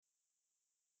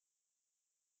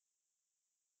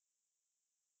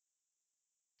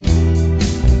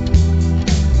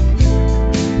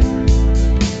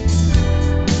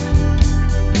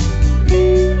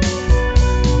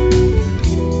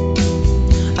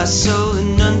I saw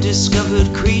an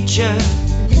undiscovered creature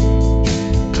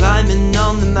climbing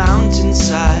on the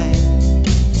mountainside.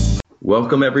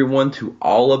 Welcome everyone to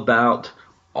All About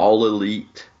All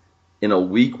Elite, in a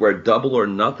week where Double or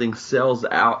Nothing sells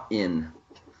out in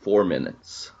 4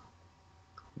 minutes.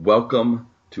 Welcome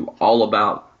to All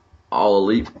About All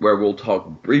Elite, where we'll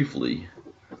talk briefly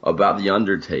about The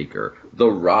Undertaker, The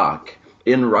Rock,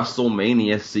 in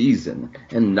WrestleMania season,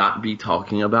 and not be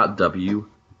talking about WWE.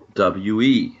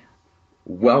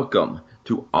 Welcome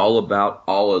to All About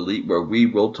All Elite, where we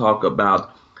will talk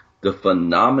about the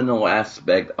phenomenal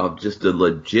aspect of just the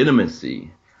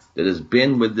legitimacy that has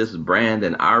been with this brand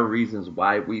and our reasons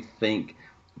why we think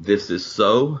this is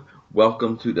so.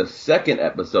 Welcome to the second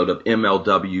episode of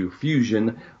MLW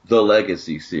Fusion, the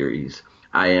Legacy Series.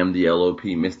 I am the LOP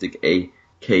Mystic,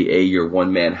 aka your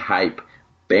one-man hype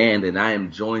band, and I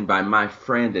am joined by my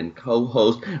friend and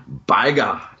co-host, by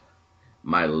God,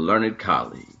 my learned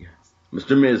colleague,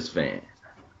 Mr. Mizfan,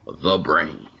 the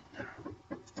Brain.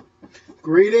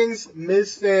 Greetings,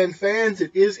 Mizfan fans.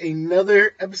 It is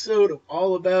another episode of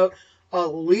All About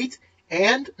Elite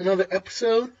and another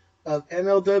episode of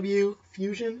MLW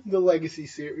Fusion, the Legacy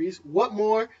Series. What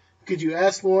more could you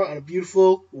ask for on a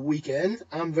beautiful weekend?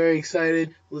 I'm very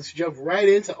excited. Let's jump right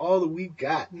into all that we've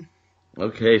got.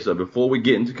 Okay, so before we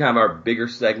get into kind of our bigger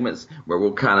segments where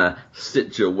we'll kind of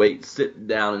sit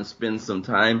down and spend some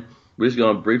time, we're just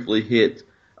going to briefly hit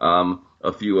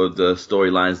a few of the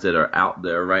storylines that are out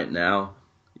there right now,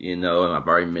 and I've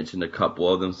already mentioned a couple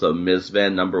of them. So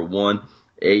Mizfan, number one,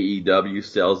 AEW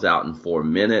sells out in 4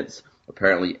 minutes.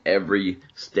 Apparently every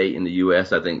state in the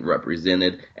U.S., I think,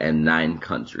 represented, and 9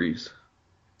 countries.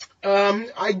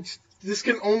 This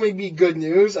can only be good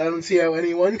news. I don't see how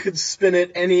anyone could spin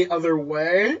it any other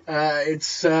way. It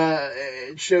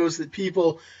shows that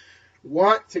people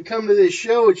want to come to this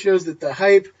show. It shows that the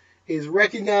hype is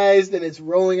recognized and it's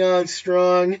rolling on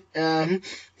strong.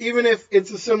 Even if it's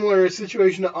a similar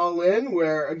situation to All In,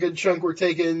 where a good chunk were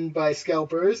taken by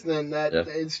scalpers, then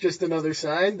it's just another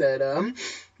sign that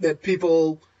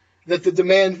that the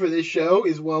demand for this show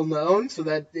is well known, so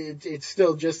that it's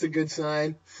still just a good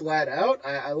sign, flat out.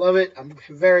 I love it. I'm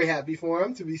very happy for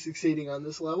him to be succeeding on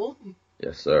this level.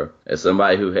 Yes, sir. As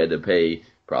somebody who had to pay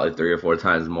probably 3 or 4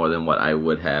 times more than what I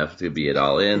would have to be at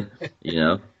All In,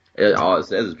 all it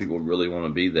says is people really want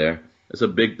to be there. It's a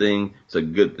big thing. It's a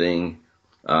good thing.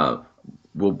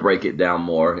 We'll break it down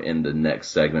more in the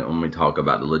next segment when we talk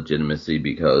about the legitimacy,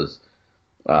 because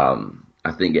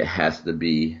I think it has to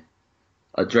be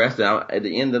addressed. Now, at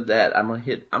the end of that, I'm gonna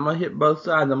hit both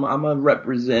sides. I'm gonna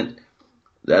represent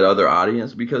that other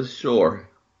audience, because sure,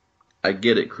 I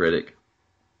get it, critic.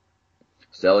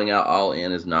 Selling out All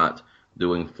In is not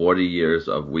doing 40 years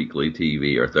of weekly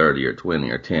TV, or 30 or 20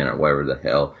 or 10 or whatever the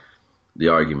hell the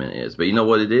argument is. But you know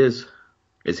what it is?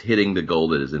 It's hitting the goal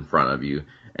that is in front of you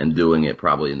and doing it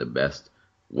probably in the best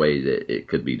way that it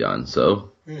could be done.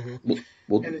 So,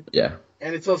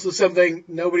 And it's also something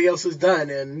nobody else has done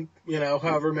in,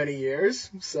 however many years.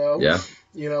 So,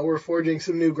 we're forging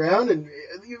some new ground, and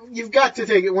you've got to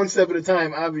take it one step at a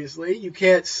time, obviously. You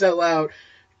can't sell out,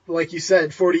 like you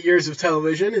said, 40 years of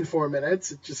television in 4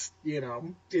 minutes. It just,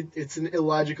 it's an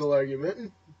illogical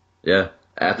argument. Yeah.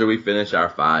 After we finish our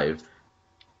 5,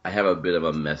 I have a bit of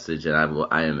a message, and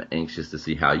I am anxious to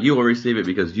see how you will receive it,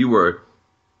 because you were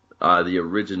the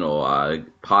original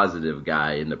positive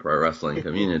guy in the pro wrestling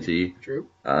community. True.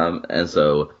 And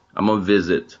so I'm going to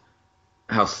visit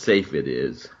how safe it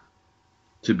is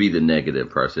to be the negative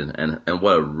person, and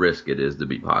what a risk it is to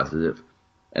be positive,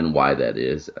 and why that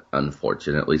is,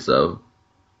 unfortunately so.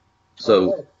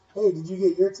 So, hey, did you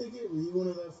get your ticket? Were you one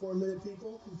of the 4-minute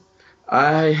people?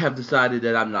 I have decided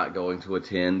that I'm not going to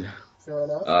attend. Fair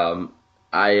enough.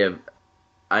 I'm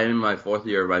in my 4th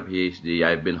year of my PhD.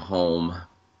 I've been home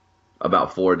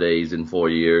about 4 days in 4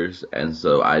 years, and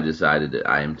so I decided that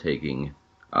I am taking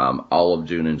all of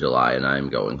June and July, and I am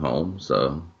going home.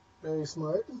 So very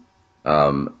smart.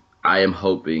 I am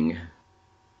hoping,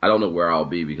 I don't know where I'll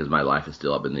be because my life is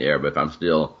still up in the air, but if I'm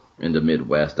still in the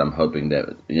Midwest, I'm hoping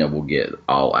that we'll get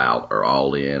All Out or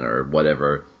All In or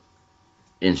whatever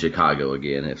in Chicago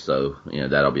again. If so,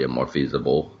 that'll be a more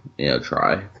feasible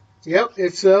try. Yep,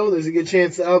 if so, there's a good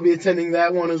chance that I'll be attending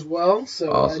that one as well.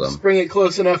 So awesome. Just bring it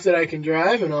close enough that I can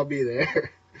drive, and I'll be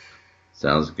there.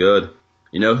 Sounds good.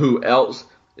 You know who else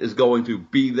is going to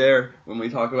be there when we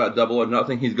talk about Double or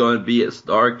Nothing? He's going to be at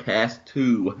StarCast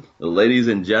 2. Ladies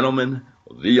and gentlemen,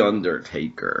 The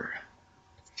Undertaker.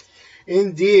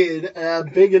 Indeed.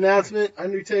 Big announcement.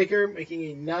 Undertaker making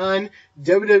a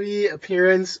non-WWE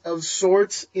appearance of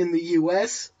sorts in the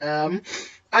U.S.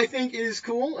 I think it is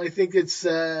cool. I think it's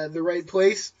the right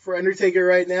place for Undertaker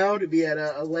right now to be at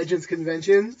a Legends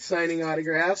convention signing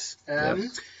autographs.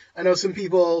 Yes. I know some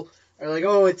people are like,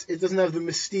 oh, it doesn't have the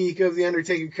mystique of the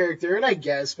Undertaker character, and I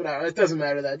guess, but it doesn't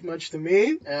matter that much to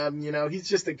me. He's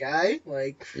just a guy.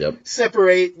 Like, Yep.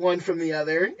 separate one from the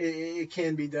other. It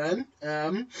can be done.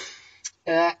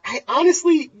 I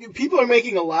honestly, people are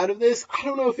making a lot of this. I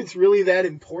don't know if it's really that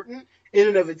important in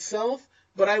and of itself,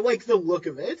 but I like the look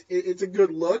of it. It's a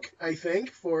good look, I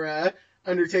think, for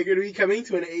Undertaker to be coming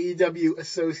to an AEW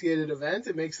associated event.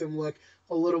 It makes them look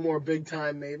a little more big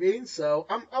time, maybe. So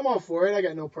I'm all for it. I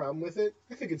got no problem with it.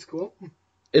 I think it's cool.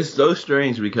 It's so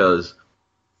strange because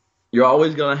you're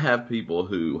always going to have people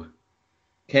who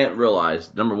can't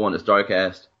realize, number one, that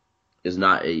StarCast is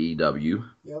not AEW.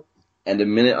 Yep. And the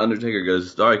minute Undertaker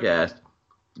goes to StarCast,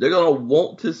 they're going to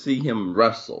want to see him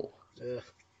wrestle. Ugh.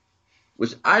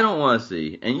 Which I don't want to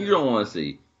see, and you don't want to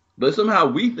see. But somehow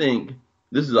we think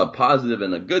this is a positive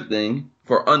and a good thing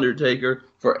for Undertaker,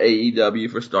 for AEW,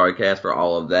 for StarCast, for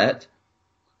all of that.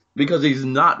 Because he's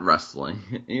not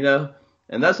wrestling, you know?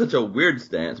 And that's such a weird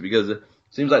stance because it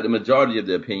seems like the majority of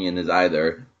the opinion is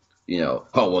either, oh,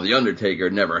 well, The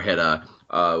Undertaker never had a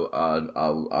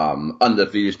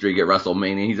undefeated streak at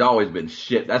WrestleMania. He's always been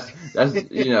shit. That's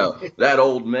that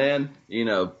old man.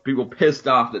 People pissed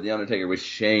off that The Undertaker would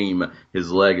shame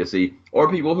his legacy, or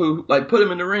people who put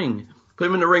him in the ring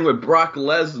with Brock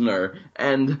Lesnar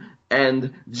and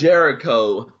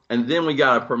Jericho, and then we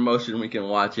got a promotion we can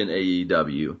watch in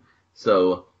AEW.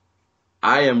 So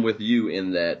I am with you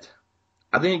in that.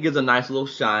 I think it gives a nice little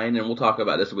shine, and we'll talk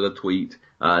about this with a tweet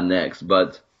next,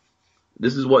 but.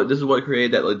 This is what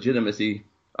created that legitimacy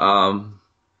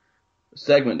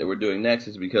segment that we're doing next,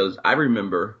 is because I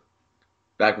remember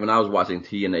back when I was watching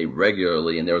TNA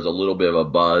regularly and there was a little bit of a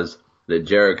buzz that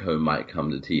Jericho might come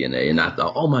to TNA, and I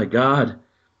thought, oh my God,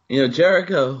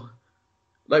 Jericho,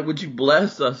 would you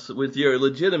bless us with your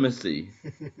legitimacy?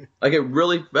 It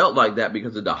really felt like that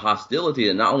because of the hostility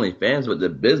that not only fans but the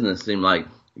business seemed like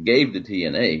gave to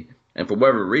TNA. And for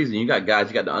whatever reason, you got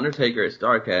The Undertaker at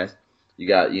StarCast. You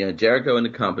got Jericho in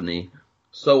the company,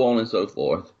 so on and so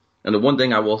forth. And the one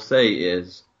thing I will say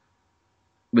is,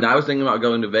 when I was thinking about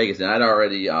going to Vegas, and I'd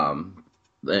already,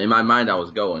 in my mind I was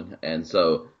going, and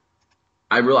so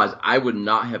I realized I would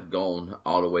not have gone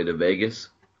all the way to Vegas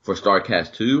for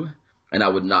StarCast 2, and I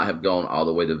would not have gone all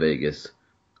the way to Vegas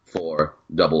for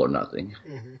Double or Nothing.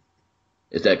 Mm-hmm.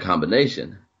 It's that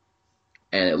combination.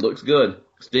 And it looks good.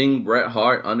 Sting, Bret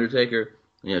Hart, Undertaker,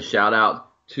 shout out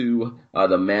to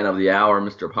the man of the hour,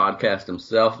 Mr. Podcast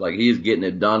himself. He's getting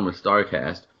it done with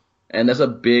StarCast. And that's a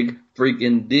big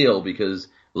freaking deal because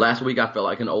last week I felt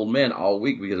like an old man all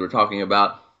week because we're talking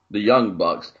about the Young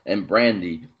Bucks and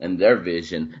Brandy and their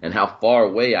vision and how far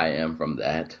away I am from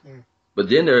that. Mm. But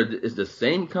then there is the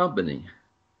same company,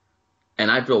 and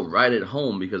I feel right at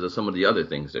home because of some of the other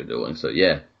things they're doing. So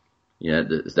yeah,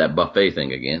 it's that buffet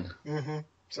thing again. Mm-hmm.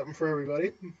 Something for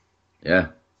everybody. Yeah.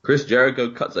 Chris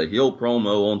Jericho cuts a heel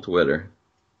promo on Twitter.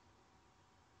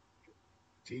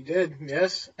 He did,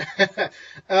 yes.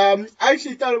 I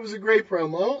actually thought it was a great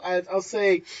promo. I'll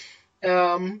say,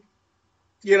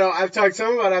 I've talked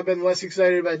some about I've been less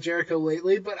excited about Jericho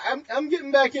lately, but I'm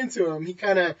getting back into him. He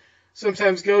kind of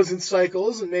sometimes goes in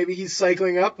cycles, and maybe he's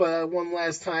cycling up one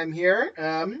last time here.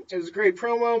 It was a great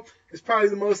promo. It's probably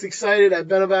the most excited I've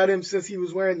been about him since he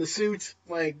was wearing the suit,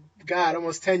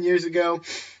 almost 10 years ago.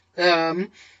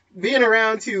 Being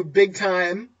around to big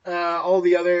time all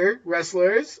the other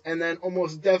wrestlers and then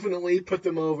almost definitely put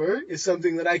them over is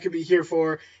something that I could be here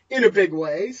for in a big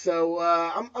way. So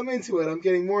I'm into it. I'm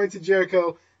getting more into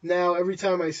Jericho now every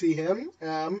time I see him.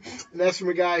 And that's from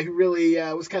a guy who really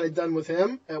was kind of done with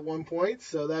him at one point.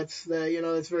 So that's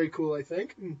that's very cool, I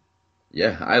think.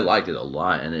 Yeah, I liked it a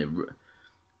lot, and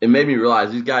it made me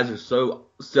realize these guys are so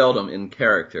seldom in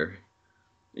character,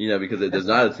 because it is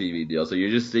not a TV deal. So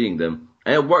you're just seeing them.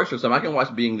 And it works for some. I can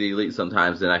watch Being the Elite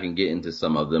sometimes, and I can get into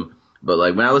some of them. But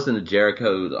when I listen to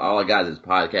Jericho, all I got is his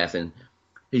podcast, and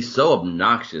he's so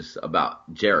obnoxious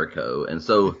about Jericho. And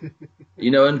so,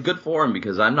 and good for him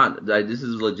because I'm not. This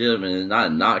is legitimate. It's not a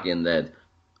knock in that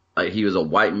he was a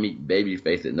white meat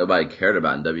babyface that nobody cared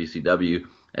about in WCW,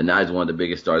 and now he's one of the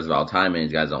biggest stars of all time, and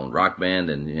he's got his own rock band,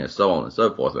 and so on and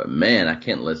so forth. But man, I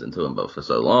can't listen to him both for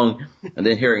so long. And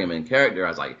then hearing him in character, I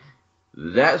was like,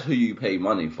 that's who you pay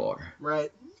money for.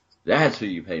 Right. That's who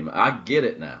you pay money. I get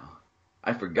it now.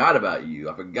 I forgot about you.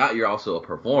 I forgot you're also a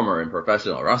performer in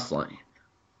professional wrestling.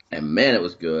 And man, it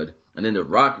was good. And then The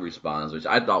Rock responds, which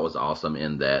I thought was awesome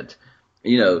in that,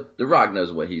 The Rock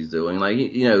knows what he's doing.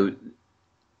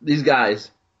 These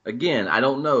guys, again, I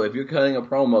don't know if you're cutting a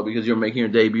promo because you're making your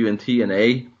debut in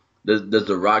TNA. Does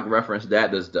The Rock reference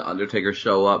that? Does The Undertaker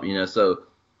show up? So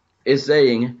it's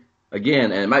saying,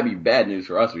 again, and it might be bad news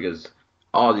for us because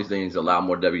all these things allow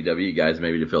more WWE guys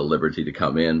maybe to feel liberty to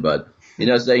come in, but,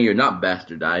 it's saying you're not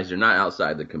bastardized, you're not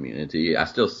outside the community. I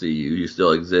still see you, you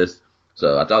still exist.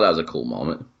 So I thought that was a cool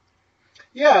moment.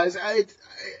 Yeah,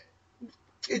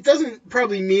 it doesn't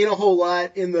probably mean a whole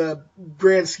lot in the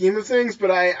grand scheme of things,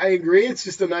 but I agree. It's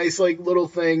just a nice, little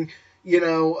thing,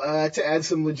 to add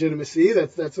some legitimacy.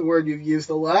 That's a word you've used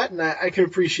a lot, and I can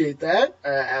appreciate that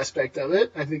aspect of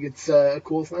it. I think it's a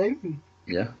cool thing.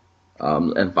 Yeah.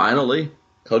 And finally,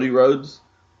 Cody Rhodes,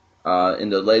 in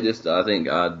the latest, I think,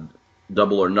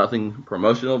 Double or Nothing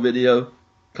promotional video,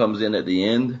 comes in at the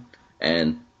end,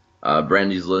 and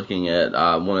Brandy's looking at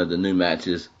one of the new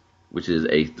matches, which is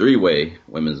a 3-way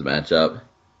women's matchup.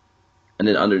 And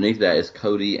then underneath that is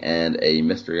Cody and a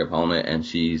mystery opponent, and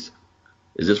is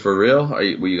this for real? Were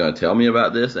you going to tell me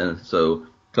about this? And so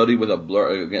Cody with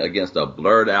against a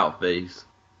blurred out face,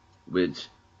 which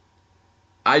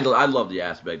I love the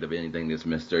aspect of anything this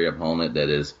mystery opponent that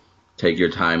is take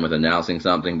your time with announcing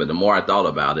something. But the more I thought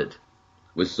about it,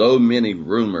 with so many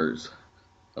rumors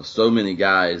of so many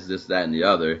guys, this, that, and the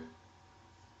other,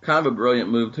 kind of a brilliant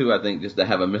move too, I think, just to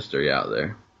have a mystery out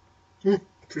there.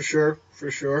 For sure.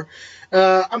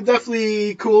 I'm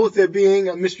definitely cool with it being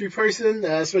a mystery person,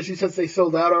 especially since they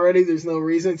sold out already. There's no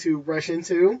reason to rush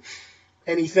into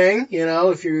anything,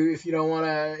 if you want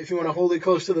to hold it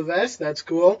close to the vest, that's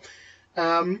cool.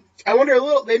 I wonder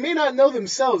they may not know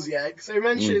themselves yet, because I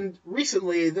mentioned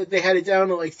recently that they had it down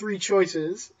to 3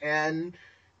 choices, and,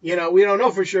 we don't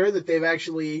know for sure that they've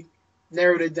actually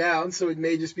narrowed it down, so it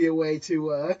may just be a way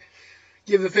to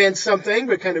give the fans something,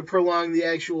 but kind of prolong the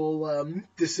actual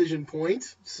decision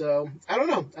point. So I don't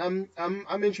know.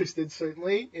 I'm interested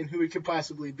certainly in who it could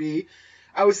possibly be.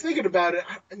 I was thinking about it.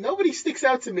 Nobody sticks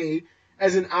out to me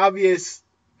as an obvious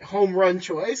home run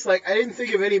choice. I didn't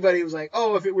think of anybody who was like,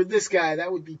 oh, if it were this guy,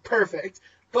 that would be perfect.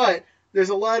 But there's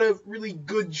a lot of really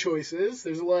good choices.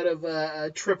 There's a lot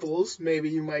of triples, maybe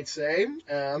you might say.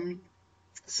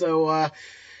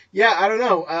 Yeah, I don't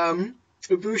know.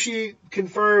 Ibushi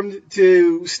confirmed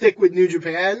to stick with New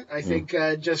Japan, I think,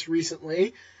 just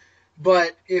recently.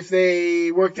 But if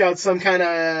they worked out some kind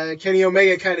of Kenny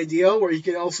Omega kind of deal where he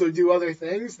can also do other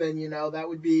things, then, that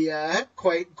would be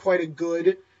quite a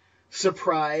good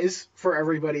surprise for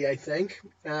everybody, I think.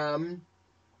 Beyond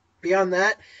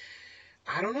that,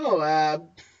 I don't know.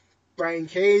 Brian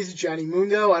Cage, Johnny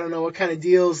Mundo, I don't know what kind of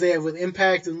deals they have with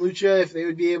Impact and Lucha, if they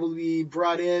would be able to be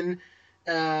brought in.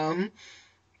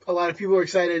 A lot of people are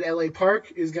excited. LA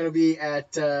Park is going to be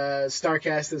at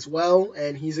StarCast as well,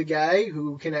 and he's a guy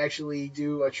who can actually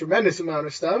do a tremendous amount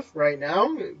of stuff right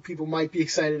now. People might be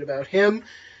excited about him.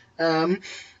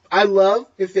 I love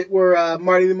if it were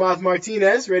Marty the Moth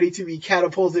Martinez ready to be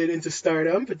catapulted into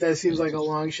stardom, but that seems like a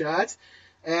long shot.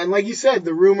 And like you said,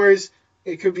 the rumors,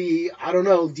 it could be, I don't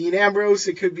know, Dean Ambrose,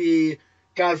 it could be,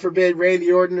 God forbid,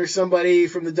 Randy Orton or somebody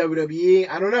from the WWE.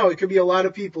 I don't know. It could be a lot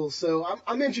of people. So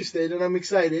I'm interested and I'm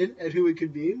excited at who it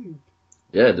could be.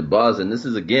 Yeah, the buzz. And this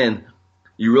is, again,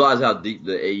 you realize how deep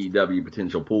the AEW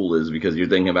potential pool is because you're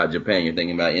thinking about Japan, you're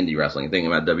thinking about indie wrestling, you're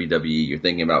thinking about WWE, you're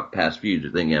thinking about past feuds,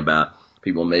 you're thinking about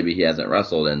people maybe he hasn't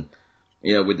wrestled. And,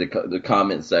 with the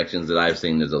comment sections that I've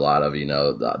seen, there's a lot of,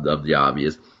 the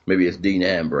obvious. Maybe it's Dean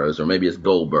Ambrose or maybe it's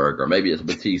Goldberg or maybe it's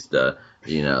Batista.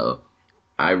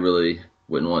 I really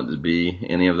wouldn't want to be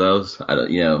any of those. I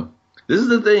don't, this is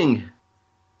the thing.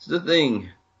 It's the thing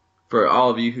for all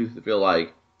of you who feel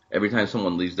like every time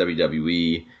someone leaves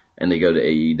WWE and they go to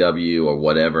AEW or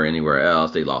whatever, anywhere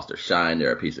else, they lost their shine,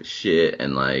 they're a piece of shit,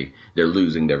 and they're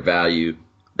losing their value.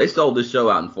 They sold the show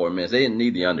out in 4 minutes. They didn't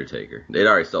need The Undertaker. They'd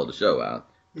already sold the show out.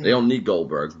 Mm-hmm. They don't need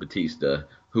Goldberg, Batista,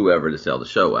 whoever to sell the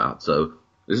show out. So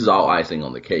this is all icing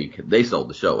on the cake. They sold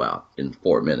the show out in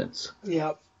 4 minutes.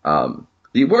 Yep.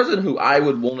 The person who I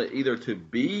would want it either to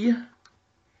be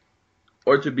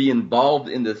or to be involved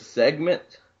in this segment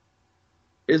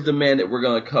is the man that we're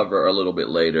going to cover a little bit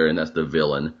later, and that's the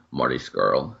villain, Marty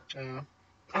Scurll.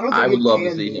 I would love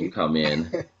to see him come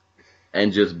in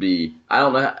and just be, I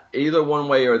don't know, either one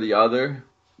way or the other,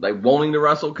 wanting to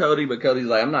wrestle Cody, but Cody's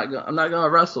like, I'm not going to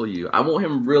wrestle you. I want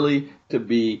him really to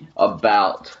be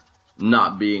about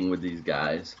not being with these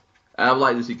guys. I would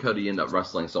like to see Cody end up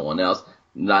wrestling someone else,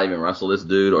 not even wrestle this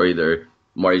dude, or either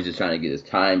Marty's just trying to get his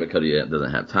time, but Cody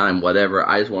doesn't have time, whatever.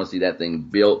 I just want to see that thing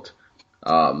built.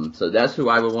 So that's who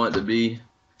I would want it to be.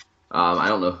 I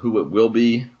don't know who it will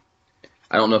be.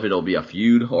 I don't know if it'll be a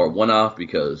feud or a one-off,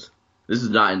 because this is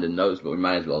not in the notes, but we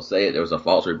might as well say it. There was a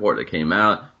false report that came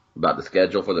out about the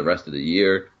schedule for the rest of the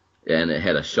year, and it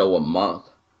had a show a month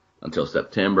until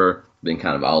September, then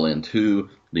kind of all in two,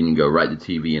 then you go right to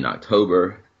TV in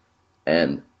October,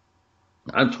 and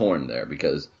I'm torn there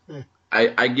because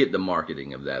I get the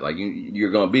marketing of that. Like,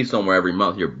 you're going to be somewhere every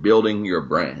month, you're building your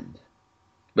brand.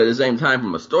 But at the same time,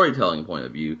 from a storytelling point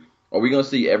of view, are we going to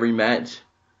see every match,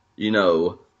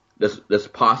 that's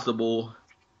possible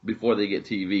before they get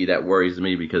TV? That worries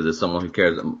me because as someone who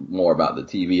cares more about the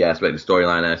TV aspect, the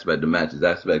storyline aspect, the matches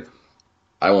aspect,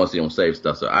 I want to see them save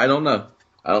stuff. So I don't know.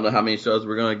 I don't know how many shows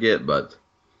we're going to get, but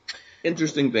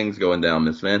interesting things going down,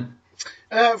 Miss Van.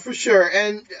 For sure.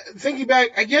 And thinking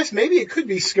back, I guess maybe it could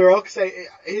be Skrull, because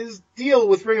his deal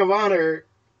with Ring of Honor,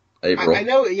 April. I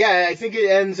know, yeah, I think it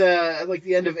ends like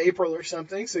the end of April or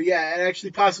something. So yeah, it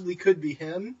actually possibly could be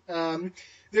him.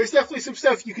 There's definitely some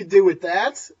stuff you could do with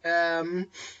that. And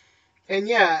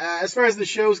yeah, as far as the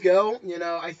shows go,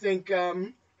 I think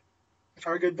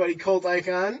our good buddy Colt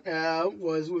Icon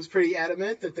was pretty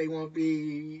adamant that they won't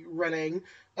be running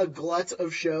a glut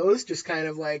of shows, just kind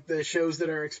of like the shows that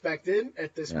are expected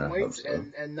at this point, so.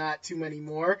 and not too many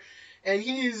more. And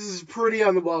he's pretty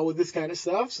on the ball with this kind of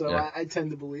stuff, so yeah. I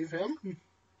tend to believe him.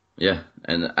 Yeah,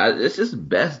 and it's just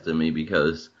best to me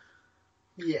because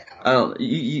yeah,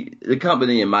 the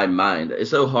company in my mind, it's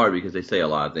so hard because they say a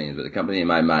lot of things, but the company in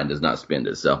my mind does not spend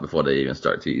itself before they even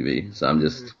start TV. So I'm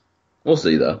just, we'll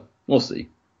see though. We'll see.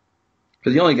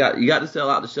 Because you got to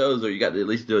sell out the shows, or you got to at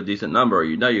least do a decent number, or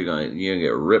you're gonna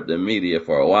get ripped in media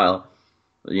for a while.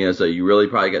 So you really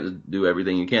probably got to do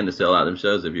everything you can to sell out them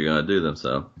shows if you're gonna do them.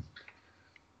 So,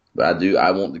 but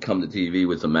I want to come to TV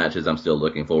with some matches I'm still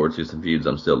looking forward to, some feuds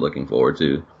I'm still looking forward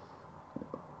to,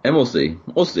 and we'll see,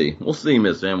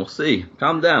 Miss Van, we'll see.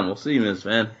 Calm down, we'll see, Miss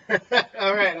Van.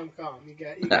 All right, I'm calm. You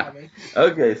got me.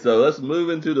 Okay, so let's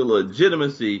move into the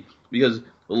legitimacy, because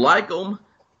like them,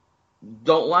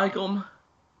 don't like them,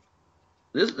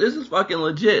 this is fucking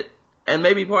legit. And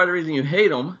maybe part of the reason you hate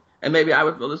them, and maybe I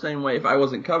would feel the same way if I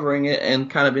wasn't covering it and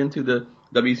kind of into the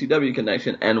WCW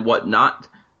connection and whatnot,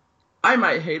 I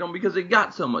might hate them because it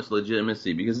got so much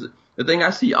legitimacy. Because the thing I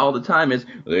see all the time is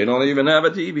they don't even have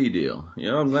a TV deal. They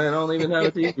don't even have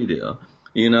a TV deal.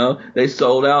 They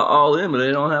sold out All In, but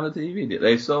they don't have a TV deal.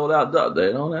 They sold out Dub,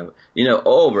 they don't have,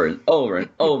 over and over and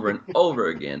over and over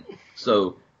again.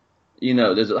 So,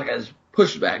 there's like a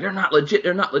pushback. They're not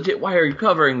legit. Why are you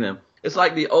covering them? It's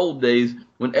like the old days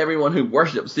when everyone who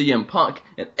worshipped CM Punk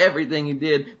and everything he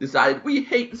did decided, we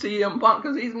hate CM Punk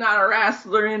because he's not a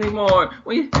wrestler anymore.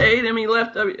 We hate him. He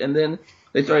left. And then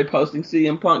they started posting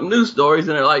CM Punk news stories,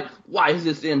 and they're like, why is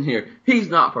this in here? He's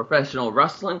not professional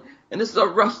wrestling, and this is a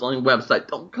wrestling website.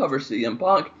 Don't cover CM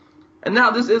Punk. And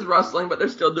now this is wrestling, but they're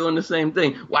still doing the same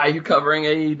thing. Why are you covering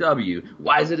AEW?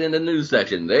 Why is it in the news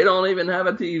section? They don't even have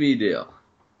a TV deal.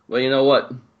 Well, you know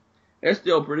what? They're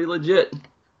still pretty legit,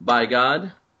 by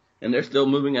God, and they're still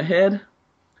moving ahead.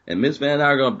 And Ms. Van and I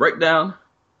are going to break down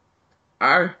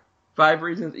our 5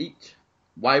 reasons each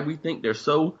why we think they're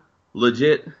so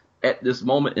legit at this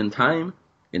moment in time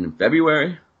in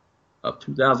February of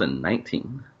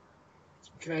 2019.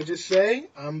 Can I just say,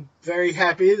 I'm very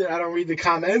happy that I don't read the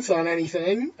comments on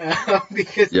anything,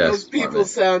 because those people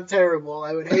sound terrible.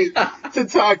 I would hate to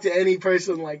talk to any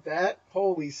person like that.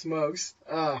 Holy smokes.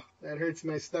 That hurts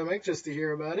my stomach just to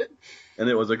hear about it. And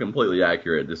it was a completely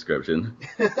accurate description.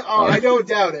 I don't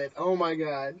doubt it. Oh my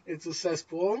God. It's a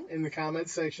cesspool in the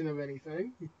comments section of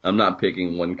anything. I'm not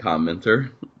picking one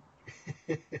commenter.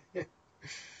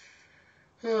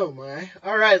 Oh my.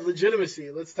 All right,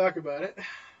 legitimacy. Let's talk about it.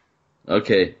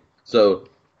 Okay, so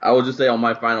I will just say on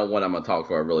my final one, I'm going to talk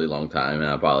for a really long time,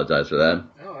 and I apologize for that.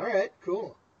 Oh, all right,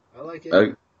 cool. I like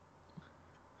it.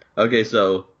 Okay,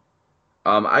 so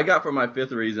I got for my 5th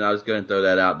reason, I was going to throw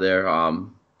that out there,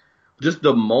 just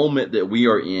the moment that we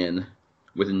are in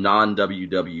with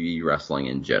non-WWE wrestling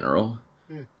in general.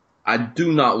 I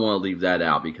do not want to leave that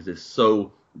out because it's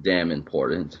so damn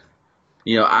important.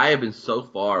 I have been so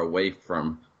far away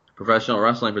from professional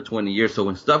wrestling for 20 years, so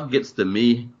when stuff gets to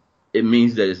me, it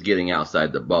means that it's getting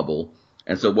outside the bubble.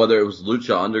 And so whether it was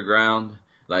Lucha Underground,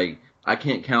 like, I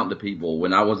can't count the people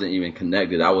when I wasn't even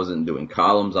connected. I wasn't doing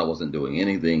columns. I wasn't doing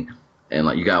anything. And,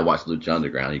 like, you got to watch Lucha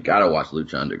Underground. You got to watch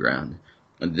Lucha Underground.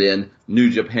 And then New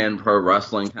Japan Pro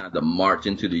Wrestling, kind of the march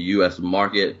into the U.S.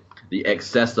 market, the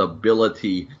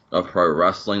accessibility of pro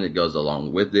wrestling that goes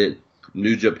along with it,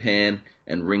 New Japan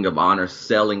and Ring of Honor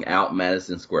selling out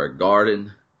Madison Square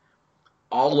Garden,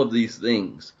 all of these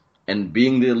things. And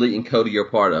being the Elite and Cody are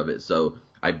part of it. So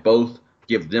I both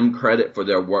give them credit for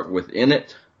their work within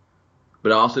it,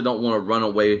 but I also don't want to run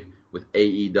away with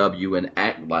AEW and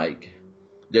act like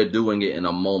they're doing it in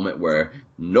a moment where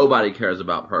nobody cares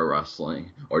about pro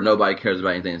wrestling or nobody cares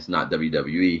about anything that's not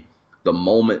WWE. The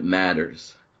moment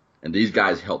matters. And these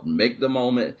guys helped make the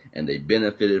moment, and they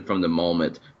benefited from the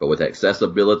moment. But with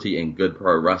accessibility and good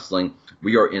pro wrestling,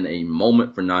 we are in a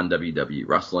moment for non-WWE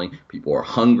wrestling. People are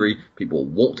hungry. People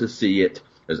want to see it.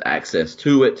 There's access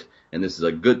to it. And this is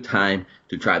a good time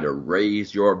to try to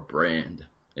raise your brand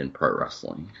in pro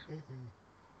wrestling. Mm-hmm.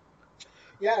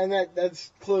 Yeah, and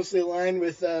that's closely aligned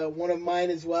with one of mine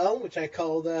as well, which I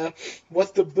called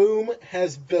What the Boom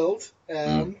Has Built.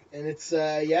 And it's,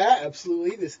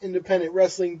 absolutely, this independent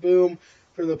wrestling boom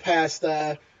for the past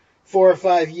 4 or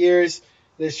 5 years.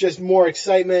 There's just more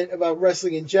excitement about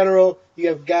wrestling in general. You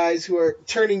have guys who are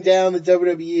turning down the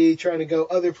WWE, trying to go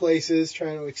other places,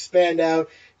 trying to expand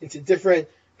out into different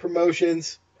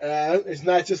promotions. There's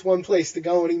not just one place to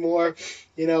go anymore.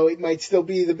 You know, it might still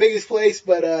be the biggest place,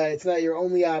 but it's not your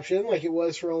only option like it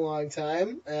was for a long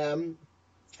time.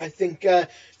 I think to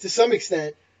some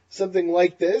extent, something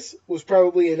like this was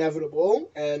probably inevitable,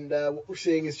 and what we're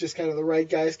seeing is just kind of the right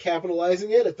guys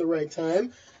capitalizing it at the right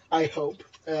time, I hope.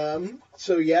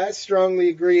 I strongly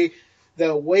agree.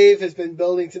 The wave has been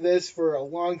building to this for a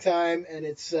long time, and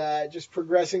it's just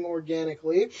progressing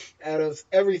organically out of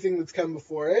everything that's come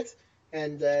before it.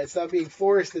 And it's not being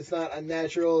forced, it's not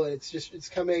unnatural, and it's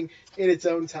coming in its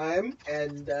own time.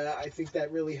 And I think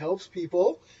that really helps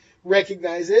people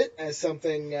recognize it as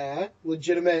something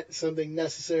legitimate, something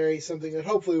necessary, something that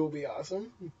hopefully will be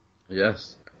awesome.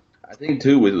 Yes. I think,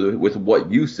 too, with what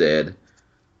you said,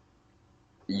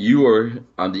 you are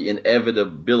on the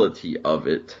inevitability of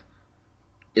it.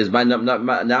 Is my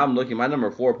now I'm looking, my number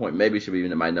 4 point maybe should be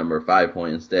my number 5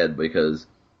 point instead, because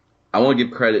I want to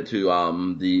give credit to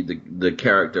the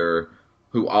character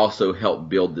who also helped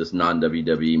build this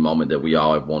non-WWE moment that we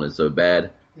all have wanted so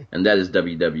bad, and that is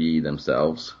WWE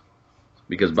themselves.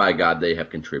 Because by God, they have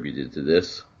contributed to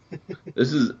this.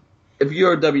 This is, if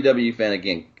you're a WWE fan,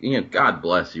 again, God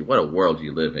bless you. What a world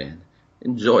you live in.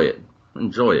 Enjoy it.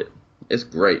 Enjoy it. It's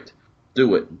great.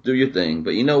 Do it. Do your thing.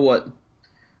 But you know what?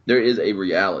 There is a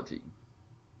reality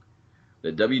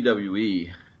that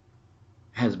WWE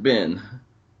has been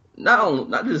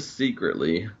not just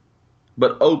secretly,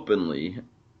 but openly,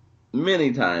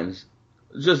 many times,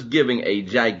 just giving a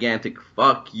gigantic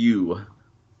fuck you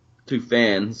to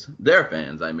fans, their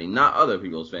fans, I mean, not other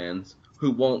people's fans,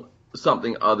 who want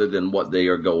something other than what they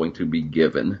are going to be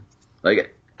given.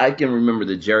 Like, I can remember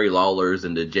the Jerry Lawlers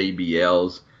and the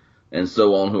JBLs and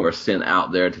so on who are sent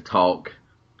out there to talk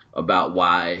about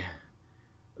why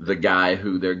the guy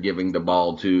who they're giving the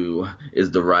ball to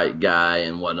is the right guy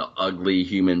and what an ugly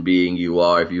human being you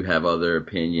are if you have other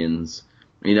opinions.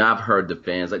 You know, I've heard the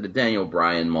fans, like the Daniel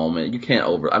Bryan moment. You can't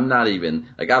I'm not even,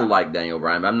 like, I like Daniel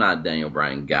Bryan, but I'm not a Daniel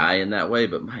Bryan guy in that way,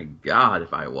 but my God,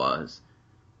 if I was.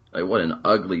 Like, what an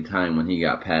ugly time when he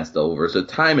got passed over. So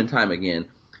time and time again,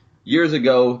 years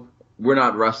ago, we're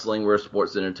not wrestling, we're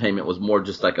sports entertainment, was more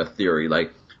just like a theory.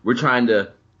 Like, we're trying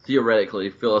to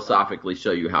theoretically, philosophically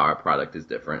show you how our product is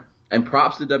different. And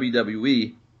props to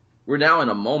WWE, we're now in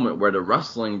a moment where the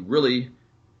wrestling really,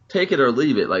 take it or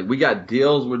leave it. Like, we got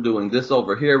deals, we're doing this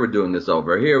over here, we're doing this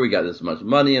over here, we got this much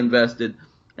money invested.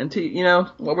 And,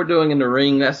 what we're doing in the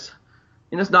ring, that's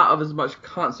not of as much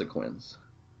consequence.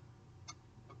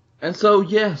 And so,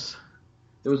 yes,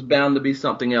 there was bound to be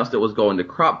something else that was going to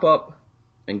crop up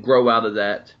and grow out of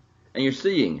that. And you're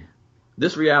seeing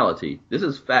this reality. This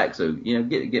is fact. So,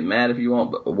 get mad if you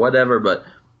want, but whatever. But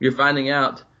you're finding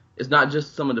out it's not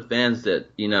just some of the fans that,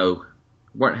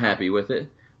 weren't happy with it.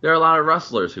 There are a lot of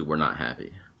wrestlers who were not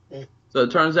happy. So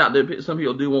it turns out that some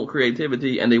people do want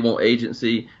creativity and they want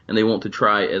agency and they want to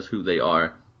try as who they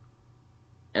are.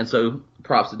 And so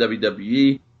props to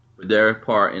WWE for their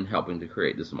part in helping to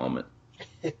create this moment.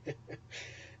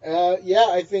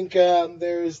 I think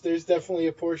there's definitely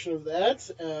a portion of that.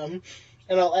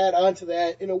 And I'll add on to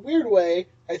that, in a weird way,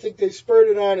 I think they spurred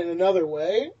it on in another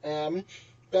way.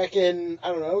 Back in,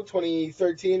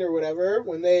 2013 or whatever,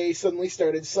 when they suddenly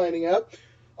started signing up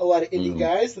a lot of indie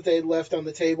guys that they had left on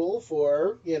the table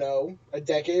for, a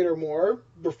decade or more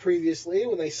previously,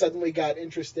 when they suddenly got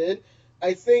interested.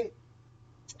 I think,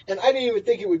 and I didn't even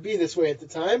think it would be this way at the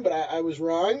time, but I was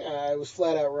wrong. I was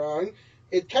flat out wrong.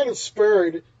 It kind of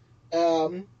spurred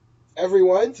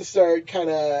everyone to start kind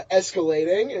of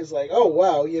escalating. It's like, oh,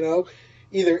 wow,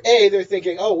 either A, they're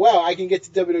thinking, oh, wow, I can get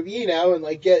to WWE now and,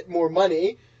 like, get more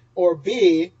money, or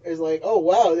B, is like, oh,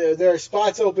 wow, there are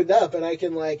spots opened up and I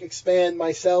can, like, expand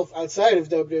myself outside of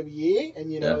WWE, and,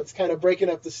 it's kind of breaking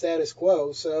up the status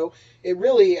quo. So it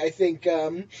really, I think,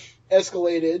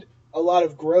 escalated a lot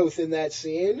of growth in that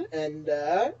scene, and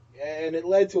it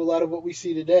led to a lot of what we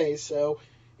see today. So,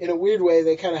 in a weird way,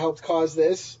 they kind of helped cause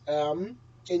this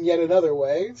in yet another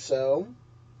way. So,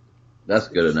 that's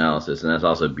good analysis, and that's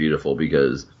also beautiful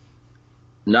because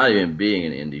not even being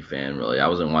an indie fan, really, I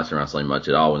wasn't watching wrestling much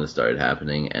at all when this started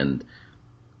happening, and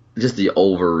just the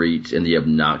overreach and the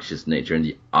obnoxious nature and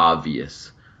the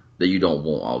obvious that you don't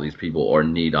want all these people or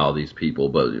need all these people,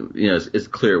 but it's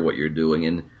clear what you're doing,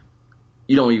 and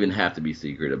you don't even have to be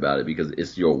secret about it because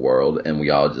it's your world and we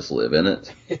all just live in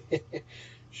it.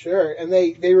 Sure, and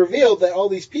they revealed that all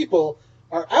these people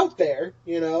are out there,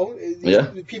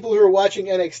 The people who are watching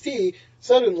NXT,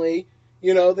 suddenly,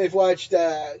 they've watched,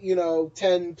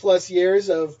 10 plus years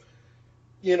of,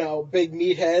 big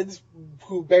meatheads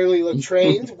who barely look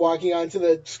trained walking onto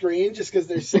the screen just because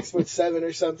they're 6'7"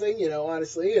 or something,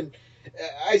 honestly. And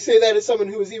I say that as someone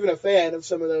who was even a fan of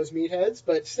some of those meatheads,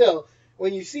 but still,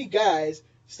 when you see guys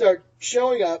start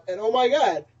showing up and, oh my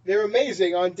God, they're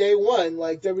amazing on day one,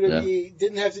 like WWE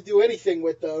didn't have to do anything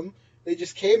with them. They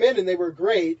just came in and they were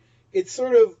great. It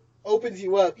sort of opens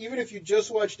you up. Even if you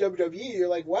just watch WWE, you're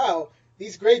like, wow,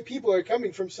 these great people are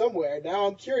coming from somewhere. Now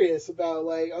I'm curious about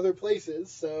like other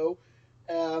places. So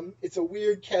it's a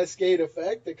weird cascade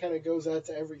effect that kind of goes out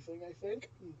to everything, I think.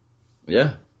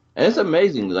 Yeah. And it's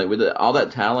amazing. Like with all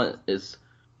that talent,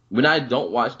 when I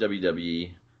don't watch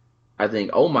WWE, I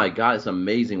think, oh my God, it's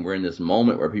amazing. We're in this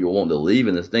moment where people want to leave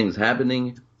and this thing's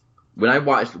happening. When I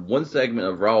watched one segment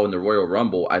of Raw in the Royal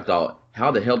Rumble, I thought,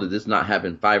 how the hell did this not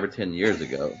happen 5 or 10 years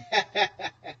ago?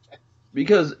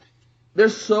 Because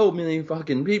there's so many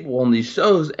fucking people on these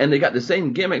shows, and they got the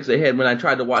same gimmicks they had when I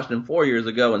tried to watch them 4 years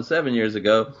ago and 7 years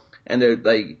ago. And they're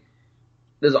like,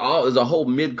 there's a whole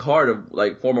mid card of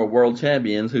like former world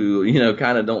champions who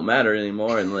kind of don't matter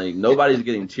anymore, and like nobody's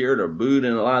getting cheered or booed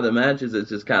in a lot of the matches. It's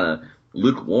just kind of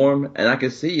lukewarm. And I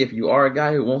can see if you are a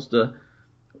guy who wants to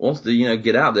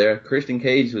get out there. Christian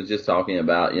Cage was just talking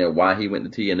about why he went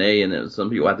to TNA, and that some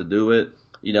people have to do it,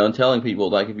 and telling people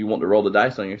like if you want to roll the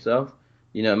dice on yourself,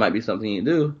 it might be something you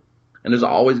do. And there's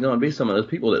always going to be some of those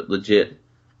people that legit,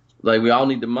 like we all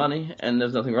need the money, and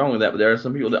there's nothing wrong with that. But there are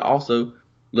some people that also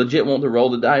legit want to roll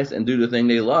the dice and do the thing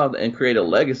they love and create a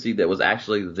legacy that was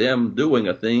actually them doing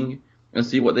a thing and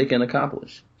see what they can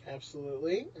accomplish.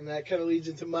 Absolutely. And that kind of leads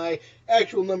into my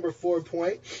actual number 4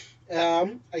 point.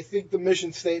 I think the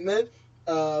mission statement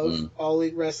of All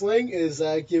Elite Wrestling is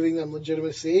giving them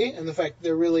legitimacy, and the fact that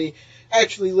they're really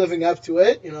actually living up to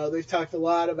it. They've talked a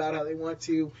lot about how they want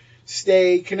to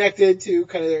stay connected to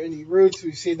kind of their indie roots.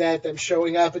 We've seen that, them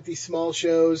showing up at these small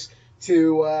shows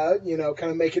to,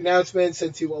 kind of make announcements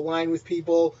and to align with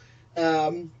people.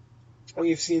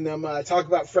 We've seen them talk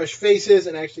about fresh faces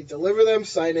and actually deliver them,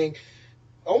 signing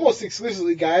almost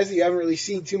exclusively guys that you haven't really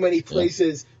seen too many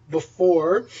places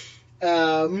before.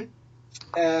 They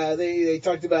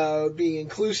talked about being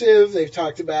inclusive. They've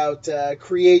talked about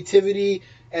creativity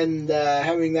and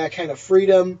having that kind of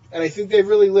freedom. And I think they've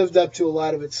really lived up to a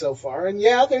lot of it so far. And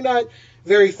yeah, they're not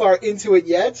very far into it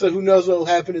yet, so who knows what will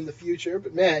happen in the future.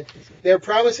 But man, they're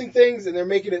promising things and they're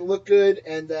making it look good.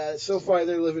 And so far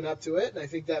they're living up to it. And I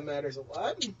think that matters a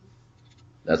lot.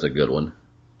 That's a good one.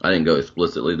 I didn't go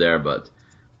explicitly there, but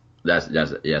that's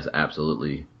yes,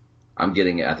 absolutely. I'm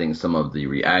getting, I think, some of the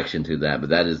reaction to that, but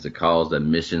that is the cause, the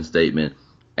mission statement.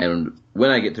 And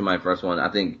when I get to my first one, I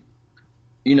think,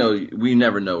 we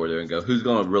never know where they're going to go. Who's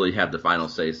going to really have the final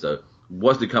say? So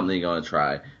what's the company going to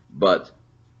try? But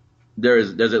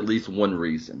there's at least one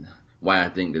reason why I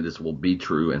think that this will be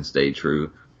true and stay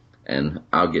true. And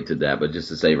I'll get to that. But just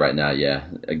to say right now, yeah,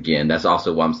 again, that's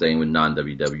also what I'm saying with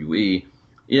non-WWE.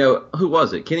 Who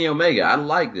was it? Kenny Omega. I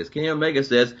like this. Kenny Omega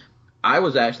says, I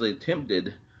was actually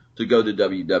tempted to go to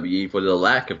WWE for the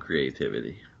lack of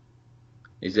creativity.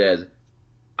 He says,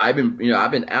 I've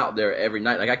been out there every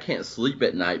night. Like I can't sleep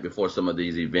at night before some of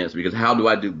these events because how do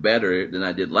I do better than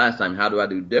I did last time? How do I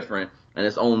do different? And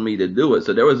it's on me to do it.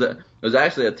 So there was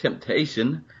actually a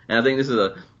temptation, and I think this is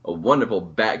a wonderful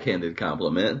backhanded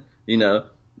compliment.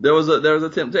 There was a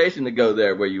temptation to go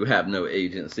there where you have no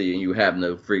agency and you have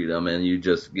no freedom and you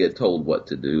just get told what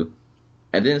to do.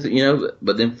 And then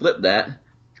but then flip that.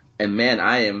 And man,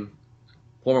 I am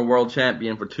former world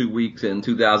champion for 2 weeks in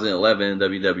 2011 in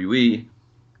WWE,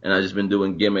 and I've just been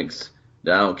doing gimmicks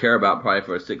that I don't care about probably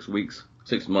for 6 weeks,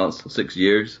 6 months, 6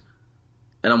 years.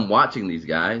 And I'm watching these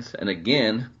guys, and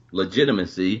again,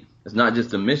 legitimacy. It's not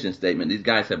just a mission statement. These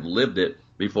guys have lived it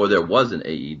before there was an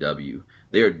AEW.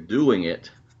 They are doing it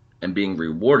and being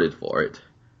rewarded for it.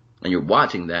 And you're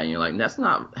watching that, and you're like, that's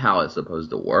not how it's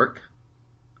supposed to work.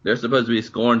 They're supposed to be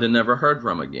scorned and never heard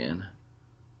from again.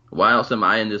 Why else am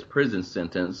I in this prison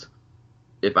sentence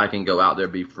if I can go out there,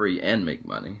 be free, and make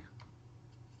money.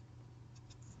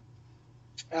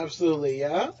 Absolutely,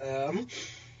 yeah.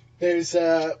 There's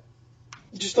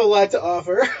just a lot to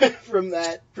offer from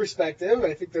that perspective.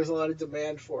 I think there's a lot of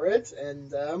demand for it,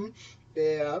 and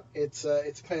yeah,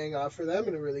 it's paying off for them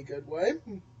in a really good way.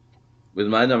 With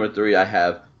my number 3, I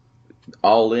have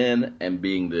All In and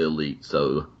Being the Elite.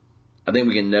 So I think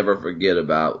we can never forget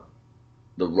about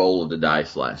the roll of the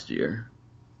dice last year.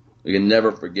 We can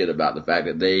never forget about the fact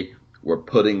that they were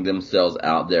putting themselves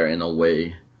out there in a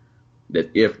way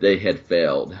that if they had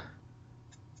failed,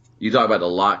 you talk about the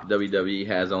lock WWE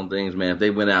has on things, man. If they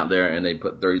went out there and they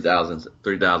put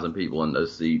 3,000 people in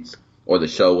those seats, or the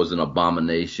show was an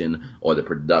abomination, or the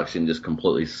production just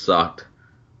completely sucked,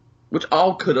 which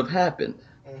all could have happened.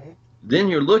 Mm-hmm. Then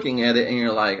you're looking at it and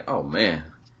you're like, oh man,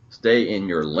 stay in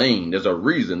your lane. There's a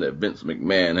reason that Vince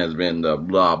McMahon has been the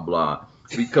blah blah,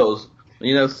 because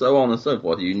so on and so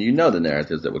forth. You know the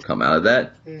narratives that would come out of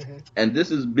that, mm-hmm. And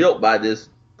this is built by this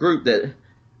group that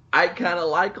I kind of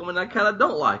like them and I kind of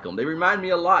don't like them. They remind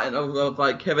me a lot of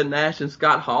like Kevin Nash and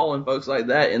Scott Hall and folks like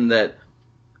that, in that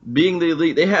Being the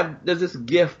Elite, there's this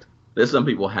gift that some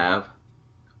people have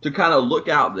to kind of look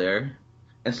out there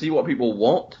and see what people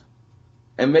want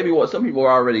and maybe what some people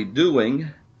are already doing,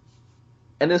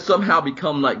 and then somehow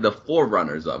become like the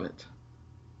forerunners of it.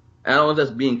 And I don't know if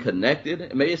that's being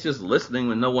connected. Maybe it's just listening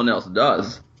when no one else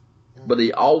does. But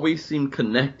they always seem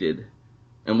connected.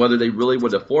 And whether they really were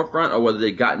the forefront or whether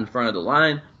they got in front of the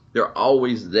line, they're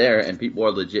always there and people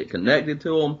are legit connected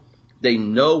to them. They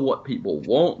know what people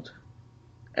want.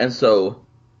 And so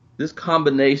this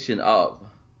combination of,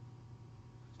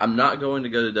 I'm not going to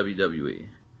go to WWE.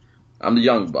 I'm the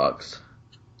Young Bucks.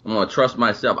 I'm going to trust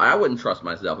myself. I wouldn't trust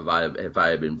myself if I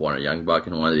had been born a Young Buck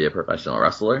and wanted to be a professional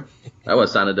wrestler. I would have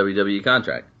signed a WWE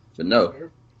contract. But no,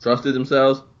 trusted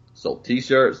themselves, sold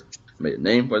T-shirts, made a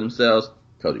name for themselves.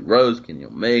 Cody Rhodes, Kenny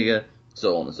Omega,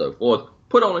 so on and so forth.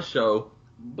 Put on a show,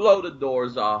 blow the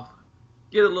doors off,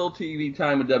 get a little TV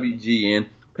time with WGN,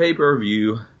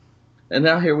 pay-per-view, and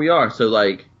now here we are. So,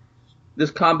 like,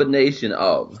 this combination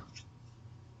of,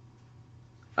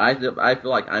 I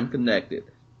feel like I'm connected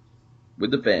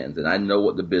with the fans, and I know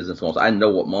what the business wants. I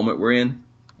know what moment we're in,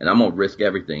 and I'm going to risk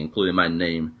everything, including my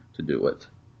name, to do it.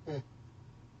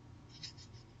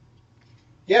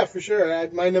 Yeah, for sure.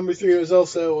 My number 3 was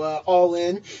also All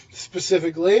In,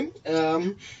 specifically.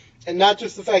 And not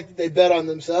just the fact that they bet on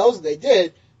themselves, they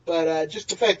did, but just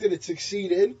the fact that it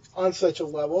succeeded on such a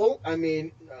level. I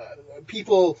mean,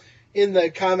 people in the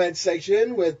comments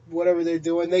section with whatever they're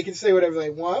doing, they can say whatever they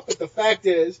want, but the fact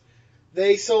is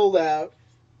they sold out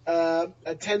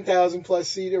a 10,000 plus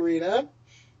seat arena,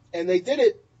 and they did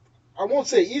it, I won't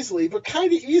say easily, but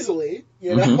kind of easily,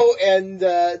 you know, Mm-hmm. And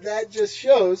that just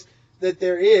shows that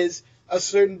there is a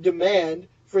certain demand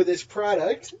for this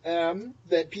product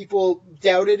that people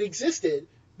doubted existed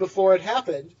before it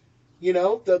happened. You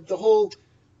know, the whole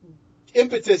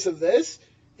impetus of this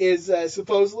is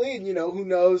supposedly, and who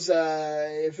knows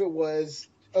if it was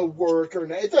a work or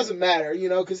not. It doesn't matter,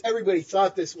 because everybody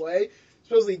thought this way.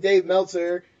 Supposedly Dave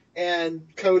Meltzer and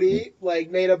Cody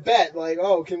made a bet,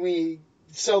 oh, can we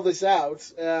sell this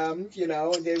out? And they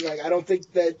were like, I don't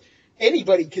think that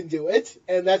anybody can do it,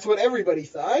 and that's what everybody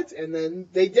thought, and then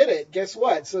they did it. Guess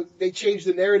what? So they changed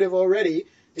the narrative already.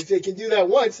 If they can do that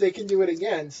once, they can do it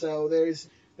again. So there's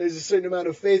a certain amount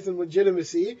of faith and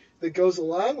legitimacy that goes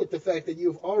along with the fact that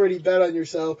you've already bet on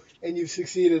yourself and you've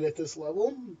succeeded at this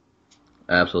level.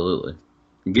 Absolutely.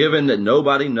 Given that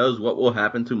nobody knows what will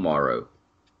happen tomorrow,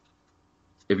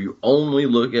 if you only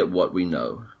look at what we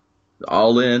know,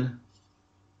 All In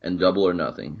and Double or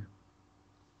Nothing,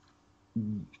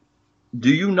 do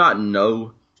you not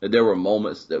know that there were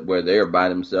moments where they are by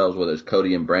themselves, whether it's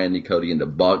Cody and Brandy, Cody and the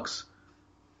Bucks,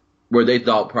 where they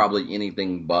thought probably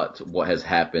anything but what has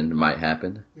happened might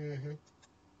happen?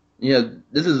 Mm-hmm.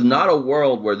 This is not a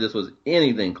world where this was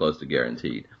anything close to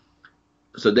guaranteed.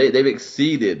 So they've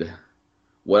exceeded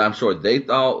what I'm sure they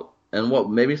thought and what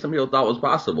maybe some people thought was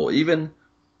possible. Even,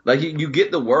 you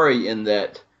get the worry in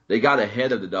that they got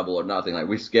ahead of the Double or Nothing. Like,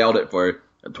 we scaled it for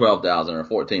 12,000 or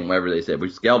 14, whatever they said. We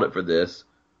scaled it for this.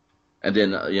 And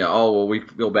then, we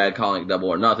feel bad calling it Double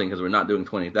or Nothing because we're not doing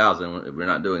 20,000. We're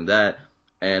not doing that.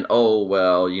 And,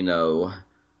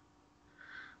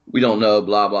 we don't know,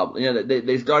 blah, blah.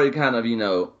 They started kind of,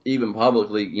 even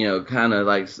publicly, kind of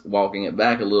like walking it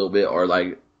back a little bit or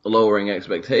lowering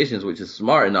expectations, which is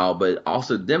smart and all, but it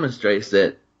also demonstrates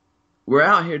that we're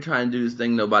out here trying to do this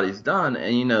thing nobody's done.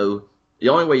 And, the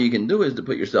only way you can do it is to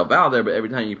put yourself out there, but every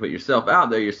time you put yourself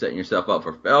out there, you're setting yourself up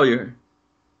for failure.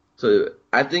 So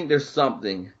I think there's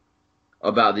something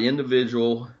about the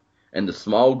individual and the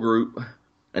small group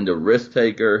and the risk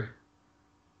taker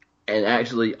and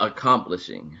actually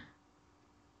accomplishing.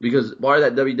 Because part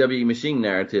of that WWE machine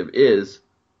narrative is,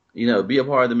 be a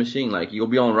part of the machine. Like, you'll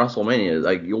be on WrestleMania.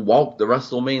 Like, you'll walk the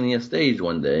WrestleMania stage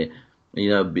one day.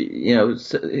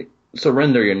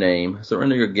 Surrender your name,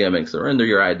 surrender your gimmick, surrender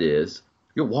your ideas.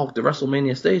 You'll walk the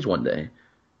WrestleMania stage one day.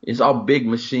 It's all big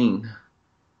machine.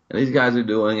 And these guys are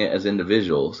doing it as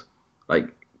individuals.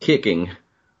 Like,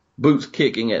 boots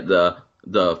kicking at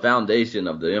the foundation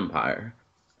of the empire.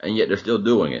 And yet they're still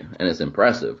doing it. And it's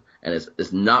impressive. And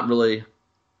it's not really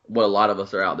what a lot of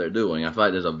us are out there doing. I feel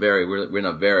like we're in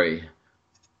a very,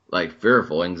 like,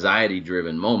 fearful,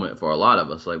 anxiety-driven moment for a lot of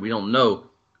us. Like, we don't know,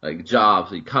 like,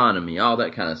 jobs, economy, all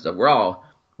that kind of stuff.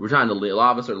 We're trying to, a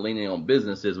lot of us are leaning on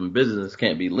businesses when businesses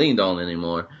can't be leaned on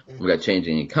anymore. We got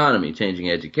changing economy, changing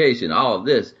education, all of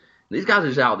this. These guys are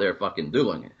just out there fucking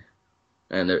doing it.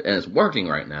 And it's working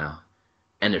right now.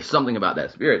 And there's something about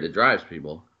that spirit that drives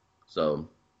people. So,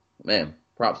 man,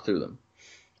 props to them.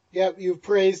 Yeah, you've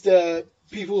praised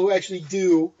people who actually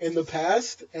do in the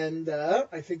past, and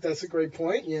I think that's a great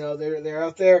point. They're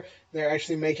out there, they're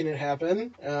actually making it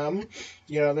happen.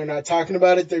 They're not talking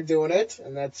about it, they're doing it,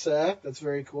 and that's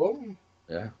very cool.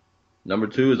 Yeah. Number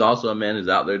 2 is also a man who's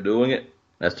out there doing it.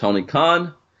 That's Tony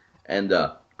Khan, and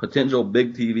potential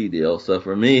big TV deal. So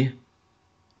for me,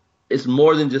 it's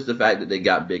more than just the fact that they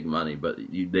got big money, but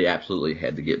they absolutely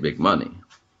had to get big money.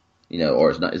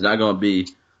 Or it's not going to be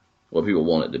what people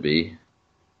want it to be.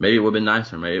 Maybe it would have been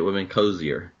nicer. Maybe it would have been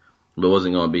cozier. But it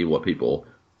wasn't going to be what people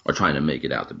are trying to make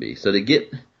it out to be. So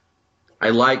I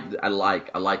like a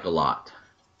lot.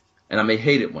 And I may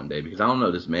hate it one day because I don't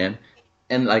know this man.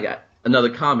 And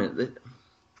another comment,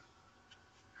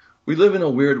 we live in a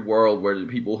weird world where the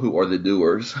people who are the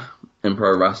doers in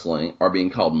pro wrestling are being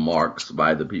called marks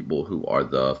by the people who are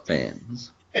the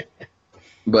fans.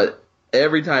 But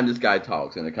every time this guy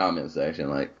talks in the comment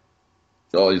section, like,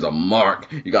 oh, he's a mark.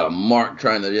 You got a mark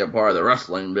trying to be a part of the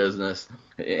wrestling business.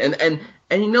 And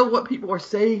you know what people are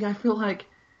saying? I feel like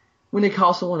when they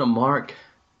call someone a mark,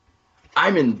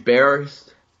 I'm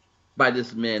embarrassed by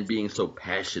this man being so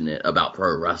passionate about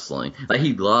pro wrestling. Like,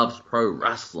 he loves pro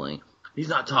wrestling. He's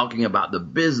not talking about the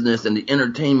business and the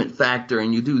entertainment factor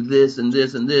and you do this and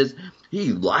this and this.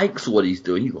 He likes what he's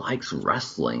doing. He likes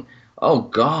wrestling. Oh,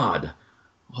 God.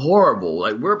 Horrible.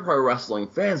 Like, we're pro wrestling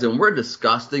fans and we're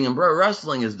disgusting and pro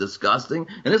wrestling is disgusting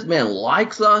and this man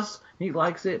likes us. He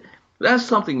likes it. There's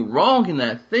something wrong in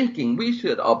that thinking. We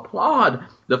should applaud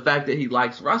the fact that he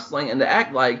likes wrestling and to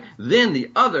act like then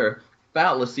the other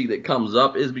fallacy that comes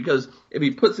up is because if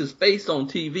he puts his face on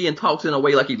TV and talks in a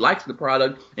way like he likes the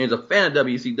product and he's a fan of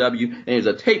WCW and he's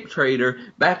a tape trader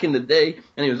back in the day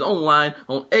and he was online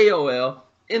on AOL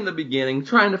in the beginning,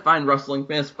 trying to find wrestling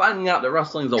fans, finding out that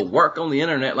wrestling's a work on the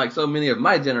internet like so many of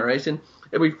my generation.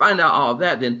 If we find out all of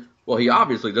that, then, well, he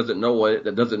obviously doesn't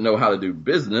know how to do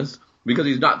business because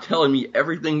he's not telling me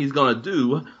everything he's going to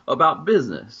do about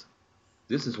business.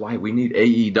 This is why we need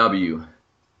AEW.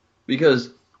 Because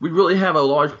we really have a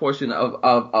large portion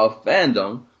of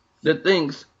fandom that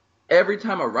thinks every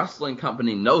time a wrestling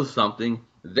company knows something,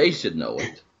 they should know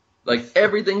it. Like,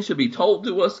 everything should be told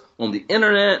to us on the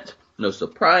internet. No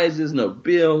surprises, no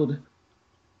build.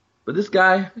 But this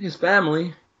guy, his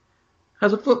family,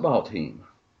 has a football team.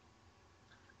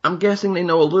 I'm guessing they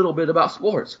know a little bit about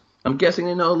sports. I'm guessing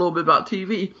they know a little bit about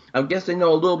TV. I guess they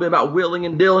know a little bit about wheeling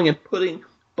and dealing and putting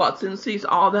butts in seats,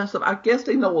 all that stuff. I guess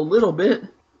they know a little bit.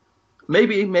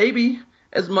 Maybe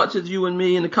as much as you and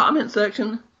me in the comment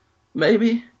section.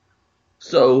 Maybe.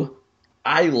 So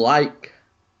I like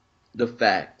the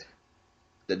fact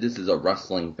that this is a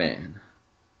wrestling fan.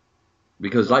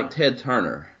 Because like Ted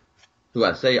Turner, who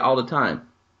I say all the time,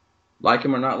 like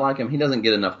him or not like him, he doesn't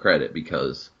get enough credit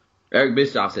because Eric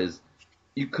Bischoff says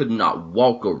you could not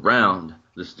walk around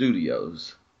the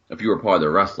studios if you were part of the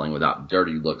wrestling without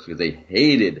dirty looks because they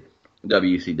hated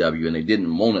WCW and they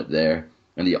didn't want it there.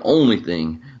 And the only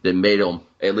thing that made them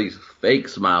at least fake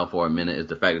smile for a minute is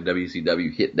the fact that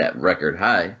WCW hit that record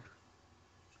high.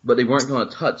 But they weren't going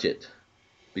to touch it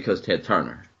because Ted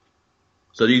Turner.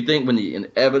 So do you think when the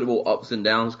inevitable ups and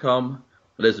downs come,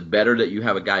 that it's better that you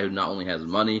have a guy who not only has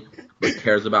money, but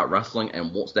cares about wrestling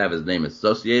and wants to have his name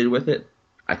associated with it?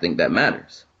 I think that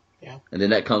matters. Yeah. And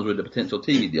then that comes with the potential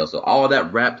TV deal. So all of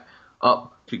that wrapped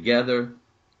up together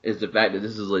is the fact that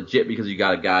this is legit because you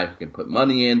got a guy who can put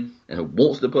money in and who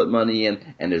wants to put money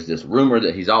in. And there's this rumor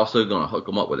that he's also going to hook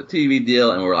him up with a TV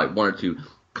deal. And we're like 1 or 2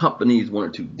 companies, 1 or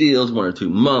 2 deals, 1 or 2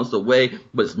 months away.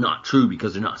 But it's not true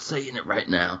because they're not saying it right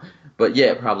now. But yeah,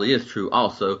 it probably is true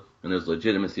also. And there's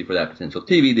legitimacy for that potential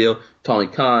TV deal. Tony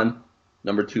Khan,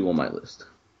 number 2 on my list.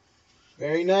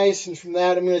 Very nice. And from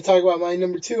that, I'm going to talk about my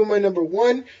number 2 and my number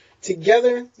 1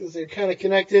 together, because they're kind of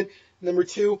connected. Number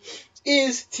 2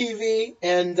 is TV,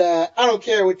 and I don't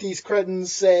care what these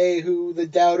cretins say, who the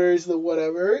doubters, the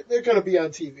whatever, they're going to be on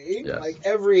TV. Yes. Like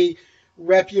every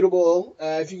reputable,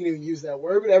 if you can even use that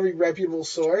word, but every reputable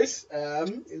source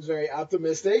is very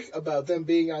optimistic about them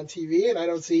being on TV, and I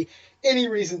don't see any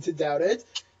reason to doubt it.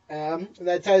 And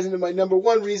that ties into my number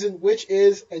 1 reason, which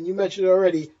is, and you mentioned it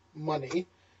already, money.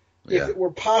 Yeah. If it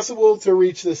were possible to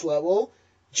reach this level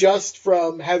just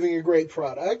from having a great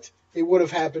product, it would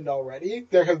have happened already.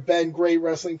 There have been great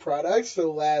wrestling products for the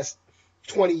last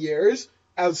 20 years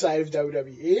outside of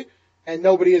WWE, and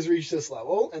nobody has reached this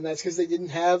level, and that's because they didn't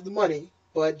have the money.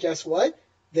 But guess what?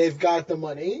 They've got the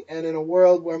money, and in a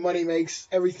world where money makes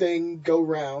everything go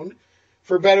round,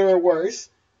 for better or worse,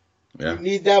 Yeah. you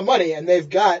need that money, and they've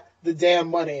got the damn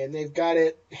money, and they've got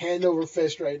it hand over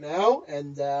fist right now,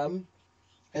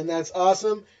 and that's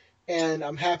awesome, and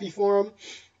I'm happy for them.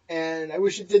 And I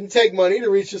wish it didn't take money to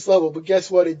reach this level, but guess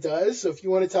what? It does. So if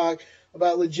you want to talk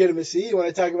about legitimacy, you want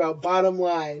to talk about bottom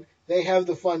line, they have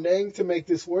the funding to make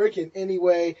this work in any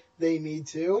way they need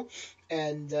to.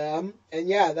 And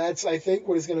yeah, that's, I think,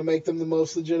 what is going to make them the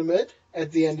most legitimate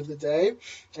at the end of the day.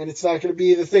 And it's not going to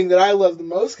be the thing that I love the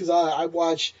most, because I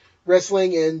watch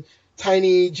wrestling in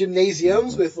tiny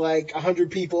gymnasiums with like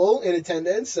 100 people in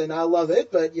attendance, and I love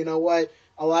it. But you know what?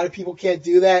 A lot of people can't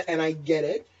do that, and I get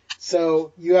it.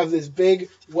 So you have this big,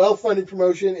 well-funded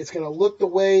promotion. It's going to look the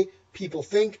way people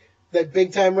think that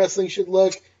big-time wrestling should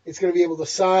look. It's going to be able to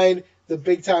sign the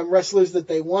big-time wrestlers that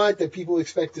they want, that people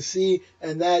expect to see,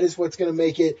 and that is what's going to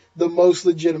make it the most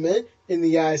legitimate in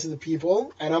the eyes of the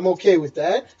people. And I'm okay with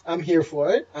that. I'm here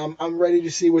for it. I'm ready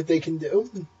to see what they can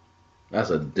do. That's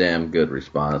a damn good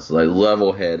response. Like,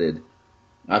 level-headed.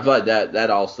 I feel like that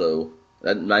also,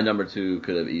 my number 2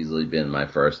 could have easily been my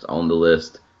first on the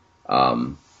list.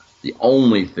 The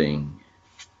only thing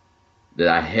that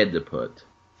I had to put,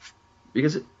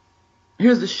 because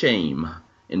here's the shame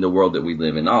in the world that we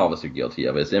live in. All of us are guilty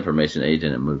of it. It's information age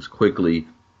and it moves quickly.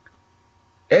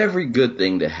 Every good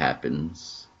thing that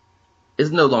happens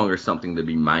is no longer something to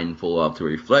be mindful of, to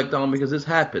reflect on, because it's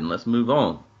happened. Let's move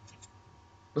on.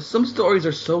 But some stories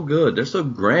are so good. They're so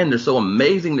grand. They're so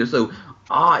amazing. They're so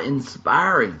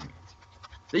awe-inspiring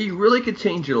that you really could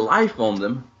change your life on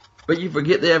them. But you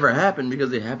forget they ever happened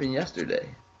because they happened yesterday.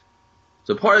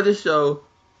 So part of this show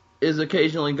is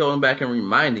occasionally going back and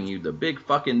reminding you the big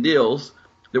fucking deals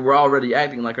that we're already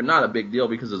acting like are not a big deal,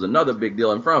 because there's another big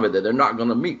deal in front of it that they're not going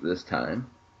to meet this time.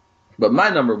 But my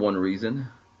number 1 reason,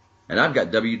 and I've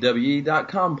got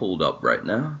WWE.com pulled up right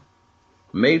now,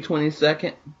 May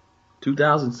 22nd,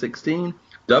 2016,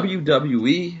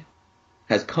 WWE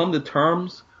has come to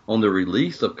terms on the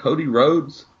release of Cody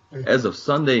Rhodes as of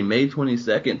Sunday, May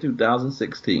 22nd,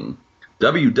 2016.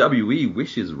 WWE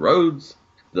wishes Rhodes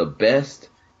the best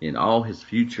in all his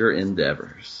future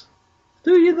endeavors.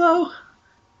 Do you though?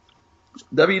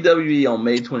 WWE on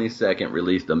May 22nd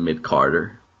released a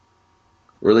mid-carder.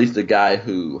 Released a guy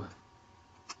who,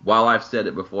 while I've said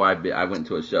it before, I went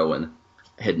to a show and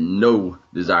had no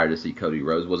desire to see Cody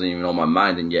Rhodes, wasn't even on my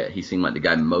mind, and yet he seemed like the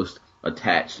guy most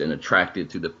attached and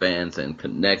attracted to the fans and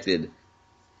connected.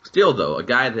 Still, though, a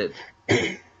guy that,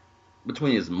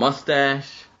 between his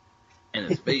mustache and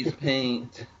his face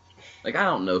paint, like, I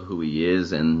don't know who he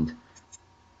is, and,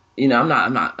 you know,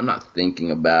 I'm not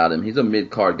thinking about him. He's a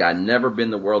mid-card guy, never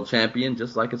been the world champion,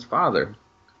 just like his father.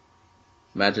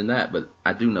 Imagine that, but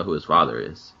I do know who his father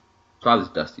is. His father's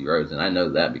Dusty Rhodes, and I know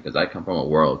that because I come from a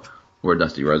world where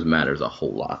Dusty Rhodes matters a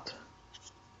whole lot.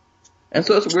 And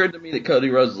so it's weird to me that Cody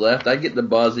Rhodes left. I get the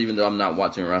buzz even though I'm not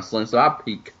watching wrestling, so I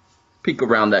peek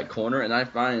around that corner, and I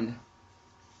find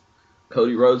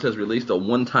Cody Rhodes has released a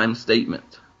one-time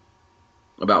statement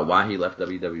about why he left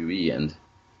WWE. And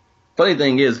funny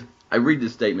thing is, I read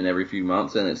this statement every few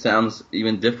months, and it sounds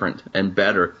even different and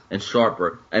better and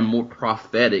sharper and more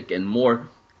prophetic and more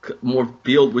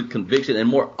filled with conviction and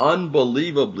more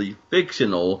unbelievably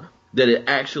fictional that it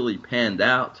actually panned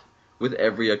out with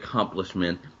every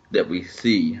accomplishment that we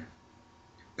see.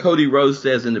 Cody Rhodes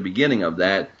says in the beginning of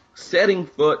that, setting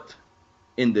foot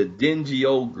in the dingy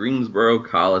old Greensboro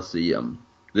Coliseum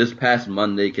this past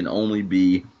Monday can only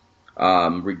be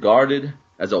regarded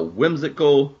as a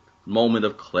whimsical moment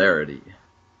of clarity.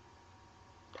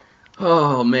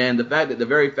 Oh man, the fact that the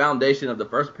very foundation of the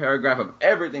first paragraph of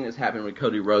everything that's happened with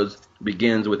Cody Rhodes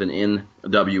begins with an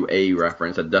NWA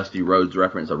reference, a Dusty Rhodes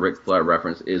reference, a Ric Flair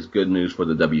reference, is good news for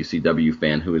the WCW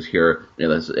fan who is here,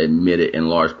 let's admit it, in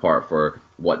large part for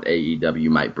what AEW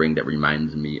might bring that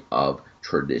reminds me of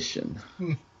tradition.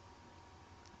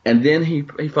 And then he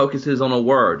focuses on a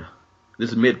word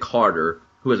this mid-Carter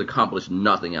who has accomplished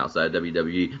nothing outside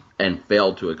WWE and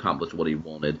failed to accomplish what he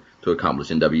wanted to accomplish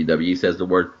in WWE, says the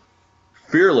word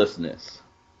fearlessness.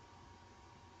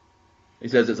 He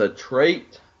says it's a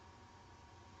trait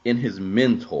in his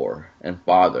mentor and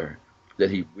father that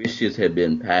he wishes had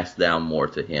been passed down more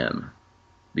to him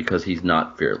because he's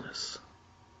not fearless.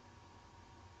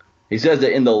 He says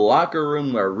that in the locker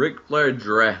room where Ric Flair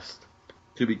dressed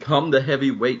to become the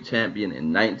heavyweight champion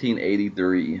in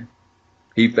 1983,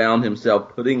 he found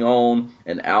himself putting on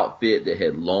an outfit that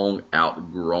had long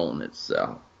outgrown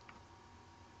itself.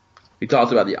 He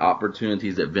talks about the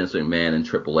opportunities that Vince McMahon and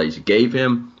Triple H gave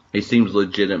him. He seems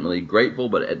legitimately grateful,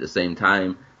 but at the same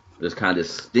time, there's kind of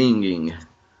stinging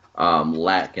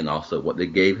lack in also what they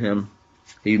gave him.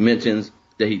 He mentions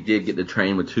that he did get to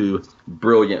train with two of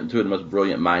the most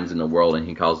brilliant minds in the world, and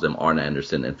he calls them Arn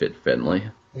Anderson and Fit Finlay.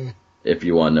 If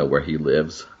you want to know where he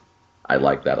lives, I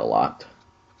like that a lot.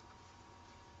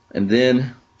 And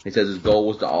then he says his goal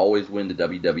was to always win the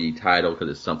WWE title because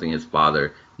it's something his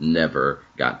father never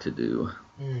got to do.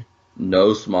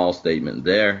 No small statement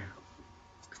there.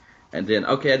 And then,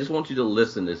 okay, I just want you to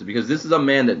listen to this because this is a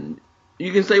man that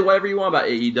you can say whatever you want about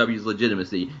AEW's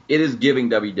legitimacy. It is giving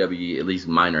WWE at least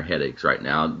minor headaches right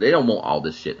now. They don't want all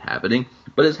this shit happening,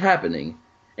 but it's happening.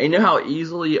 And you know how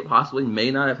easily it possibly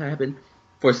may not have happened?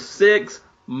 For 6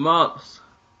 months,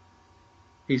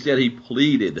 he said he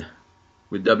pleaded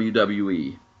with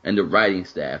WWE and the writing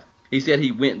staff. He said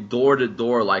he went door to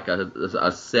door like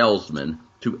a salesman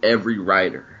to every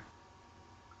writer.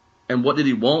 And what did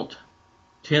he want?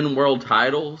 10 world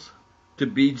titles to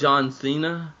be John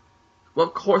Cena? Well,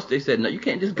 of course they said no. You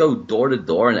can't just go door to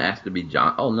door and ask to be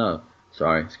John. Oh, no.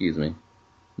 Sorry, excuse me.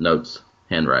 Notes,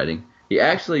 handwriting. He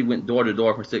actually went door to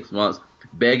door for 6 months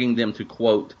begging them to,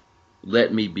 quote,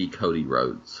 let me be Cody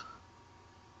Rhodes.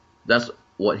 That's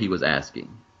what he was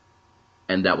asking.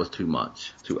 And that was too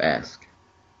much to ask.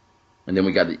 And then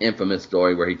we got the infamous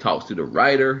story where he talks to the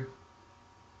writer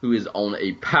who is on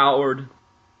a powered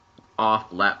off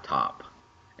laptop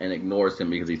and ignores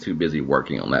him because he's too busy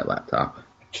working on that laptop.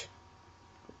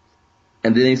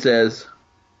 And then he says,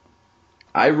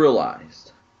 I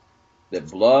realized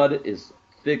that blood is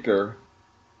thicker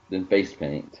than face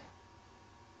paint,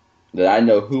 that I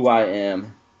know who I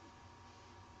am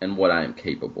and what I am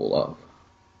capable of.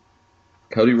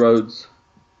 Cody Rhodes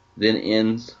then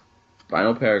ends,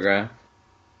 final paragraph,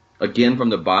 again from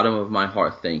the bottom of my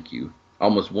heart, thank you.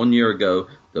 Almost 1 year ago,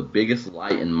 the biggest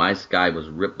light in my sky was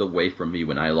ripped away from me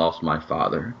when I lost my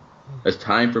father. It's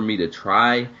time for me to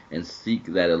try and seek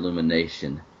that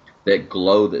illumination, that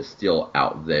glow that's still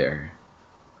out there.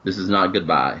 This is not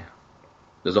goodbye.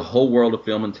 There's a whole world of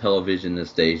film and television this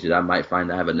stage that I might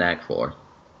find I have a knack for.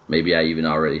 Maybe I even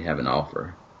already have an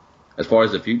offer. As far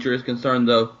as the future is concerned,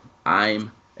 though,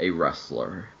 I'm a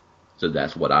wrestler. So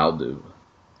that's what I'll do.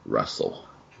 Wrestle.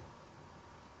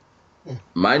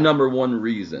 My number one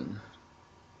reason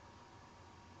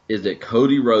is that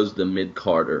Cody Rhodes, the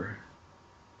mid-Carter,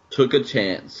 took a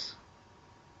chance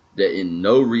that in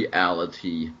no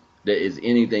reality that is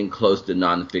anything close to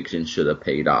nonfiction should have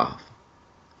paid off.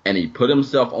 And he put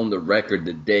himself on the record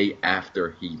the day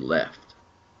after he left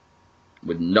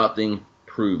with nothing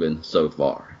proven so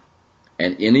far.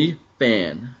 And any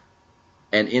fan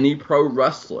and any pro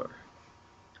wrestler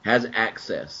has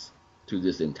access to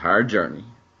this entire journey.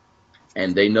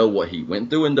 And they know what he went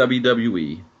through in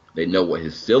WWE. They know what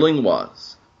his ceiling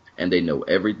was. And they know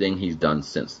everything he's done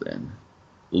since then.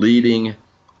 Leading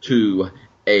to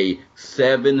a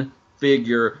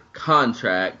 7-figure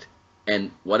contract.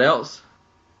 And what else?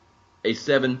 A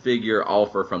 7-figure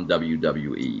offer from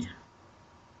WWE.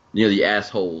 You know, the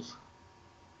assholes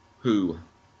who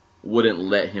wouldn't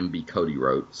let him be Cody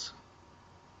Rhodes.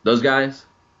 Those guys,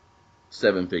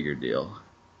 7-figure deal.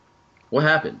 What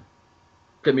happened?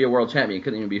 Couldn't be a world champion.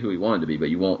 Couldn't even be who he wanted to be, but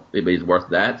he's worth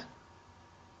that.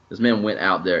 This man went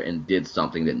out there and did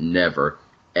something that never,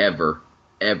 ever,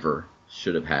 ever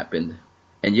should have happened.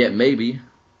 And yet maybe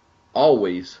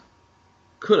always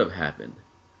could have happened.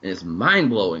 And it's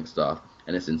mind-blowing stuff.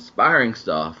 And it's inspiring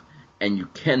stuff. And you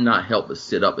cannot help but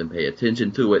sit up and pay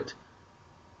attention to it.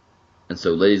 And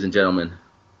so, ladies and gentlemen,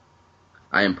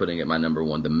 I am putting it my number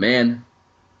one. The man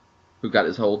who got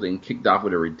this whole thing kicked off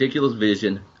with a ridiculous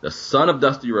vision. The son of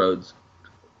Dusty Rhodes.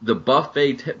 The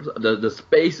buffet, the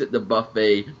space at the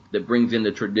buffet that brings in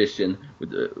the tradition.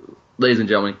 With ladies and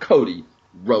gentlemen, Cody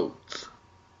Rhodes.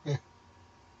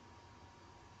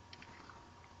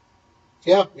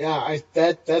 Yeah,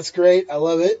 that's great. I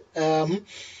love it.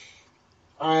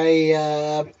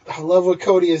 I love what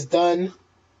Cody has done.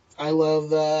 I love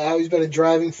how he's been a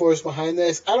driving force behind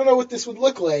this. I don't know what this would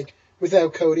look like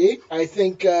without Cody. I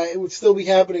think it would still be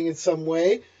happening in some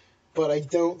way, but I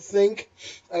don't think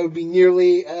I would be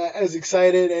nearly as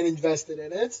excited and invested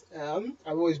in it. I've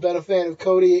always been a fan of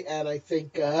Cody, and I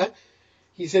think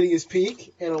he's hitting his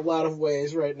peak in a lot of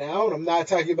ways right now. And I'm not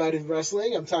talking about in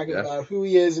wrestling. I'm talking about who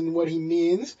he is and what he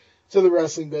means to the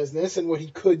wrestling business and what he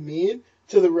could mean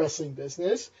to the wrestling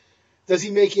business. Does he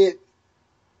make it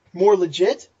more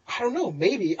legit? I don't know.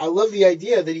 Maybe. I love the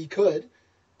idea that he could.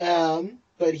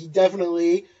 But he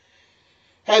definitely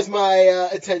has my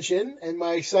attention and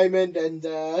my excitement. And,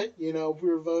 if we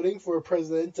were voting for a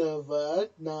president of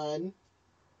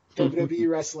non-WWE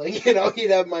wrestling, he'd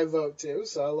have my vote too.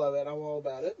 So I love it. I'm all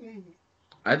about it.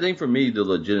 I think for me, the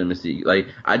legitimacy,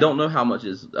 I don't know how much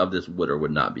of this would or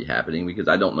would not be happening because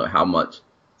I don't know how much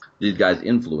these guys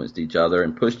influenced each other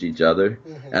and pushed each other.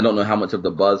 Mm-hmm. I don't know how much of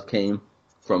the buzz came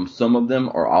from some of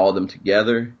them or all of them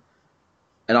together.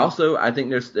 And also, I think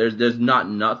there's not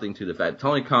nothing to the fact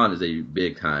Tony Khan is a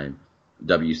big time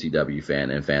WCW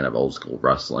fan and fan of old school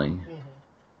wrestling. Mm-hmm.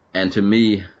 And to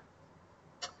me,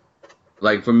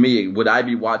 for me, would I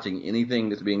be watching anything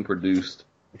that's being produced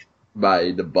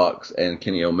by the Bucks and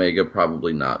Kenny Omega?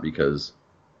 Probably not, because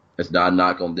it's not a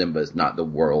knock on them, but it's not the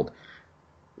world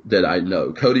that I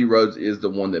know. Cody Rhodes is the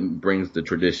one that brings the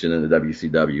tradition in the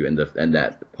WCW and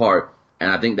that part. And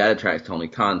I think that attracts Tony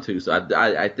Khan too. So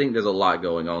I think there's a lot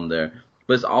going on there.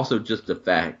 But it's also just the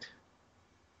fact,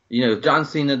 if John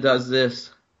Cena does this,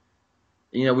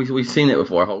 we've seen it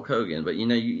before, Hulk Hogan. But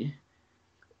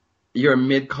you're a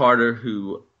mid-carder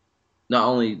who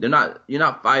you're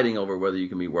not fighting over whether you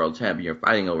can be world champion. You're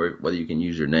fighting over whether you can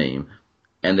use your name.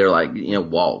 And they're like,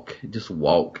 walk, just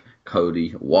walk,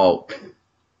 Cody, walk.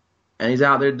 And he's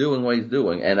out there doing what he's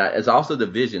doing. And it's also the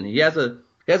vision. He has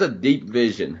a deep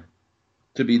vision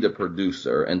to be the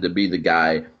producer and to be the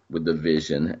guy with the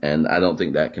vision. And I don't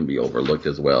think that can be overlooked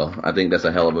as well. I think that's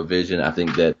a hell of a vision. I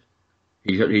think that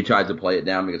he tried to play it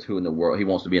down because who in the world, he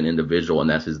wants to be an individual and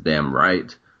that's his damn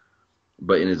right.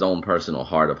 But in his own personal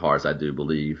heart of hearts, I do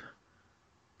believe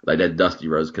that Dusty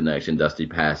Rhodes connection, Dusty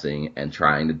passing and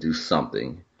trying to do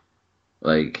something.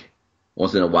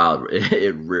 Once in a while,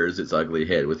 it rears its ugly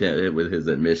head with his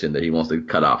admission that he wants to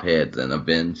cut off heads and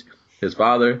avenge his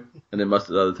father, and then most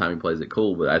of the other time he plays it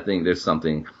cool. But I think there's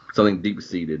something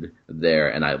deep-seated there,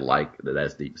 and I like that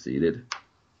that's deep-seated.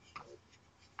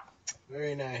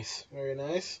 Very nice. Very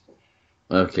nice.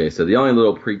 Okay, so the only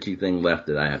little preachy thing left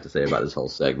that I have to say about this whole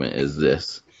segment is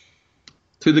this.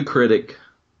 To the critic,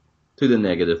 to the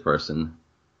negative person,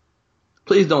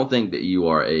 please don't think that you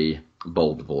are a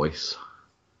bold voice.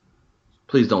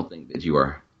 Please don't think that you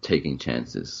are taking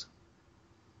chances.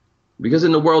 Because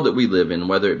in the world that we live in,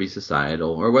 whether it be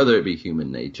societal or whether it be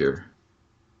human nature,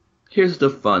 here's the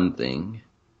fun thing.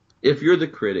 If you're the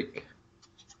critic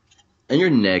and you're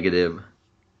negative,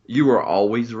 you are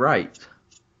always right.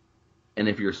 And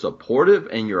if you're supportive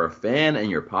and you're a fan and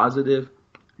you're positive,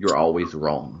 you're always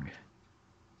wrong.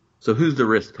 So who's the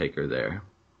risk taker there?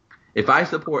 If I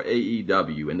support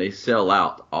AEW and they sell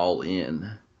out All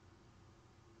In,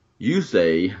 you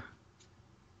say,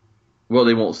 well,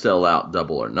 they won't sell out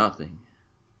Double or Nothing.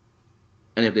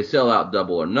 And if they sell out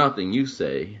Double or Nothing, you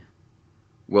say,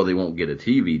 well, they won't get a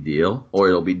TV deal or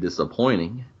it'll be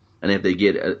disappointing. And if they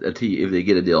get if they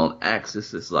get a deal on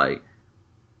Axis, it's like,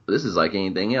 this is like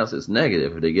anything else. It's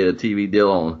negative. If they get a TV deal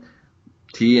on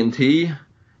TNT,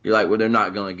 you're like, well, they're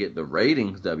not going to get the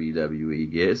ratings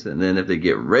WWE gets. And then if they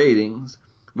get ratings,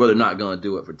 well, they're not going to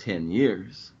do it for 10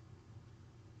 years.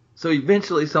 So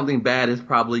eventually something bad is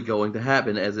probably going to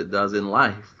happen, as it does in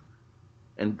life.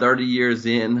 And 30 years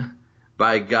in,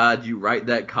 by God, you write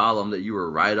that column that you were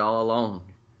right all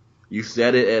along. You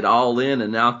said it at All In,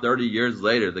 and now 30 years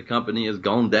later, the company has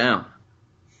gone down.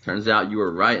 Turns out you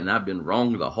were right, and I've been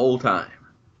wrong the whole time.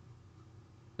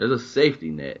 There's a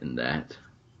safety net in that.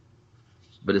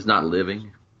 But it's not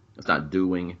living. It's not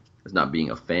doing. It's not being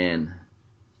a fan.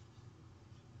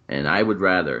 And I would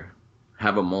rather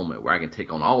have a moment where I can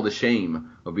take on all the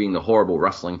shame of being the horrible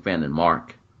wrestling fan and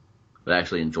Mark, but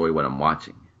actually enjoy what I'm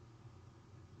watching.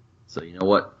 So you know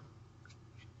what?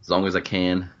 As long as I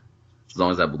can, as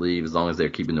long as I believe, as long as they're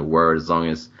keeping their word, as long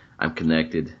as I'm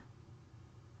connected,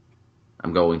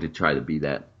 I'm going to try to be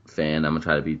that fan. I'm going to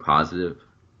try to be positive.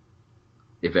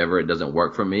 If ever it doesn't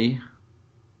work for me,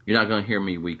 you're not going to hear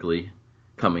me weekly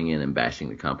coming in and bashing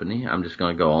the company. I'm just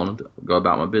going to go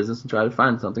about my business and try to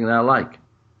find something that I like.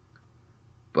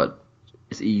 But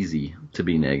it's easy to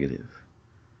be negative.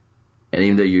 And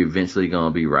even though you're eventually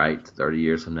going to be right 30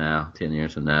 years from now, 10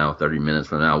 years from now, 30 minutes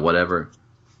from now, whatever,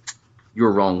 you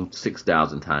were wrong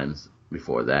 6,000 times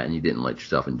before that, and you didn't let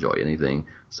yourself enjoy anything.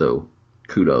 So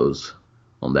kudos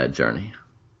on that journey.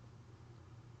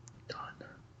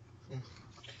 God.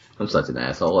 I'm such an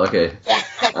asshole. Okay.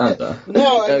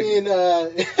 No, I mean,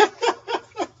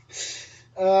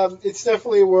 it's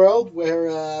definitely a world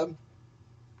where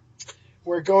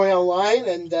going online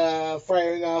and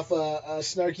firing off a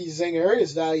snarky zinger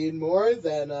is valued more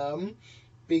than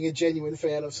being a genuine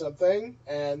fan of something.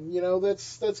 And,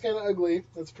 that's kind of ugly.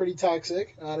 That's pretty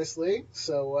toxic, honestly.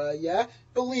 So, yeah,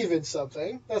 believe in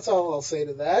something. That's all I'll say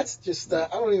to that. Just, I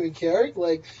don't even care.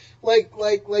 Like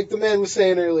the man was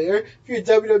saying earlier, if you're a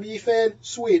WWE fan,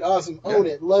 sweet, awesome, own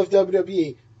it, love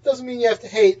WWE. Doesn't mean you have to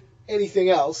hate anything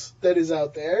else that is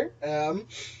out there.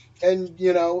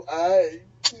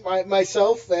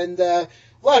 Myself and a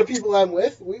lot of people I'm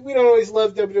with, we don't always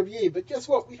love WWE, but guess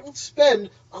what? We don't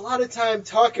spend a lot of time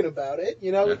talking about it.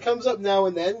 It comes up now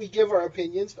and then. We give our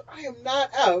opinions, but I am not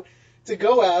out to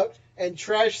go out and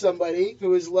trash somebody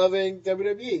who is loving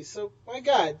WWE. So, my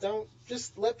God, don't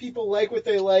just let people like what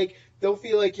they like. Don't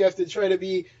feel like you have to try to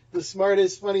be the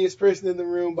smartest, funniest person in the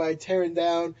room by tearing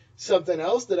down something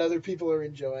else that other people are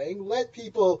enjoying. Let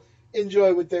people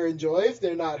enjoy what they're enjoying if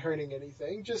they're not hurting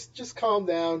anything. Just calm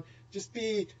down. Just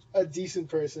be a decent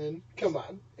person. Come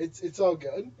on. It's all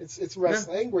good. It's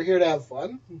wrestling. Yeah. We're here to have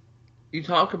fun. You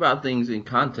talk about things in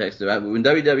context. When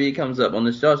WWE comes up on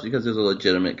the show, it's because there's a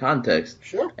legitimate context.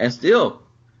 Sure. And still,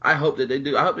 I hope they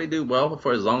do well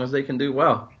for as long as they can do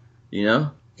well. Yeah.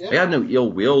 I have no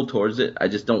ill will towards it. I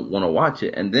just don't want to watch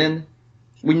it. And then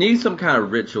we need some kind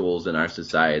of rituals in our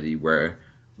society where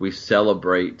we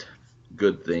celebrate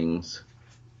good things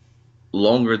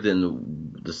longer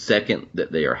than the second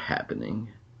that they are happening.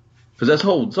 Because this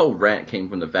whole rant came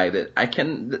from the fact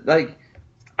that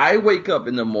I wake up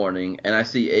in the morning and I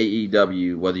see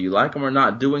AEW, whether you like them or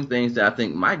not, doing things that I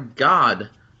think, my God,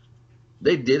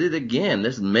 they did it again.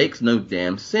 This makes no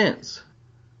damn sense.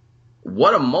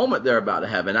 What a moment they're about to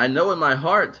have. And I know in my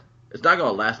heart it's not going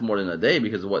to last more than a day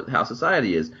because of how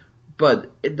society is.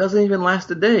 But it doesn't even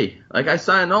last a day. Like, I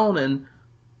sign on and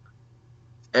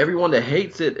everyone that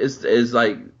hates it is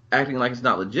like acting like it's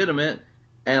not legitimate.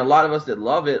 And a lot of us that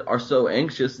love it are so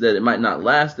anxious that it might not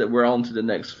last that we're on to the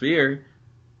next sphere.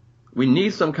 We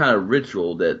need some kind of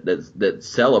ritual that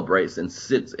celebrates and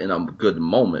sits in a good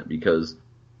moment, because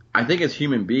I think as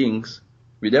human beings,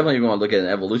 we definitely want to look at an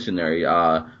evolutionary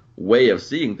way of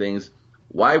seeing things.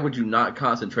 Why would you not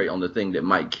concentrate on the thing that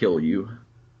might kill you?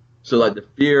 So like the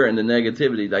fear and the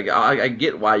negativity, like I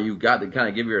get why you got to kind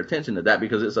of give your attention to that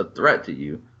because it's a threat to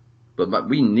you. But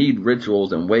we need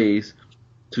rituals and ways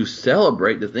to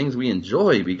celebrate the things we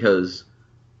enjoy, because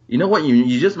you know what?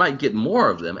 You just might get more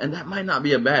of them, and that might not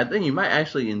be a bad thing. You might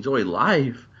actually enjoy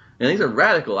life. And these are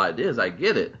radical ideas. I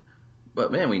get it.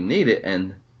 But man, we need it.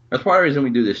 And that's part of the reason we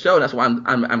do this show. That's why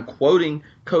I'm quoting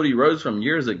Cody Rhodes from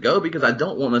years ago, because I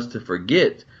don't want us to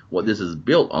forget what this is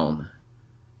built on.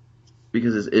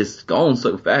 Because it's gone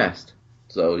so fast.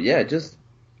 So yeah, just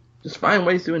find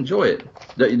ways to enjoy it.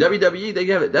 The WWE, they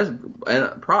have it.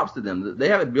 And props to them. They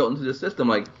have it built into the system.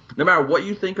 Like, no matter what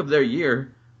you think of their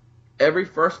year, every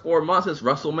first 4 months is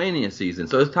WrestleMania season.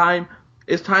 So it's time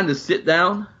to sit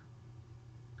down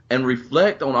and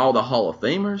reflect on all the Hall of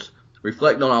Famers,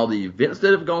 reflect on all the events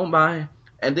that have gone by,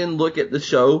 and then look at the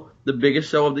show, the biggest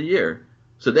show of the year.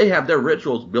 So they have their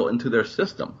rituals built into their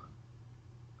system.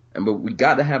 But we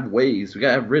got to have ways, we got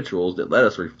to have rituals that let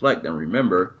us reflect and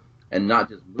remember, and not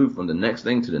just move from the next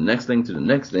thing to the next thing to the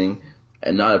next thing,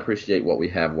 and not appreciate what we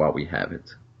have while we have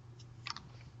it.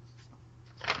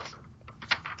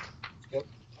 Yep,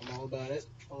 I'm all about it.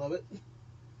 I love it.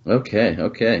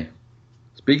 Okay.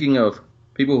 Speaking of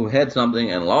people who had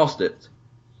something and lost it,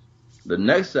 the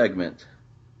next segment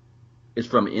is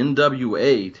from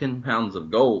NWA, 10 Pounds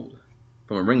of Gold,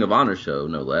 from a Ring of Honor show,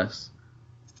 no less,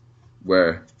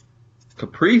 where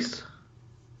Caprice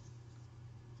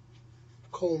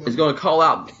Coleman is going to call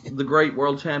out the great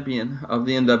world champion of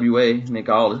the NWA, Nick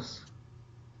Aldis.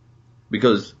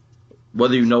 Because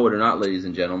whether you know it or not, ladies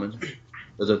and gentlemen,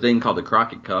 there's a thing called the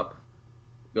Crockett Cup.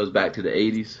 It goes back to the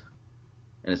 80s,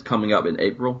 and it's coming up in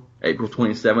April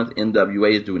 27th.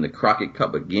 NWA is doing the Crockett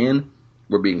Cup again.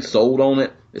 We're being sold on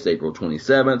it. It's April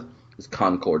 27th. It's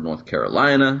Concord, North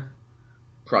Carolina.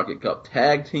 Crockett Cup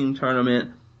Tag Team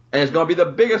Tournament. And it's going to be the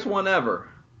biggest one ever,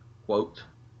 quote,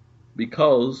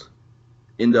 because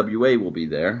NWA will be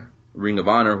there, Ring of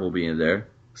Honor will be in there,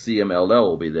 CMLL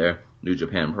will be there, New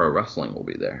Japan Pro Wrestling will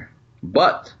be there.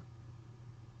 But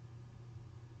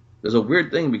there's a weird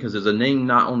thing, because there's a name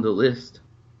not on the list.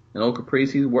 And old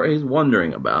Caprice, he's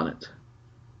wondering about it.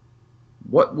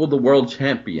 What will the world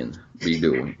champion be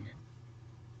doing?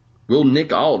 Will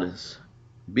Nick Aldis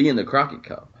be in the Crockett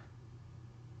Cup?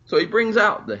 So he brings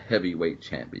out the heavyweight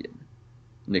champion,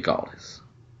 Nick Aldis.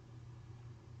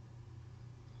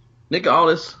 Nick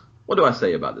Aldis, what do I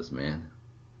say about this man?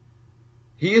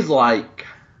 He is like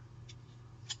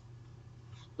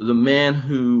the man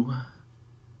who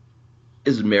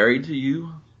is married to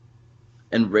you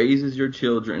and raises your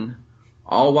children,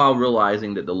 all while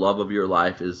realizing that the love of your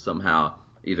life is somehow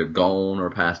either gone or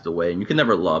passed away, and you can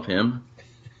never love him.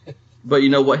 But you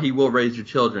know what? He will raise your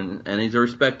children, and he's a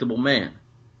respectable man.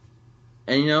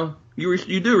 And you know,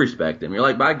 you do respect him. You're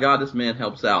like, by God, this man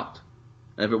helps out.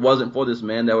 And if it wasn't for this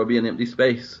man, there would be an empty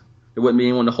space. There wouldn't be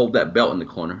anyone to hold that belt in the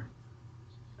corner.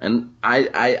 And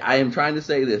I am trying to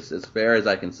say this as fair as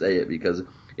I can say it, because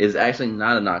it's actually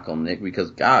not a knock on Nick,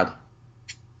 because God,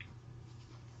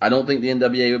 I don't think the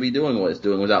NWA would be doing what it's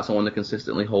doing without someone to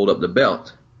consistently hold up the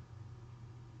belt.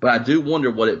 But I do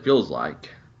wonder what it feels like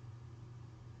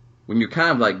when you're kind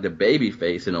of like the baby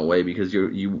face in a way, because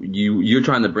you're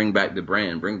trying to bring back the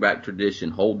brand, bring back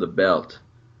tradition, hold the belt,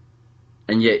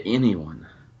 and yet anyone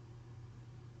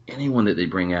that they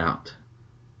bring out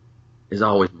is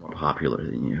always more popular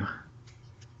than you,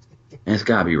 and it's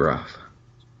gotta be rough.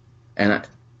 And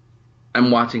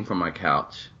I'm watching from my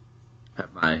couch,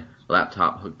 have my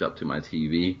laptop hooked up to my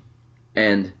TV,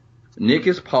 and Nick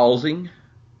is pausing.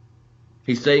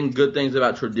 He's saying good things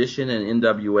about tradition and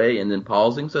NWA, and then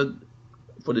pausing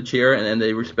for the chair, and then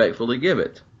they respectfully give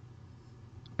it.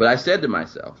 But I said to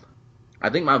myself,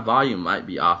 I think my volume might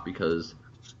be off because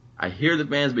I hear the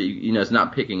fans, but you know, it's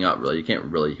not picking up really. You can't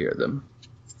really hear them.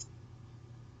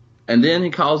 And then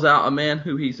he calls out a man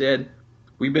who he said,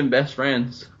 we've been best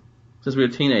friends since we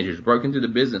were teenagers, broke into the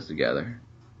business together,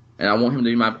 and I want him to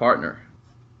be my partner.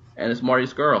 And it's Marty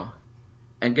Scurll.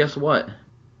 And guess what?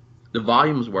 The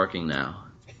volume's working now.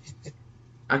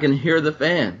 I can hear the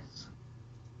fans.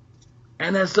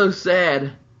 And that's so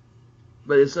sad,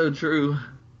 but it's so true.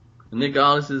 Nick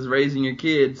Aldis is raising your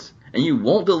kids, and you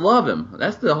want to love him.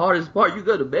 That's the hardest part. You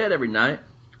go to bed every night.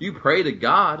 You pray to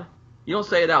God. You don't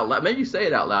say it out loud. Maybe you say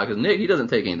it out loud, because Nick, he doesn't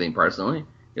take anything personally.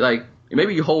 You're like,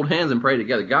 maybe you hold hands and pray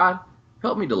together. God,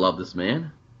 help me to love this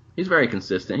man. He's very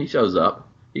consistent. He shows up.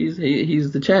 He's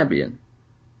the champion.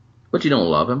 But you don't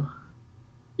love him.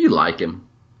 You like him.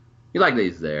 You like that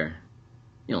he's there.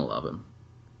 You don't love him.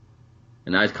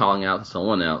 And now he's calling out to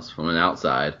someone else from an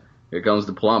outside. Here comes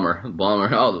the plumber. The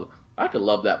plumber. Oh, I could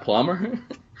love that plumber.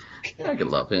 I could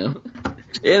love him.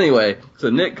 Anyway, so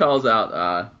Nick calls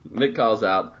out Marty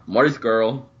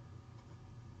Scurll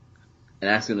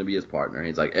and asks him to be his partner.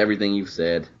 He's like, everything you've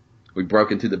said, we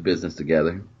broke into the business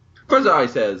together. First of all, he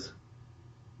says,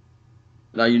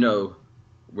 now you know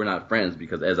we're not friends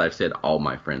because, as I've said, all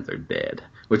my friends are dead.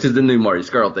 Which is the new Marty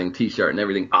Scurll thing, t-shirt and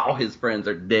everything. All his friends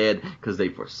are dead because they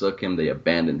forsook him, they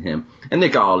abandoned him. And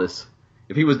Nick Aldis,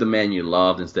 if he was the man you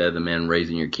loved instead of the man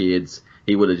raising your kids,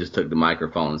 he would have just took the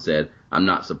microphone and said, I'm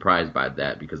not surprised by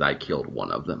that because I killed one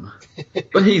of them.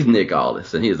 But he's Nick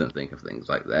Aldis, and he doesn't think of things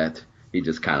like that. He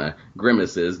just kind of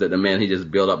grimaces that the man he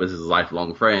just built up as his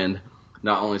lifelong friend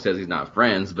not only says he's not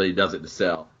friends, but he does it to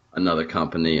sell another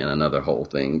company and another whole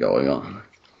thing going on.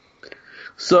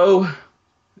 So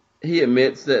he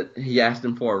admits that he asked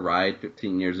him for a ride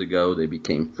 15 years ago. They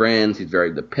became friends. He's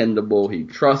very dependable. He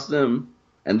trusts him.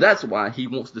 And that's why he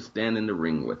wants to stand in the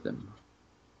ring with him.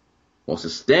 Wants to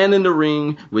stand in the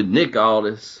ring with Nick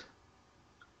Aldis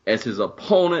as his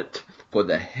opponent for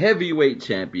the heavyweight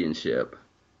championship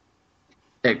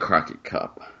at Crockett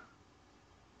Cup.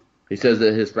 He says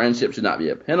that his friendship should not be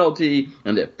a penalty,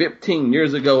 and that 15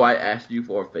 years ago I asked you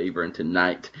for a favor, and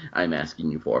tonight I'm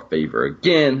asking you for a favor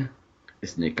again.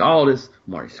 It's Nick Aldis,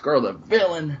 Marty Scurll, the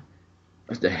villain.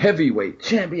 It's the heavyweight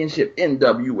championship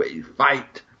NWA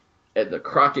fight at the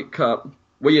Crockett Cup.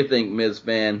 What do you think, Ms.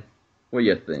 Van? What do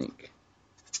you think?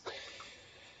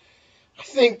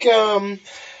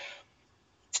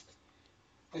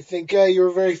 I think you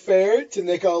were very fair to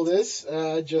Nick Aldis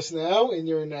just now in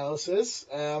your analysis.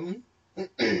 And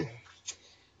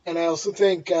I also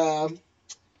think,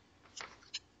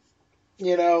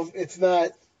 it's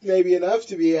not maybe enough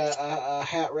to be a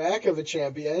hat rack of a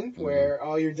champion where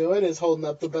all you're doing is holding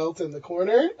up the belt in the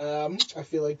corner. I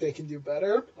feel like they can do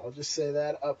better. I'll just say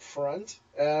that up front.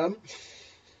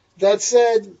 That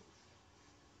said,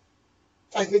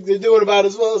 I think they're doing about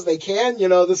as well as they can.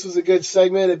 This was a good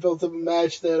segment. It built up a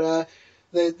match that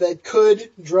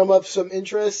could drum up some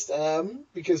interest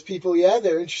because people,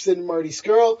 they're interested in Marty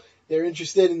Scurll. They're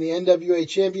interested in the NWA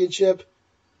Championship.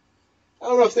 I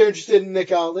don't know if they're interested in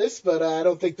Nick Aldis, but I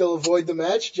don't think they'll avoid the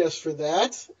match just for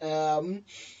that.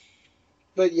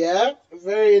 But yeah,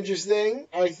 very interesting.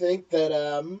 I think that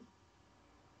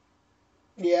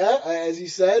Yeah, as you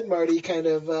said, Marty kind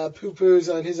of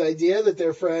poo-poos on his idea that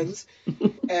they're friends,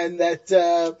 and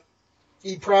that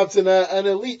he prompts an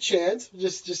elite chant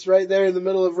just right there in the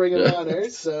middle of Ring of Honor.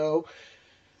 So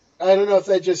I don't know if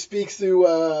that just speaks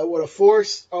to what a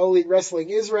force All Elite Wrestling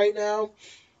is right now.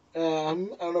 I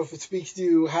don't know if it speaks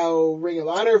to how Ring of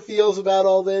Honor feels about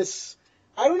all this.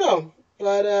 I don't know,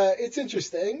 but it's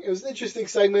interesting. It was an interesting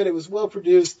segment. It was well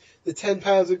produced. The 10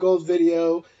 pounds of gold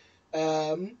video.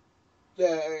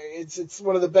 It's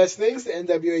one of the best things the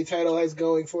NWA title has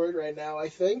going for it right now, I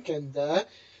think. And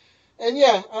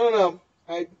yeah, I don't know.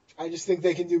 I just think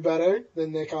they can do better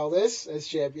than Nick Aldis as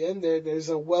champion. There's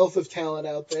a wealth of talent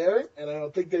out there, and I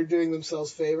don't think they're doing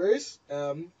themselves favors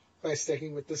by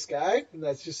sticking with this guy. And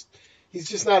he's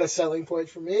just not a selling point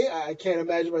for me. I can't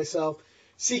imagine myself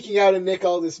seeking out a Nick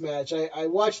Aldis match. I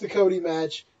watched the Cody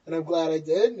match, and I'm glad I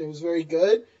did. It was very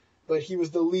good, but he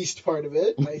was the least part of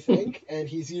it, I think, and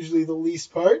he's usually the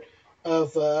least part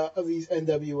of these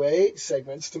NWA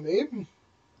segments to me.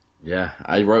 Yeah,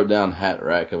 I wrote down hat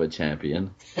rack of a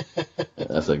champion.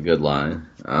 That's a good line.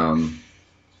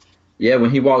 Yeah,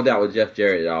 when he walked out with Jeff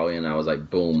Jarrett all in, I was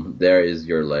like, boom, there is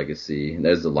your legacy.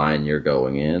 There's the line you're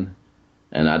going in.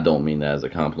 And I don't mean that as a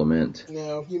compliment.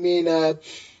 No, you mean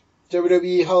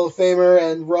WWE Hall of Famer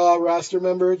and Raw roster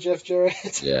member Jeff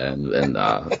Jarrett? Yeah,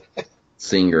 and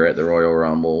Singer at the Royal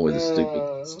Rumble with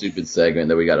a stupid segment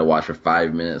that we got to watch for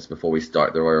 5 minutes before we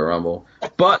start the Royal Rumble.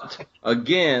 But,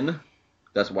 again,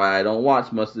 that's why I don't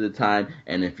watch most of the time.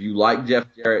 And if you like Jeff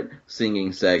Jarrett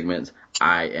singing segments,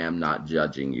 I am not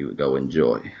judging you. Go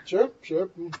enjoy. Sure.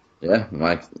 Yeah,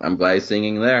 I'm glad he's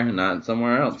singing there, not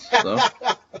somewhere else. So,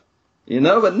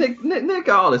 but Nick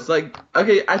Aldis, like,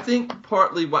 okay, I think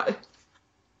partly why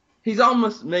he's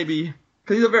almost maybe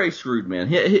because he's a very shrewd man.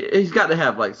 He's got to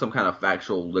have like some kind of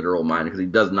factual, literal mind because he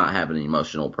does not have an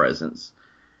emotional presence,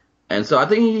 and so I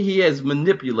think he has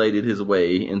manipulated his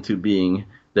way into being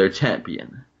their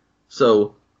champion.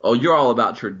 So, you're all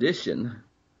about tradition.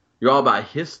 You're all about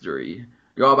history.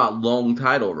 You're all about long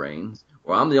title reigns.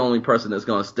 Well, I'm the only person that's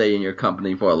going to stay in your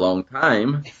company for a long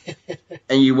time.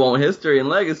 And you want history and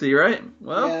legacy, right?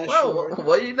 Well, yeah, sure.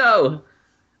 What do you know?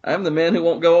 I'm the man who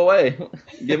won't go away.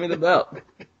 Give me the belt.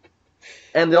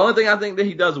 And the only thing I think that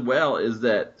he does well is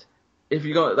that if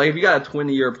you got a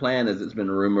 20-year plan, as it's been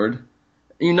rumored,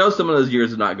 some of those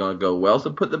years are not going to go well.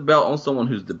 So put the belt on someone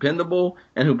who's dependable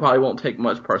and who probably won't take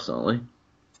much personally.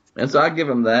 And so I give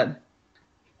him that.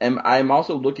 And I'm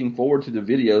also looking forward to the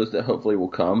videos that hopefully will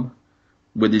come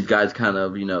with these guys kind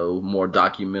of, more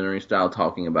documentary style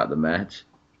talking about the match.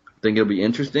 I think it'll be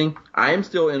interesting. I am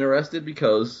still interested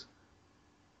because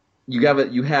you have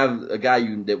a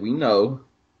guy that we know.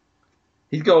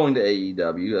 He's going to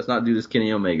AEW. Let's not do this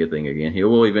Kenny Omega thing again. He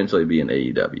will eventually be in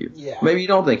AEW. Yeah. Maybe you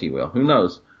don't think he will. Who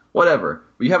knows? Whatever.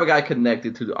 But you have a guy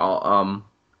connected to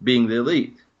being the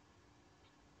Elite.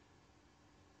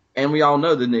 And we all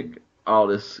know the Nick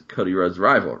Aldis Cody Rhodes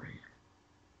rivalry.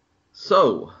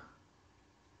 So,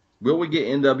 will we get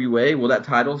NWA? Will that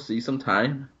title see some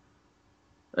time?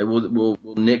 Will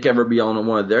Nick ever be on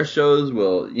one of their shows?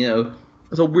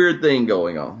 It's a weird thing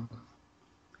going on.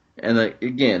 And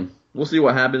again, we'll see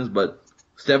what happens, but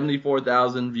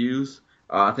 74,000 views.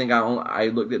 I think I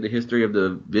looked at the history of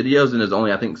the videos, and there's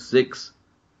only, I think, 6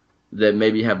 that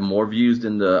maybe have more views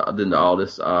than the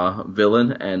Aldis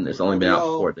villain, and it's only been out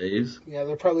for 4 days. Yeah,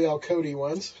 they're probably all Cody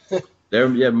ones.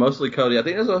 They're mostly Cody. I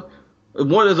think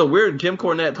there's a weird Jim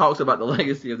Cornette talks about the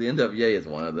legacy of the NWA is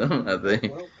one of them, I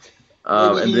think.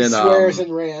 Well, and he swears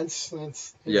and rants.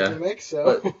 That's his gimmick,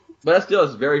 so. But still,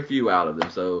 it's very few out of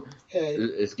them, so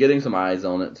it's getting some eyes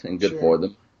on it, and good for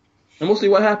them. And we'll see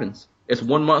what happens. It's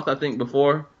 1 month, I think,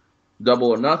 before Double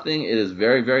or Nothing. It is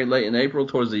very, very late in April,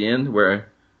 towards the end,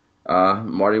 where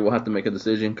Marty will have to make a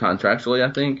decision contractually,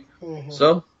 I think. Mm-hmm.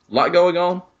 So, a lot going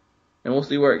on, and we'll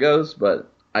see where it goes.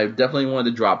 But I definitely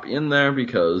wanted to drop in there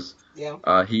because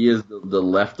he is the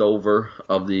leftover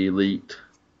of the Elite.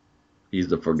 He's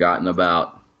the forgotten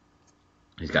about.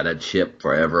 He's got that chip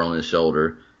forever on his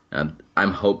shoulder. And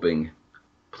I'm hoping,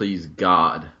 please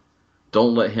God,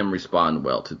 don't let him respond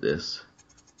well to this.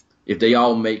 If they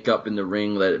all make up in the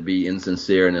ring, let it be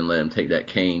insincere, and then let him take that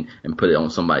cane and put it on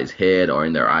somebody's head or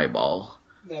in their eyeball.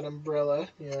 That umbrella,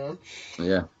 yeah.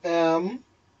 Yeah.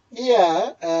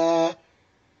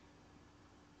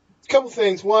 Couple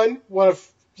things. One,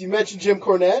 you mentioned Jim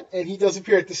Cornette, and he does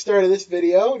appear at the start of this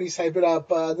video, and he's hyping up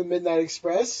the Midnight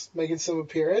Express, making some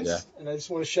appearance. Yeah. And I just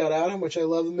want to shout out how much I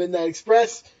love the Midnight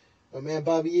Express. My man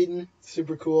Bobby Eaton,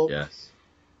 super cool. Yes.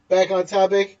 Back on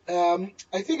topic.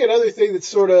 I think another thing that's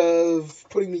sort of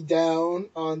putting me down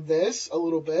on this a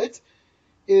little bit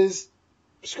is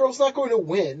Scurll's not going to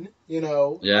win,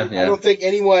 Yeah, I don't think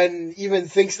anyone even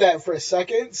thinks that for a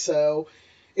second, so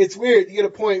it's weird. You get a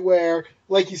point where,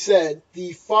 like you said,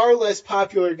 the far less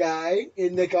popular guy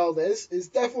in Nick Aldis is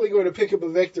definitely going to pick up a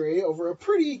victory over a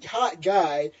pretty hot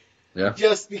guy. Yeah.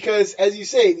 Just because, as you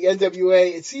say, the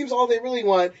NWA, it seems all they really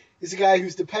want is a guy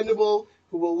who's dependable,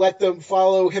 who will let them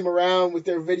follow him around with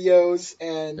their videos,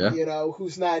 and,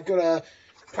 who's not going to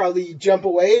probably jump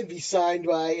away and be signed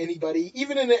by anybody,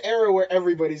 even in an era where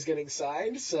everybody's getting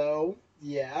signed. So,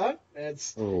 yeah,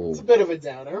 it's a bit of a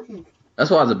downer. That's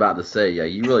what I was about to say. Yeah,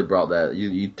 you really brought that.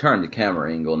 You turned the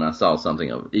camera angle, and I saw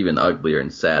something even uglier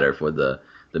and sadder for the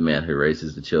man who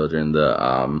races the children.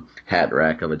 The hat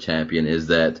rack of a champion is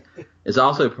that it's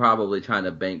also probably trying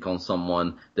to bank on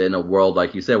someone that in a world,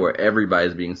 like you said, where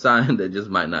everybody's being signed, that just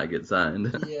might not get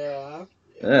signed. Yeah.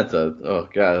 That's oh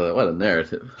God, what a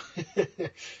narrative.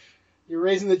 You're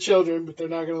raising the children, but they're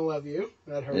not going to love you.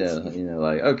 That hurts. Yeah,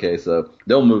 okay, so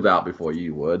they'll move out before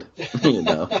you would,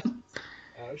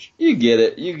 Ouch. You get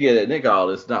it. Nick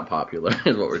Aldis, not popular,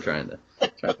 is what we're trying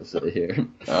to say here.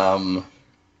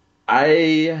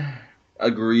 I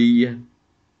agree.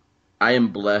 I am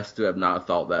blessed to have not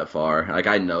thought that far. Like,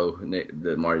 I know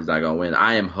that Marty's not going to win.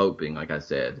 I am hoping, like I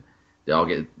said, that I'll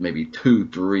get maybe 2,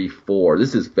 3, 4.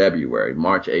 This is February,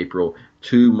 March, April,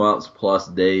 2 months plus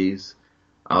days.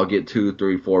 I'll get 2,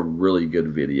 3, 4 really good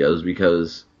videos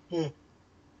because,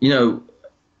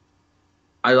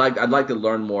 I'd like to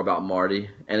learn more about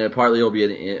Marty, and partly it'll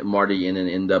be Marty in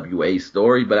an NWA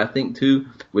story, but I think too,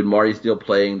 with Marty still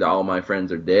playing the All My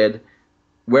Friends Are Dead,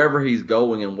 wherever he's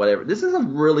going and whatever, this is a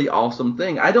really awesome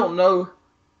thing. I don't know,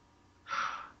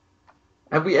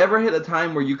 have we ever hit a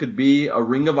time where you could be a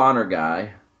Ring of Honor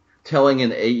guy telling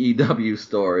an AEW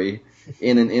story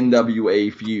in an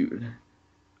NWA feud?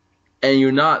 And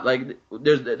you're not, like,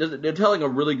 they're telling a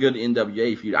really good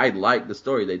NWA feud. I like the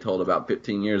story they told about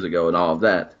 15 years ago and all of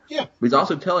that. Yeah. But he's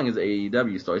also telling his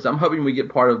AEW story. So I'm hoping we get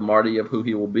part of Marty of who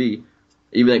he will be,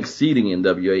 even exceeding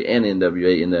NWA and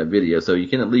NWA in that video. So you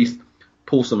can at least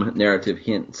pull some narrative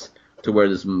hints to where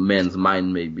this man's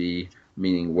mind may be,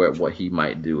 meaning what he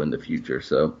might do in the future.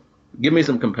 So give me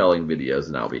some compelling videos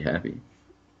and I'll be happy.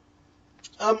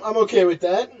 I'm okay with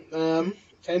that.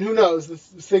 And who knows?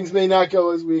 Things may not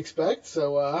go as we expect,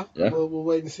 so we'll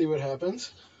wait and see what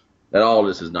happens. That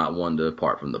Aldis is not one to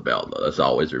depart from the belt, though. Let's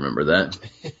always remember that.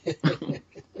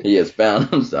 He has found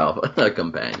himself a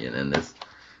companion in this.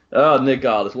 Oh, Nick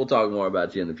Aldis, we'll talk more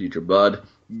about you in the future, bud.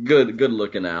 Good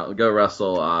looking out. Go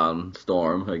wrestle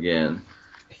Storm again.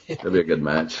 It'll be a good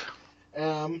match.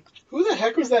 Who the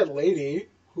heck was that lady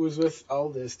who was with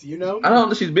Aldis? Do you know? I don't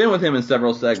know. She's been with him in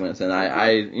several segments, and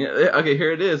okay,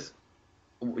 here it is.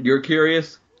 You're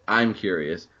curious? I'm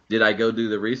curious. Did I go do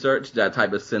the research? Did I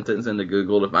type a sentence into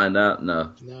Google to find out?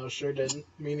 No. No, sure didn't.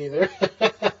 Me neither.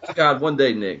 God, one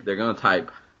day, Nick, they're going to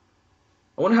type.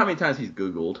 I wonder how many times he's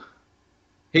Googled.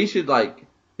 He should,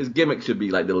 his gimmick should be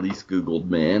like the least Googled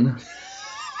man.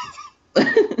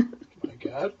 My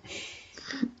God.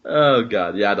 Oh,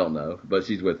 God. Yeah, I don't know. But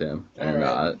she's with him. All and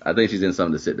right. I think she's in some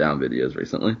of the sit-down videos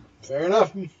recently. Fair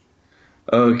enough.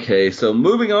 Okay, so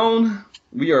moving on.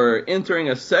 We are entering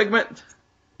a segment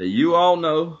that you all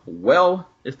know well.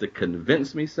 It's the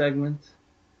Convince Me segment.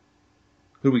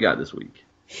 Who we got this week?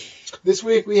 This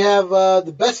week we have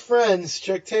the best friends,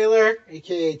 Chuck Taylor,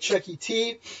 a.k.a. Chucky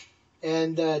T,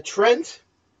 and Trent,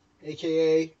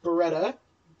 a.k.a. Beretta,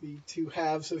 the two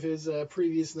halves of his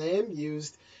previous name,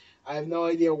 used, I have no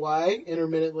idea why,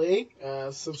 intermittently.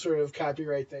 Some sort of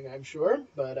copyright thing, I'm sure.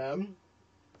 But,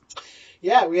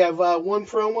 yeah, we have one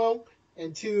promo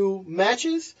and 2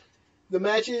 matches. The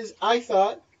matches, I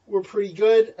thought, were pretty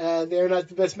good. They're not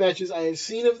the best matches I have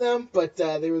seen of them, but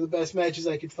they were the best matches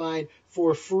I could find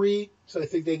for free. So I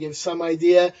think they give some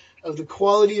idea of the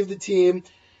quality of the team.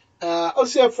 I'll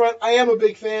say up front, I am a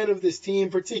big fan of this team,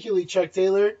 particularly Chuck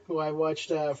Taylor, who I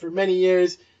watched for many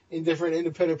years in different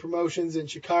independent promotions in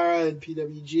Chikara and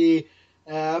PWG,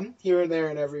 here and there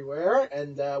and everywhere.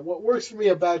 And what works for me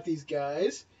about these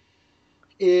guys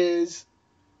is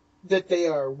that they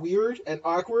are weird and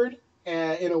awkward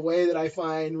in a way that I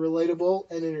find relatable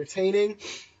and entertaining.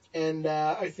 And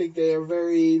I think they are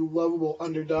very lovable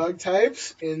underdog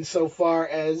types insofar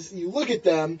as you look at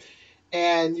them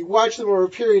and you watch them over a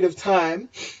period of time,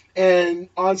 and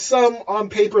on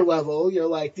paper level, you're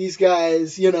like, these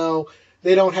guys, they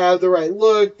don't have the right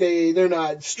look, they're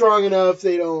not strong enough,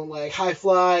 they don't high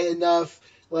fly enough,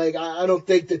 I don't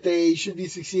think that they should be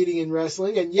succeeding in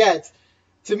wrestling, and yet,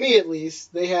 to me at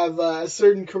least, they have a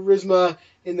certain charisma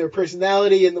in their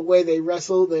personality and the way they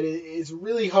wrestle that is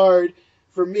really hard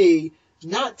for me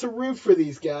not to root for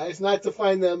these guys, not to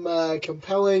find them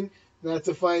compelling, not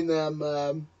to find them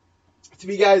to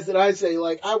be guys that I say,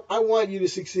 like, I want you to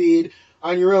succeed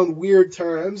on your own weird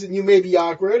terms, and you may be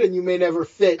awkward, and you may never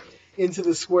fit into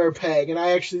the square peg, and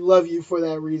I actually love you for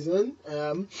that reason.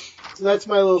 So that's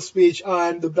my little speech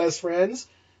on the best friends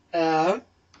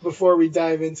before we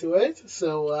dive into it.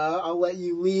 So I'll let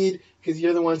you lead, because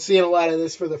you're the one seeing a lot of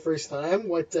this for the first time.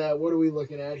 What are we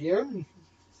looking at here?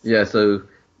 Yeah, so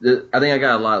I think I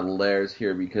got a lot of layers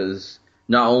here because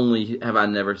not only have I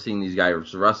never seen these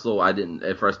guys wrestle, I didn't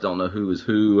at first don't know who is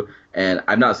who, and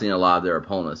I've not seen a lot of their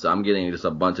opponents. So I'm getting just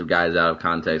a bunch of guys out of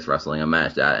context wrestling a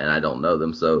match and I don't know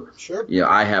them. So Sure.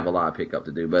 I have a lot of pickup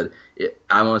to do, but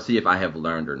I want to see if I have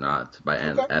learned or not by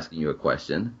asking you a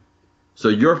question. So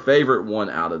your favorite one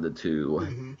out of the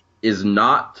two is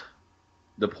not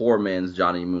the poor man's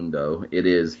Johnny Mundo. It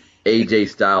is AJ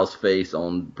Styles' face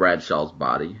on Bradshaw's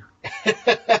body.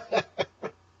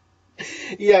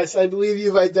 Yes, I believe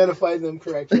you've identified them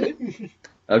correctly.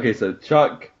 Okay, so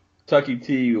Chucky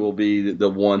T will be the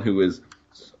one who is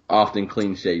often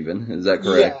clean shaven. Is that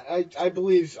correct? Yeah, I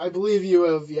believe you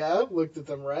have looked at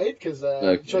them right, because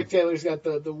Chuck Taylor's got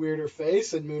the weirder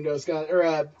face, and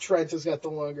Trent has got the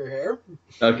longer hair.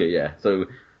 Okay, yeah. So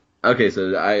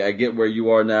I get where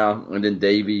you are now, and then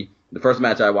Davey. The first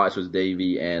match I watched was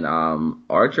Davey and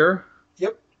Archer.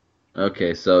 Yep.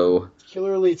 Okay, so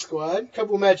Killer Elite Squad.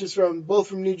 Couple of matches both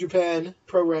from New Japan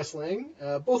Pro Wrestling,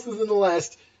 both within the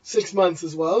last 6 months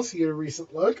as well, so you get a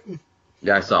recent look.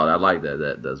 Yeah, I saw it. I like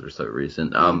that those were so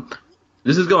recent.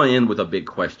 This is going in with a big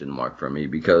question mark for me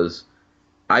because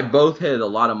I both had a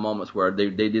lot of moments where they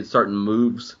did certain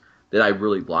moves that I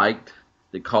really liked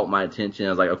that caught my attention. I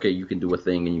was like, okay, you can do a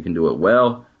thing and you can do it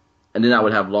well. And then I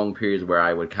would have long periods where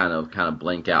I would kind of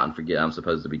blank out and forget I'm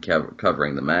supposed to be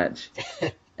covering the match.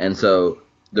 And so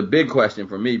the big question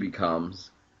for me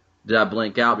becomes, did I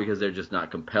blank out because they're just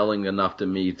not compelling enough to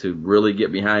me to really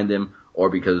get behind them, or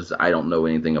because I don't know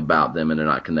anything about them and they're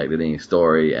not connected to any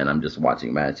story and I'm just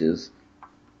watching matches?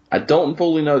 I don't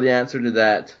fully know the answer to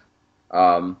that.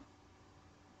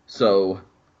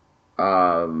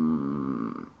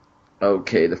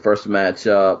 Okay, the first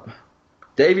matchup.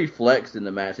 Davey flexed in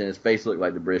the match and his face looked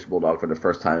like the British Bulldog for the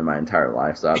first time in my entire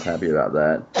life, so I was happy about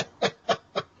that.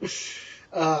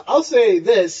 I'll say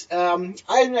this. I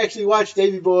hadn't actually watched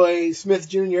Davey Boy Smith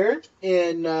Jr.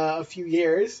 in a few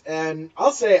years, and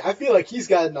I'll say I feel like he's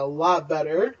gotten a lot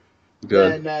better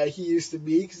than he used to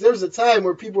be, because there was a time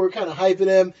where people were kind of hyping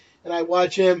him, and I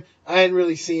watch him, I didn't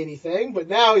really see anything, but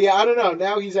now, I don't know,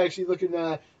 now he's actually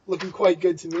looking quite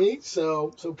good to me,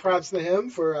 so props to him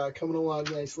for coming along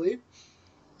nicely.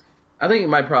 I think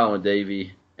my problem with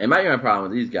Davey, it might be my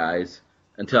problem with these guys,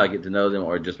 until I get to know them,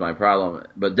 or just my problem.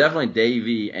 But definitely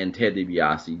Davey and Ted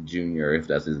DiBiase Jr., if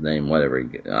that's his name,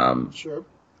 whatever. Sure.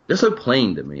 They're so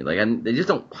plain to me. They just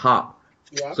don't pop.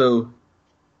 Yeah. So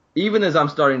even as I'm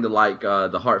starting to like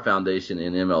the Hart Foundation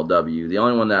in MLW, the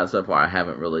only one that so far I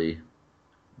haven't really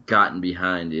gotten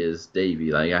behind is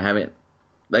Davey.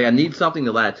 I need something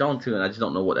to latch on to, and I just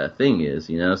don't know what that thing is,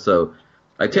 So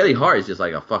Teddy Hart is just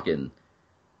like a fucking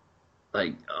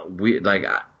weird.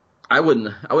 I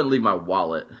wouldn't leave my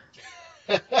wallet.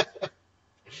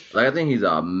 I think he's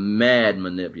a mad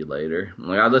manipulator.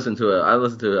 I listened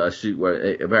to a shoot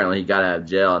where apparently he got out of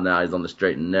jail and now he's on the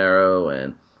straight and narrow,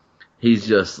 and he's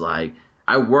just like,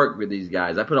 I work with these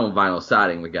guys. I put on vinyl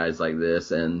siding with guys like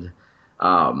this, and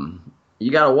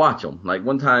you gotta watch them.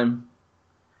 One time,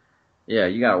 yeah,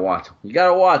 you gotta watch them. You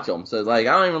gotta watch them. So I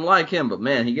don't even like him, but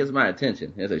man, he gets my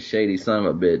attention. He's a shady son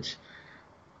of a bitch.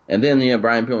 And then,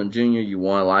 Brian Pillman Jr., you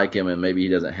want to like him, and maybe he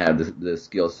doesn't have the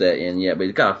skill set in yet, but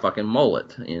he's got a fucking mullet,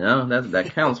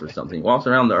 That counts for something. He walks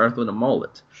around the earth with a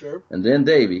mullet. Sure. And then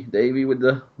Davey with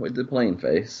the plain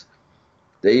face.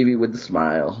 Davey with the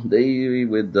smile. Davey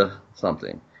with the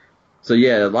something. So,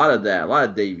 yeah, a lot of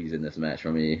Davies in this match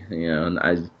for me, and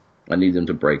I need them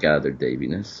to break out of their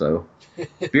Daviness. So,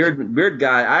 beard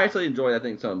guy, I actually enjoyed, I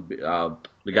think, the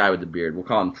guy with the beard. We'll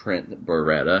call him Trent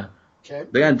Beretta.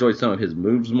 Okay. I enjoyed some of his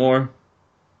moves more.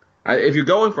 If you're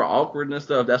going for awkwardness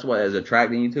stuff, that's what is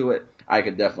attracting you to it. I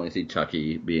could definitely see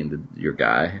Chucky being your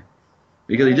guy,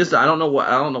 because I don't know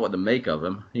what to make of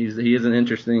him. He is an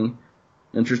interesting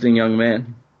young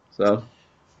man. So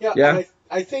yeah.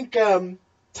 I think time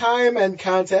and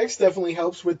context definitely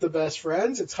helps with the best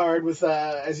friends. It's hard with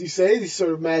as you say, these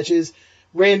sort of matches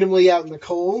randomly out in the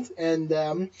cold, and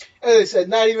as I said,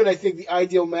 not even I think the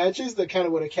ideal matches that kind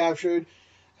of would have captured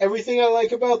everything I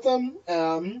like about them,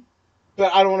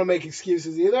 but I don't want to make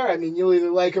excuses either. I mean, you'll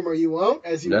either like them or you won't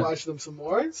as you watch them some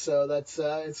more. So that's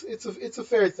it's a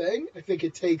fair thing. I think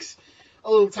it takes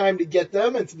a little time to get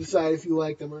them and to decide if you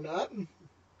like them or not.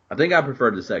 I think I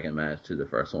preferred the second match to the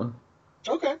first one.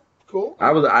 Okay, cool.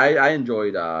 I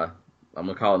enjoyed, I'm going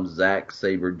to call him Zack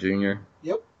Sabre Jr.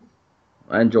 Yep.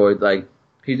 I enjoyed, like,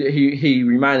 he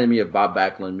reminded me of Bob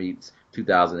Backlund meets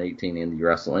 2018 indie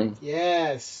wrestling.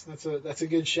 Yes, that's a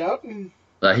good shout.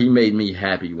 He made me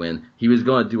happy when he was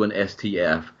going to do an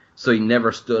STF, so he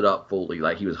never stood up fully,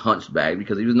 like he was hunched back,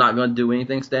 because he was not going to do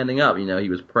anything standing up. You know, he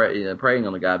was praying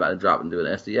on the guy about to drop and do an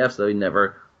STF, so he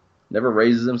never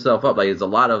raises himself up. Like, it's a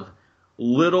lot of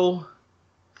little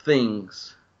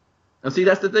things. And see,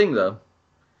 that's the thing, though.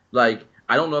 Like,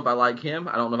 I don't know if I like him.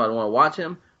 I don't know if I want to watch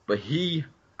him, but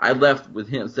I left with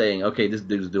him saying, okay, this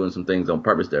dude's doing some things on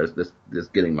purpose there. It's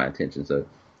just getting my attention. So,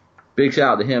 big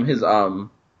shout out to him. His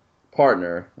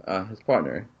partner.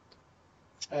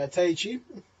 Taichi.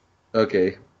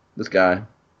 Okay, this guy.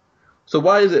 So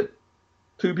why is it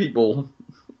two people,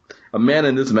 a man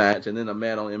in this match and then a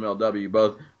man on MLW,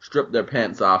 both stripped their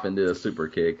pants off and did a super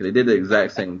kick? They did the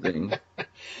exact same thing.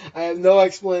 I have no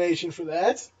explanation for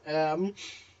that.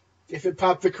 If it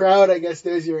popped the crowd, I guess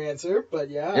there's your answer. But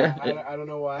yeah. I don't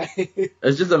know why.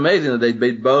 It's just amazing that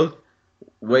they both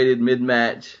waited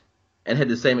mid-match and had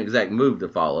the same exact move to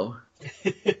follow.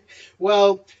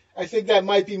 Well, I think that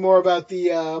might be more about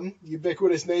the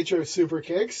ubiquitous nature of super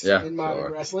kicks in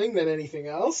modern wrestling than anything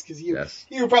else. Because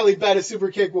you probably bet a super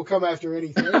kick will come after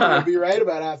anything. You'll be right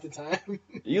about half the time.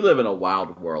 You live in a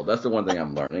wild world. That's the one thing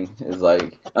I'm learning. Is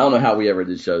like, I don't know how we ever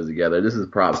did shows together. This is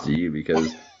props to you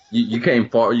because you came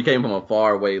from a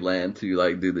far away land to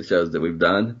like do the shows that we've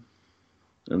done.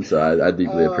 And so I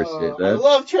deeply appreciate that. I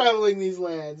love traveling these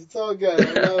lands. It's all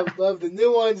good. I love the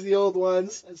new ones, the old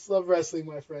ones. I just love wrestling,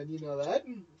 my friend. You know that.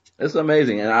 It's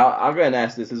amazing. And I'll go ahead and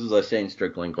ask this. This was a Shane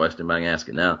Strickland question, but I can ask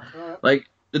it now. Right. Like,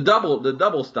 the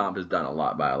double stomp is done a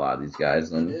lot by a lot of these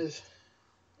guys. And it is.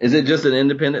 Is it just an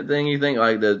independent thing, you think,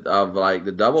 like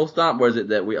the double stomp, or is it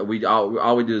that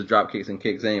all we do is drop kicks and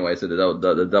kicks anyway, so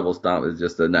the double stomp is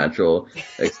just a natural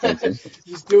extension?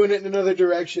 Just doing it in another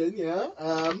direction, yeah.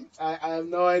 I have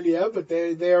no idea, but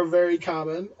they are very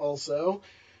common also,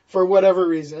 for whatever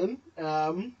reason.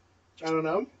 I don't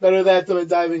know. Better that than a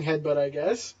diving headbutt, I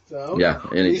guess. So yeah,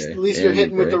 at least you're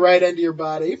hitting with the right end of your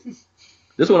body.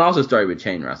 This one also started with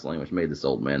chain wrestling, which made this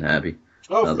old man happy.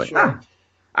 Oh, I was for like, sure.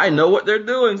 I know what they're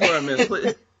doing for a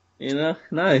minute. You know,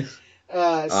 nice.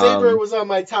 Sabre was on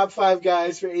my top 5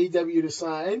 guys for AEW to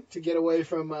sign to get away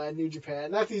from New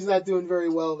Japan. Not that he's not doing very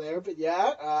well there, but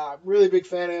yeah, really big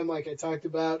fan of him, like I talked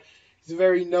about. He's a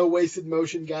very no-wasted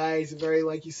motion guy. He's a very,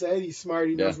 like you said, he's smart.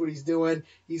 He knows what he's doing.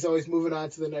 He's always moving on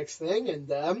to the next thing, and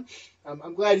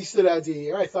I'm glad he stood out to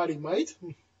here. I thought he might.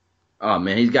 Oh,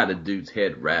 man, he's got a dude's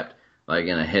head wrapped like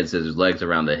in a headset, his legs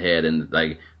around the head, and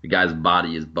like the guy's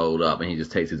body is bowed up, and he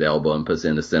just takes his elbow and puts it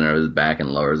in the center of his back and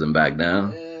lowers him back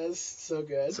down. Yes, so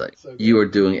good. It's like, so good. You are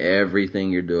doing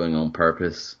everything you're doing on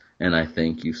purpose, and I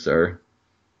thank you, sir.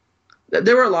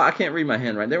 There were a lot. I can't read my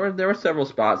handwriting. There were several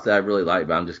spots that I really liked,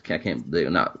 but they're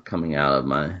not coming out of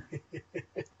my.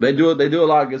 They do a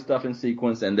lot of good stuff in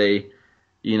sequence, and they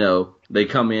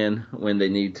come in when they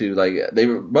need to. Like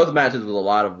both matches with a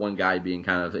lot of one guy being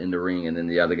kind of in the ring and then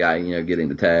the other guy, getting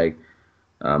the tag.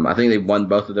 I think they won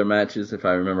both of their matches, if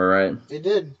I remember right. They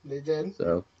did.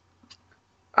 So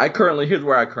here's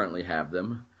where I currently have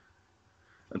them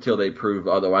until they prove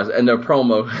otherwise. And their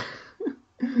promo,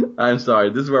 I'm sorry,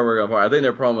 this is where we're going for. I think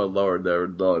their promo lowered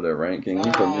their ranking.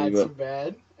 Too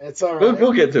bad. It's all right.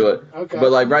 We'll get to it. Okay.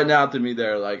 But like right now, to me,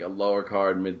 they're like a lower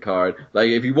card, mid card. Like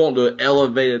if you want to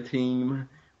elevate a team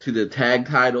to the tag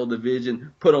title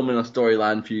division, put them in a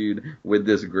storyline feud with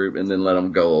this group, and then let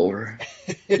them go over.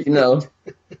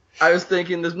 I was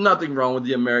thinking there's nothing wrong with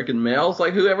the American males.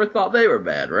 Like whoever thought they were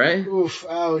bad, right? Oof!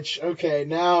 Ouch! Okay,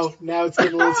 now it's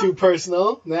getting a little too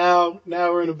personal. Now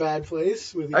we're in a bad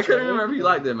place with each other. I couldn't remember if you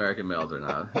liked the American males or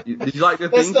not. Did you like the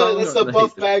theme song? That's the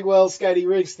Buff Bagwell Scotty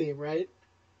Riggs team, right?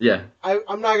 Yeah.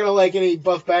 I'm not gonna like any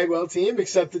Buff Bagwell team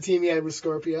except the team he had with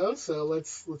Scorpio. So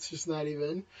let's just not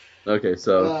even. Okay,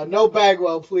 so no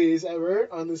Bagwell, please, ever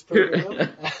on this program.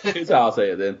 Here's how I'll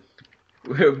say it then.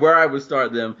 Where I would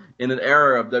start them in an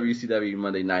era of WCW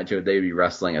Monday Night Show, they'd be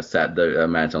wrestling a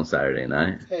match on Saturday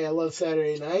night. Hey, I love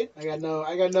Saturday night. I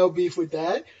got no beef with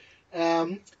that.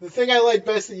 The thing I like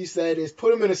best that you said is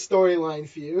put them in a storyline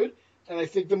feud, and I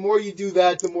think the more you do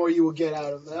that, the more you will get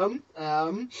out of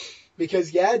them.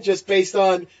 Because just based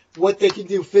on what they can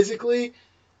do physically,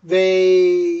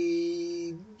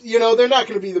 they're not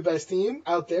going to be the best team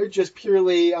out there just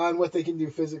purely on what they can do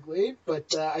physically.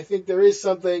 But I think there is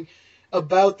something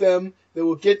about them that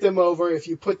will get them over if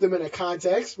you put them in a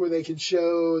context where they can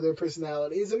show their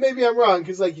personalities. And maybe I'm wrong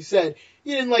because, like you said,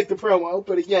 you didn't like the promo.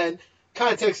 But again,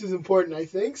 context is important, I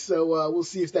think. So we'll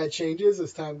see if that changes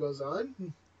as time goes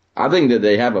on. I think that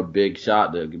they have a big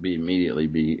shot to immediately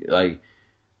be like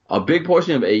a big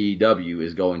portion of AEW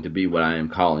is going to be what I am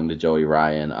calling the Joey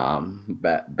Ryan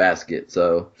basket.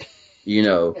 So,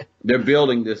 they're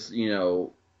building this,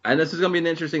 and this is going to be an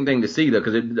interesting thing to see though,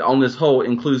 because on this whole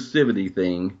inclusivity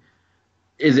thing.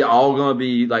 Is it all going to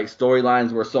be like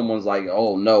storylines where someone's like,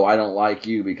 oh, no, I don't like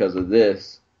you because of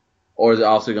this? Or is it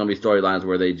also going to be storylines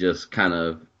where they just kind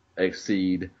of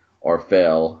exceed or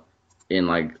fail in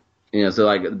like, so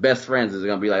like best friends is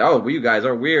going to be like, oh, well, you guys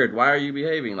are weird. Why are you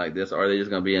behaving like this? Or are they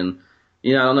just going to be in,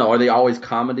 I don't know. Are they always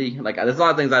comedy? Like, there's a lot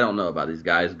of things I don't know about these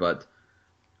guys, but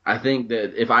I think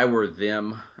that if I were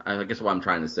them, I guess what I'm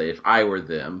trying to say, if I were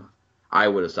them, I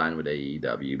would have signed with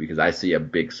AEW because I see a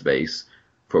big space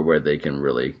for where they can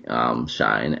really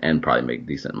shine and probably make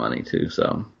decent money too.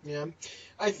 So yeah,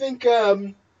 I think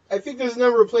there's a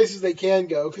number of places they can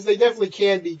go because they definitely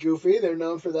can be goofy. They're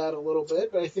known for that a little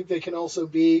bit, but I think they can also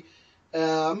be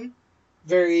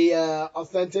very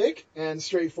authentic and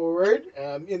straightforward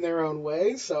in their own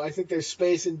way. So I think there's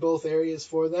space in both areas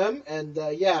for them. And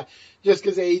just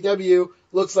because AEW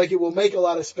looks like it will make a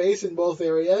lot of space in both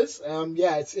areas,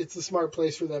 it's a smart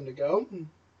place for them to go.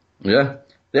 Yeah.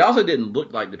 They also didn't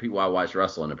look like the people I watched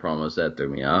wrestle in the promos. That threw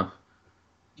me off.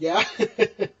 Yeah.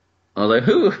 I was like,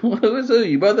 who is who?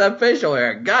 You both have facial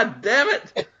hair. God damn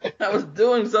it. I was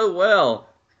doing so well.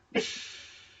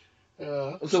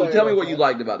 So tell me what you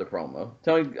liked about the promo.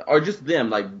 Tell me, or just them,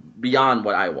 like, beyond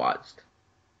what I watched.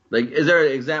 Like, is there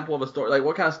an example of a story? Like,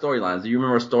 what kind of storylines? Do you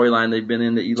remember a storyline they've been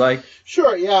in that you like?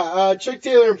 Sure, yeah. Chuck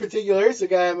Taylor in particular is the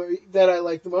guy that I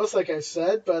like the most, like I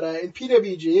said. But in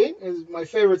PWG is my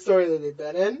favorite story that they've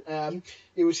been in.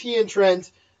 It was he and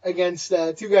Trent against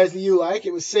two guys that you like.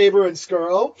 It was Sabre and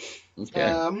Skrull.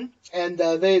 Okay. And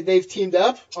they've teamed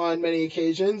up on many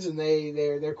occasions, and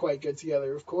they're quite good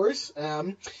together, of course.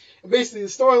 Basically, the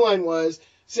storyline was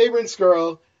Sabre and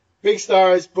Skrull. Big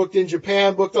stars, booked in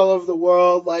Japan, booked all over the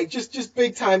world, like just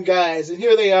big time guys. And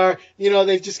here they are,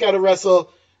 they've just got to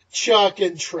wrestle Chuck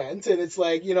and Trent, and it's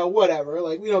like, whatever,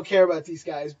 like we don't care about these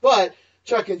guys. But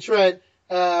Chuck and Trent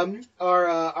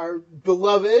are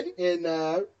beloved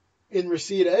in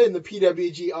Reseda, in the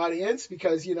PWG audience,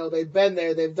 because they've been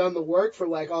there, they've done the work for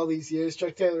like all these years.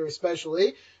 Chuck Taylor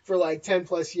especially for like 10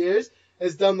 plus years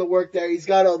has done the work there. He's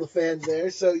got all the fans there.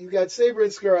 So you got Sabre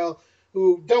and Skrull,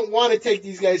 who don't want to take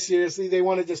these guys seriously. They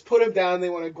want to just put them down. They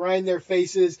want to grind their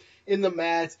faces in the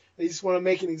mat. They just want to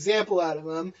make an example out of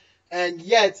them. And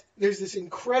yet, there's this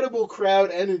incredible crowd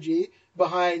energy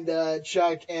behind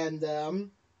Chuck and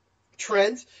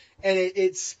Trent, and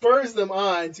it spurs them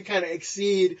on to kind of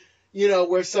exceed,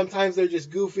 where sometimes they're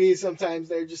just goofy, sometimes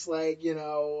they're just like, they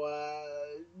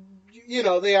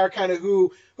are kind of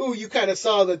who you kind of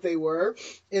saw that they were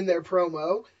in their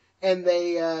promo. And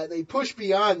they push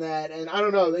beyond that, and I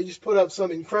don't know, they just put up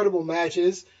some incredible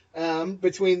matches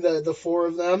between the four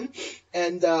of them,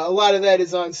 and a lot of that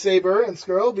is on Sabre and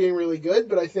Skrull being really good,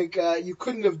 but I think you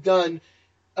couldn't have done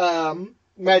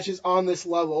matches on this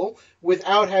level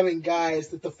without having guys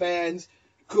that the fans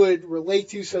could relate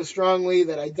to so strongly,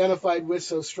 that identified with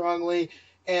so strongly,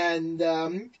 and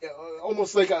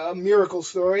almost like a miracle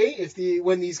story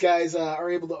when these guys are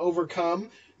able to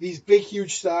overcome these big,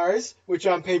 huge stars, which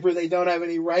on paper they don't have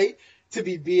any right to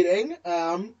be beating.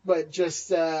 But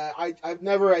just, I've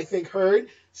never, I think, heard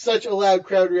such a loud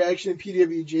crowd reaction in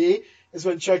PWG as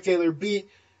when Chuck Taylor beat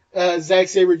Zack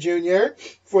Sabre Jr.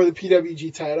 for the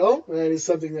PWG title. That is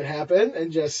something that happened,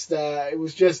 and it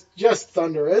was just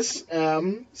thunderous.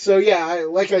 So yeah,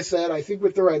 like I said, I think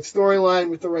with the right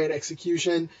storyline, with the right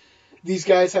execution, these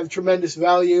guys have tremendous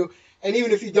value. And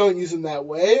even if you don't use them that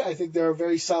way, I think they're a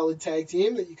very solid tag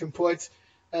team that you can put,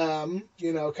 kind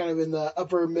of in the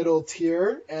upper middle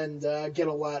tier and get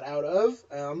a lot out of.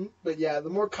 But yeah,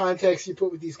 the more context you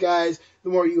put with these guys,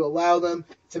 the more you allow them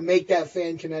to make that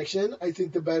fan connection, I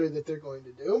think the better that they're going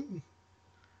to do.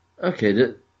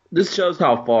 Okay, this shows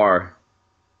how far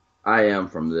I am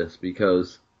from this,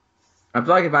 because I feel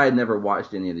like if I had never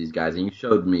watched any of these guys and you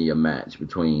showed me a match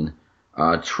between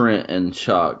Trent and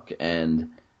Chuck and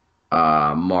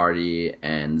Marty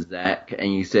and Zach,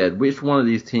 and you said, which one of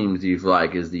these teams do you feel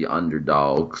like is the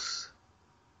underdogs?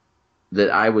 That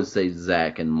I would say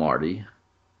Zach and Marty.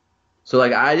 So,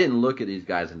 like, I didn't look at these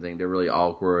guys and think they're really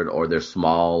awkward, or they're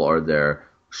small, or they're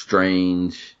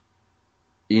strange.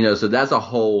 So that's a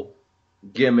whole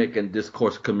gimmick and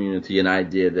discourse community, an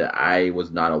idea that I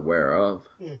was not aware of.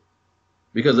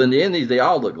 Because in the Indies, they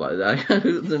all look like that.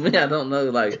 To me, I don't know,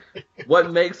 like,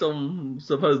 what makes them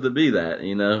supposed to be that,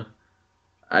 you know?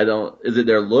 Is it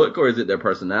their look or is it their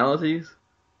personalities?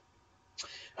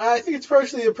 I think it's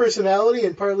partially a personality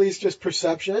and partly it's just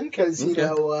perception because, you Okay.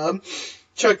 know,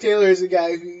 Chuck Taylor is a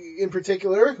guy who, in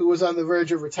particular who was on the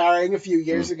verge of retiring a few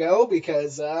years ago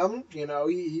because, you know,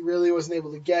 he really wasn't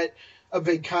able to get a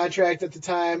big contract at the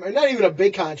time, or not even a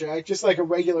big contract, just like a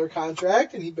regular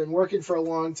contract, and he'd been working for a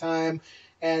long time,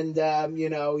 and, you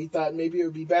know, he thought maybe it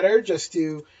would be better just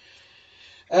to,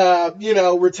 you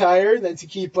know, retire than to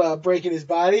keep breaking his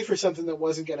body for something that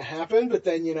wasn't going to happen. But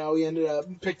then, you know, he ended up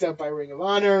picked up by Ring of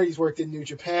Honor. He's worked in New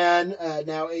Japan,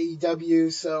 now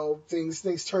AEW, so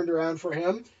things turned around for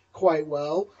him quite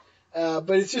well.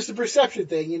 But it's just a perception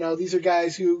thing. You know, these are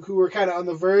guys who were kind of on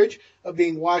the verge of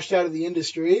being washed out of the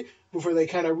industry before they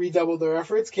kind of redoubled their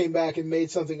efforts, came back and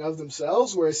made something of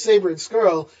themselves. Whereas Sabre and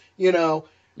Skrull, you know,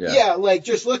 yeah, like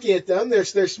just looking at them, they're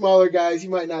smaller guys. You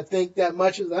might not think that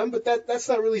much of them, but that's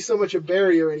not really so much a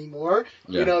barrier anymore.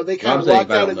 Yeah. You know, they kind of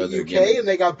walked out of the UK and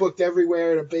they got booked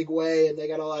everywhere in a big way, and they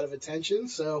got a lot of attention.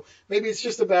 So maybe it's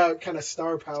just about kind of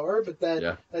star power, but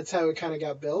that's how it kind of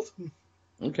got built.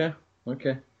 Okay.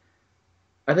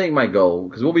 I think my goal,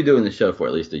 because we'll be doing the show for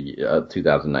at least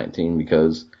 2019,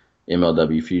 because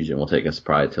MLW Fusion will take us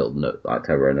probably till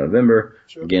October or November.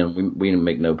 Sure. Again, we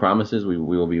make no promises. We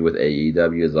will be with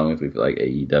AEW as long as we feel like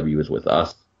AEW is with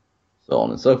us, so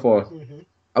on and so forth. Mm-hmm.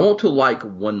 I want to like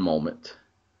one moment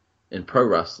in pro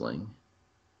wrestling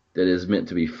that is meant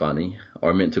to be funny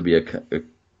or meant to be a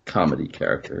comedy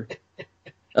character.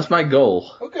 That's my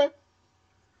goal. Okay.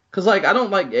 Because, like, I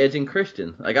don't like Edge and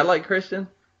Christian. Like, I like Christian,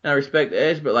 and I respect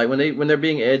Edge, but, like, when they're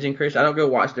being Edge and Christian, I don't go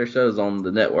watch their shows on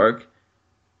the network.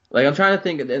 Like, I'm trying to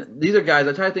think, these are guys,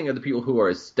 I try to think of the people who are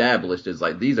established as,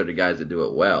 like, these are the guys that do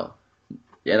it well.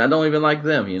 And I don't even like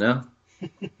them, you know?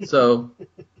 So,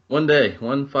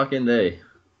 one fucking day,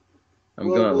 I'm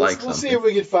going to like something. We'll see if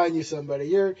we can find you somebody.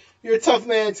 You're a tough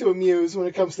man to amuse when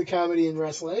it comes to comedy and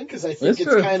wrestling, because I think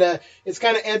it's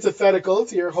kind of antithetical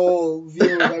to your whole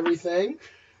view of everything.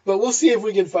 But we'll see if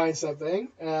we can find something.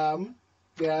 Yeah, I don't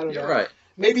know. You're right.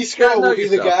 Maybe Skrull will be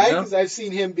the guy, because I've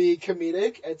seen him be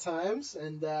comedic at times,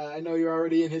 and I know you're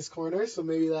already in his corner, so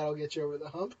maybe that'll get you over the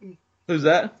hump. Who's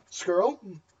that? Skrull.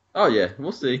 Oh, yeah.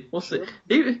 We'll see. Sure.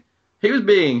 He was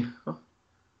being...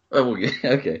 Oh,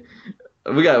 okay.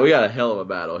 We got a hell of a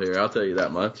battle here, I'll tell you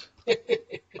that much.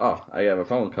 Oh, I have a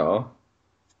phone call.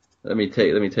 Let me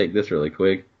take this really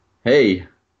quick. Hey.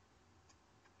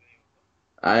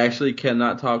 I actually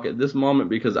cannot talk at this moment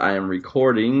because I am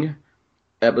recording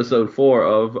episode 4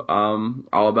 of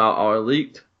All About All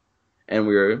Elite, and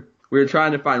we're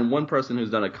trying to find one person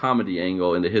who's done a comedy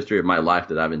angle in the history of my life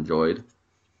that I've enjoyed.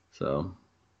 So,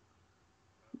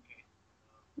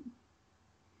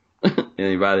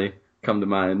 anybody come to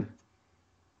mind?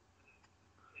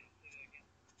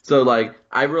 So, like,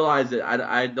 I realized that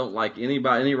I don't like any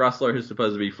wrestler who's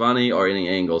supposed to be funny or any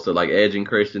angle. So, like, Edge and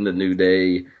Christian, The New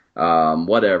Day,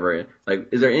 whatever. Like,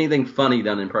 is there anything funny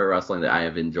done in pro wrestling that I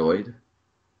have enjoyed?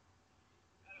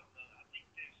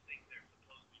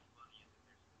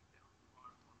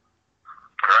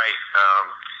 Right.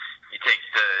 You take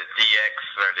the DX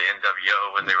or the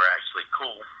NWO when they were actually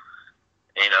cool.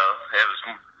 You know,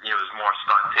 it was more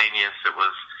spontaneous. It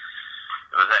was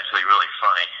actually really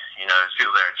funny. You know, there's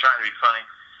people that are trying to be funny.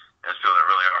 There's people that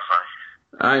really are funny.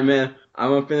 All right, man. I'm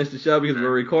gonna finish the show because we're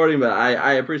recording, but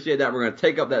I appreciate that. We're gonna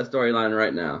take up that storyline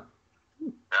right now. All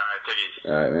right, take it easy.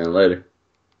 All right, man. Later.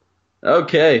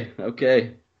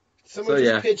 Okay. Someone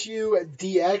just pitch you at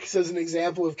DX as an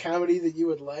example of comedy that you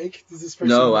would like? Does this person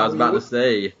No, I was about to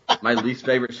say my least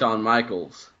favorite Shawn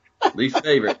Michaels. Least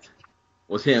favorite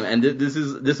was him, and this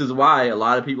is why a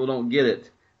lot of people don't get it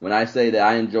when I say that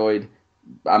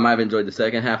I might have enjoyed the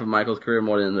second half of Michael's career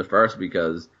more than the first,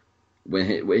 because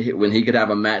when he could have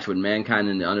a match with Mankind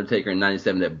and The Undertaker in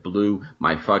 '97 that blew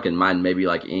my fucking mind, maybe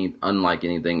unlike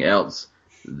anything else,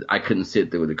 I couldn't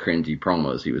sit through the cringy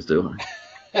promos he was doing.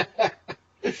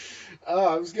 Oh,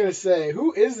 I was gonna say,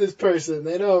 who is this person?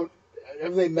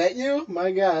 Have they met you?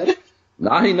 My God.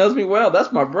 Nah, he knows me well.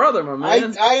 That's my brother, my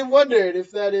man. I wondered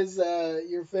if that is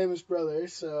your famous brother.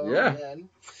 So yeah, man.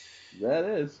 That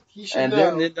is. He should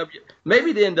know. Then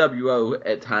maybe the NWO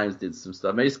at times did some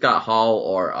stuff. Maybe Scott Hall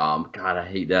or God, I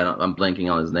hate that. I'm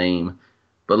blanking on his name,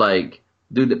 but like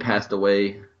dude that passed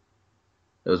away,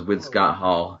 that was with Scott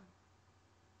Hall.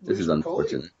 This is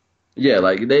unfortunate. Yeah,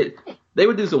 like they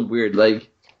would do some weird like.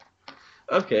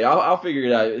 Okay, I'll figure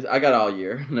it out. I got all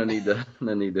year. No need to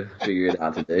figure it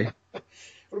out today.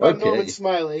 What about Norman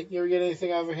Smiley? You ever get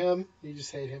anything out of him? You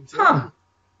just hate him too.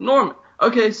 Norman.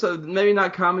 Okay, so maybe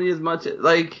not comedy as much.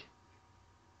 Like,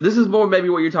 this is more maybe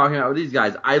what you're talking about with these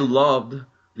guys. I loved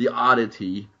the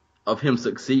oddity of him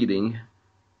succeeding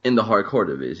in the hardcore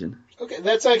division. Okay,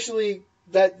 that's actually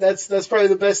that's probably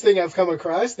the best thing I've come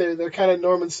across. They're kind of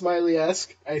Norman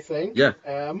Smiley-esque, I think. Yeah.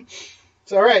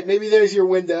 So all right, maybe there's your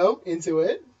window into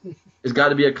it. It's got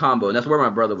to be a combo, and that's where my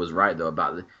brother was right though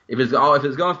about it. If it's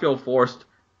gonna feel forced,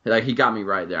 like he got me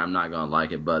right there. I'm not gonna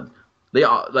like it, but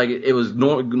it was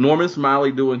Norman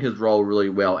Smiley doing his role really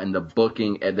well, and the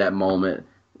booking at that moment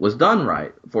was done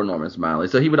right for Norman Smiley.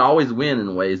 So he would always win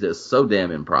in ways that's so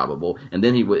damn improbable, and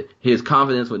then his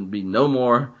confidence would be no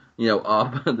more,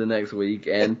 up the next week,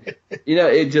 and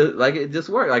it just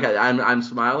worked. Like I'm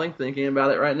smiling thinking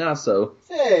about it right now. So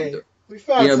hey. We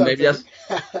found something. Maybe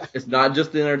it's not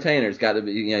just the entertainer. It's got to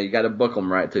be, you got to book them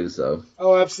right too. So.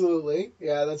 Oh, absolutely.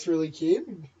 Yeah, that's really key.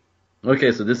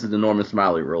 Okay, so this is the Norman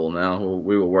Smiley rule now.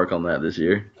 We will work on that this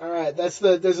year. All right, there's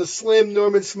a slim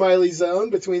Norman Smiley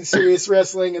zone between Serious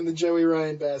Wrestling and the Joey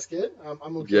Ryan basket.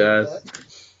 I'm okay with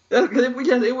that.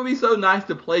 It would be so nice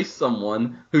to place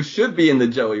someone who should be in the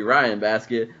Joey Ryan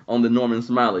basket on the Norman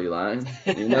Smiley line.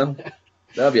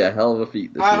 That'd be a hell of a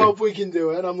feat this year. I hope we can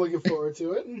do it. I'm looking forward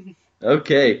to it.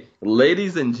 Okay,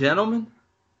 ladies and gentlemen,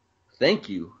 thank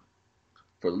you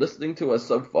for listening to us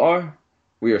so far.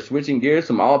 We are switching gears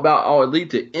from All About All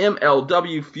Elite to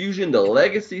MLW Fusion, the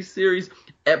Legacy Series,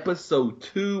 Episode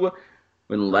 2.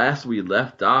 When last we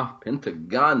left off,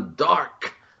 Pentagon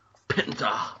Dark,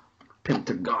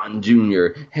 Pentagon Jr.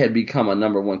 had become a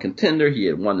number 1 contender. He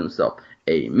had won himself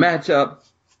a matchup.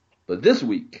 But this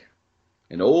week,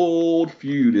 an old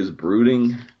feud is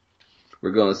brooding.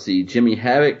 We're going to see Jimmy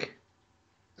Havoc.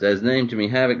 Is that his name, Jimmy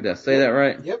Havoc? Did I say that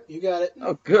right? Yep, you got it.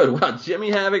 Oh, good. Wow, Jimmy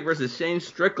Havoc versus Shane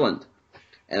Strickland.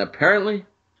 And apparently,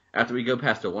 after we go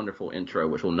past a wonderful intro,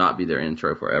 which will not be their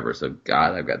intro forever, so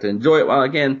God, I've got to enjoy it while I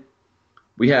can,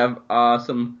 we have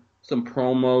some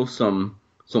promo,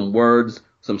 some words,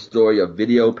 some story, a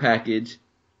video package.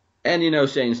 And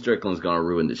Shane Strickland's going to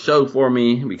ruin the show for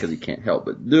me because he can't help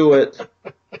but do it.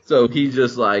 So he's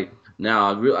just like,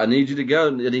 now I need you to go.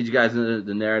 I need you guys to know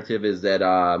the narrative is that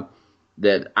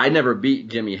I never beat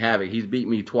Jimmy Havoc. He's beat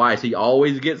me twice. He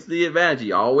always gets the advantage.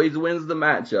 He always wins the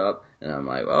matchup. And I'm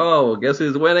like, oh, guess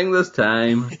who's winning this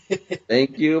time?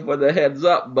 Thank you for the heads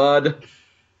up, bud.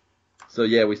 So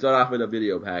yeah, we start off with a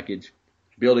video package.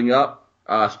 Building up.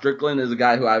 Strickland is a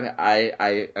guy who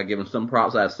I give him some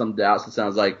props. I have some doubts. It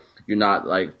sounds like you're not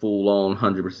like full on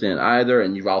 100% either.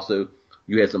 And you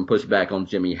had some pushback on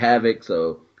Jimmy Havoc.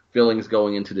 So feelings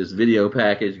going into this video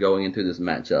package, going into this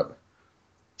matchup.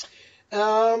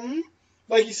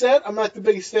 Like you said, I'm not the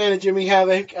biggest fan of Jimmy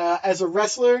Havoc. As a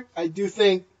wrestler, I do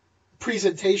think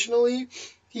presentationally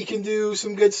he can do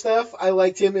some good stuff. I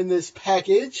liked him in this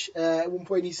package. At one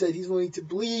point he said he's willing to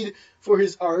bleed for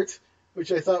his art,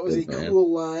 which I thought was a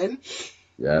cool line.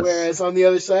 Yes. Whereas on the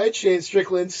other side, Shane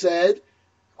Strickland said,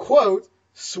 quote,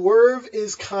 "Swerve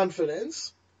is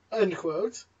confidence,"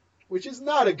 unquote, which is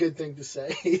not a good thing to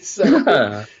say.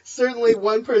 So certainly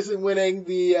one person winning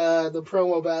the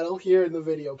promo battle here in the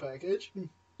video package.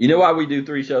 You know why we do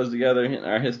 3 shows together in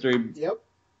our history? Yep.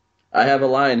 I have a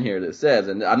line here that says,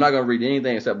 and I'm not going to read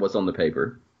anything except what's on the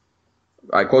paper.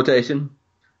 All right, quotation.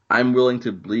 "I'm willing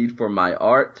to bleed for my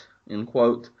art," end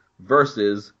quote,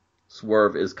 versus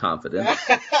Swerve is confidence.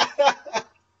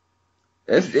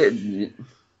 It's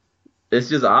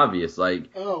just obvious. Like,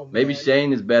 maybe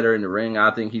Shane is better in the ring.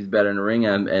 I think he's better in the ring,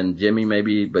 and Jimmy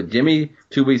maybe. But Jimmy,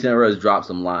 2 weeks in a row, has dropped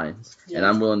some lines. Yes. And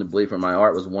 "I'm willing to bleed for my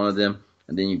art" was one of them.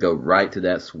 And then you go right to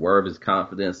that Swerve is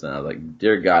confidence. And I was like,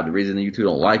 dear God, the reason you two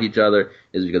don't like each other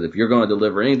is because if you're going to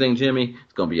deliver anything, Jimmy,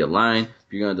 it's going to be a line. If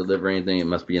you're going to deliver anything, it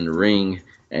must be in the ring.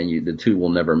 And the two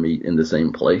will never meet in the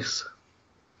same place.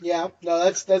 Yeah,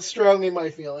 no, that's strongly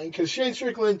my feeling. Because Shane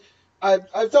Strickland, I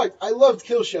loved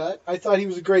Killshot. I thought he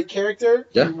was a great character.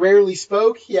 Yeah. He rarely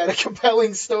spoke. He had a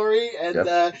compelling story.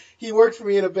 And he worked for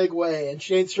me in a big way. And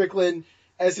Shane Strickland,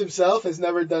 as himself, has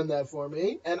never done that for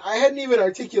me. And I hadn't even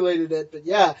articulated it, but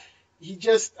yeah, he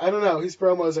just, I don't know, his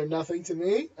promos are nothing to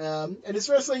me. And his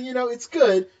wrestling, it's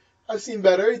good. I've seen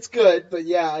better, it's good, but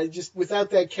yeah, I just,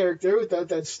 without that character, without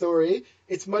that story,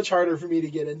 it's much harder for me to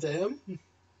get into him.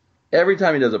 Every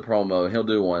time he does a promo, he'll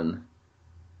do one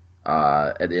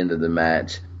at the end of the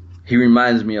match. He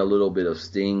reminds me a little bit of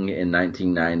Sting in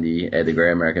 1990 at the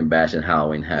Great American Bash and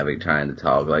Halloween Havoc trying to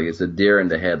talk. Like, it's a deer in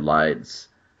the headlights.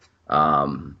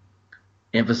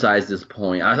 Emphasize this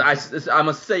point. I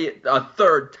must say it a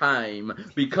third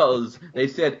time because they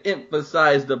said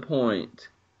emphasize the point.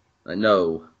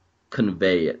 No,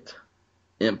 convey it.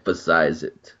 Emphasize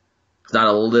it. It's not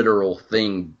a literal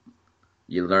thing.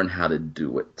 you learn how to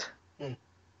do it. Hmm.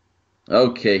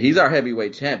 Okay, he's our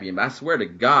heavyweight champion, but I swear to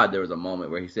God there was a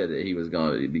moment where he said that he was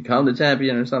going to become the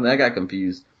champion or something. I got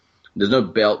confused. There's no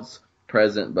belts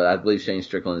present, but I believe Shane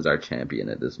Strickland is our champion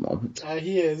at this moment.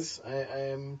 He is. I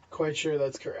am quite sure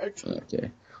that's correct.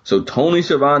 Okay. So Tony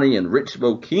Schiavone and Rich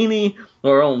Bocchini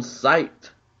are on site.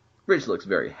 Rich looks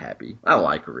very happy. I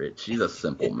like Rich. He's a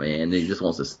simple man. He just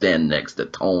wants to stand next to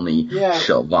Tony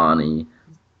Schiavone.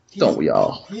 Don't we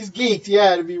all? He's geeked,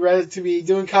 yeah, to be ready to be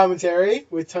doing commentary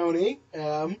with Tony.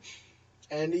 And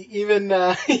even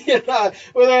whether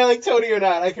I like Tony or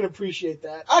not, I can appreciate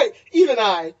that.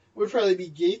 I would probably be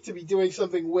geeked to be doing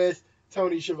something with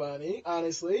Tony Schiavone,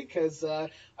 honestly, because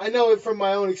I know it from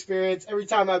my own experience. Every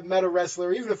time I've met a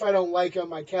wrestler, even if I don't like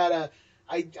him, I'm a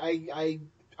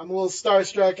little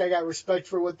starstruck. I got respect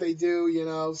for what they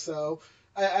do, so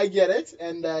I get it.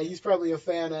 And he's probably a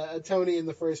fan of Tony in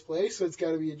the first place, so it's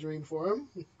got to be a dream for him.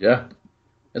 Yeah.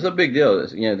 It's a big deal.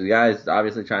 The guy's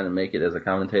obviously trying to make it as a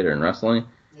commentator in wrestling,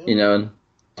 and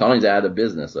Tony's out of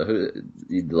business, so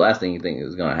the last thing you think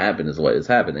is going to happen is what is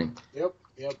happening. Yep.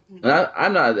 And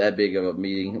I'm not that big of a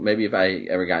meeting. Maybe if I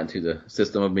ever got into the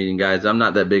system of meeting guys, I'm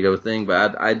not that big of a thing.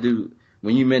 But I do.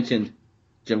 When you mentioned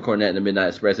Jim Cornette and the Midnight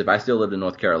Express, if I still lived in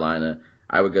North Carolina,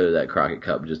 I would go to that Crockett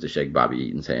Cup just to shake Bobby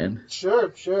Eaton's hand.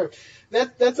 Sure.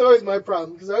 That's always my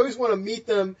problem, because I always want to meet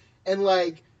them and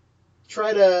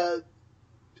try to.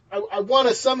 I want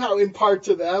to somehow impart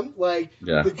to them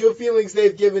the good feelings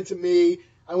they've given to me.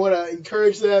 I want to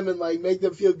encourage them and make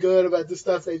them feel good about the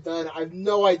stuff they've done. I have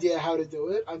no idea how to do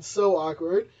it. I'm so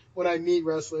awkward when I meet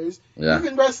wrestlers. Yeah.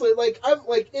 Even wrestlers, I've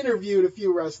interviewed a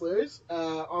few wrestlers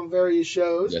on various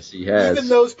shows. Yes, he has. Even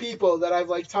those people that I've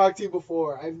talked to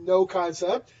before, I have no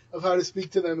concept of how to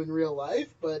speak to them in real life.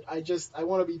 But I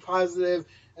want to be positive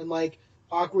and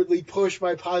awkwardly push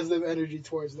my positive energy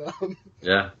towards them.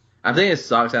 Yeah. I think it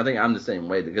sucks. I think I'm the same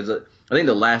way, because I think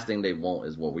the last thing they want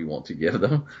is what we want to give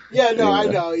them. Yeah, no, I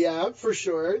know, yeah, for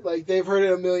sure. They've heard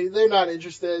it a million. They're not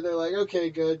interested. They're like,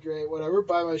 okay, good, great, whatever,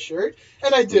 buy my shirt.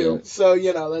 And I do, so,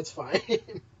 that's fine.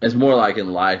 It's more like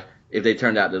in life, if they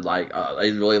turned out to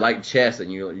they really like chess,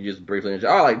 and you just briefly mention,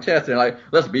 I like chess, and they're like,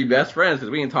 let's be best friends because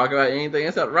we can talk about anything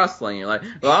except wrestling. You're like,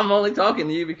 well, I'm only talking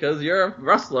to you because you're a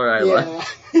wrestler I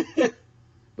like.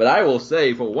 But I will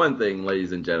say, for one thing,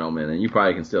 ladies and gentlemen, and you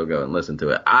probably can still go and listen to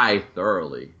it, I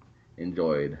thoroughly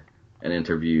enjoyed an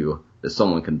interview that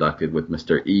someone conducted with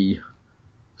Mr.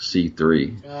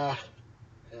 EC3. Yeah.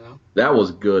 That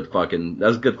was good fucking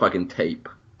tape.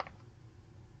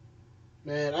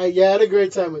 Man, I had a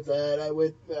great time with that. I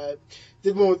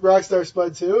did one with Rockstar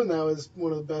Spud too, and that was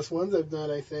one of the best ones I've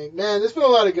done, I think. Man, there's been a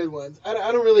lot of good ones. I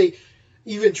don't really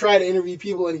even try to interview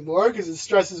people anymore because it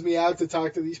stresses me out to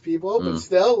talk to these people. But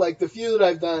still, the few that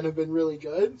I've done have been really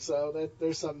good. So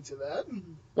there's something to that.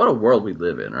 What a world we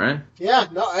live in, right? Yeah,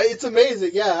 no, it's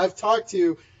amazing. Yeah, I've talked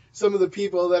to some of the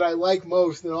people that I like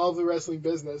most in all of the wrestling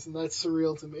business, and that's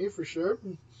surreal to me for sure.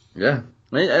 Yeah,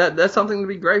 I mean, that's something to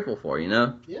be grateful for, Yeah.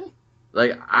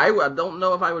 I don't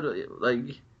know if I would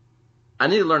I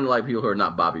need to learn to like people who are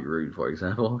not Bobby Roode, for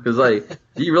example. Because,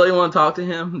 do you really want to talk to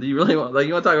him? Do you really want,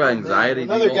 you want to talk about anxiety?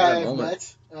 Another guy I've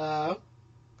met.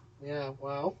 Yeah,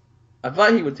 wow. I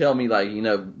thought he would tell me,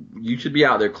 you should be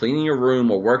out there cleaning your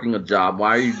room or working a job.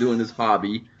 Why are you doing this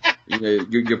hobby?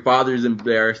 Your father's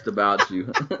embarrassed about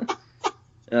you.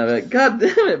 And I'm like, God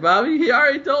damn it, Bobby. He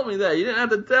already told me that. You didn't have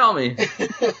to tell me.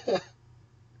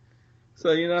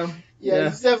 So, Yeah,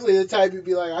 he's definitely the type who'd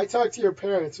be like, I talked to your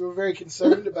parents. We're very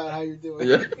concerned about how you're doing.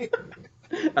 Yeah.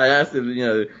 I asked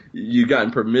if, you gotten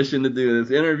permission to do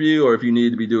this interview or if you need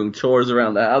to be doing chores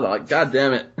around the house. I'm like, God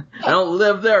damn it. I don't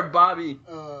live there, Bobby.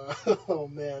 Oh,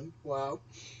 man. Wow.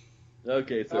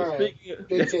 Okay, so right. speaking of...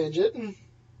 Big tangent.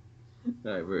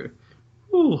 All right,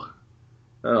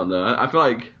 I don't know. I feel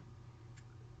like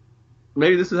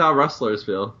maybe this is how wrestlers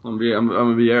feel. I'm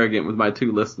gonna be arrogant with my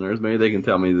 2 listeners. Maybe they can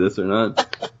tell me this or not.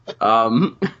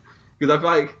 Because I feel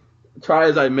like, try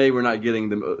as I may, you're not getting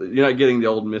the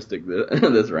old Mystic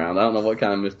this round. I don't know what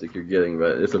kind of Mystic you're getting,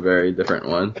 but it's a very different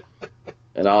one.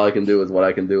 And all I can do is what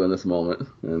I can do in this moment.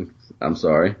 And I'm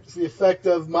sorry. It's the effect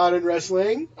of modern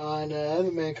wrestling on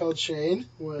the man called Shane.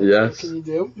 What can you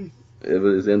do? It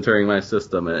was entering my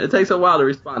system, and it takes a while to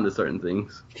respond to certain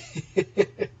things.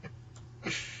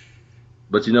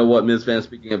 But you know what, Ms. Fan,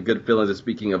 speaking of good feelings and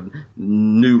speaking of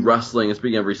new wrestling and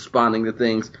speaking of responding to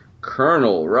things,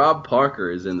 Colonel Rob Parker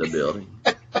is in the building.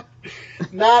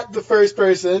 Not the first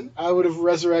person I would have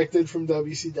resurrected from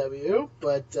WCW,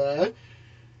 but at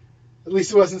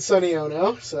least it wasn't Sonny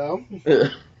Ono, so.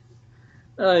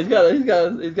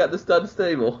 He's got the stud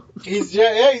stable. He's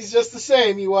just the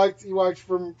same. He walked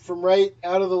from right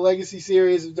out of the Legacy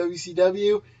series of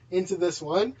WCW into this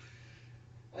one.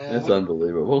 It's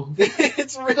unbelievable.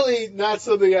 It's really not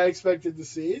something I expected to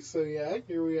see. So yeah,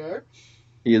 here we are.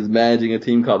 He is managing a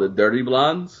team called the Dirty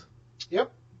Blondes.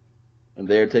 Yep. And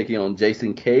they're taking on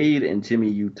Jason Cade and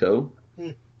Jimmy Uto.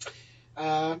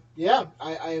 Yeah,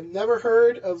 I have never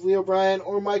heard of Leo Bryan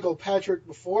or Michael Patrick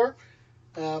before.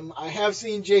 I have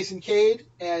seen Jason Cade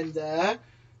and the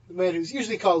man who's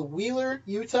usually called Wheeler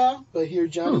Utah, but here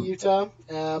Johnny Utah.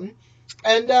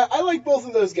 And I like both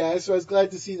of those guys, so I was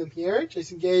glad to see them here.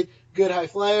 Jason Cade, good high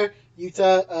flyer.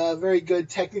 Utah, very good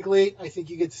technically. I think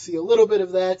you get to see a little bit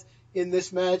of that in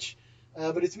this match.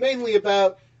 But it's mainly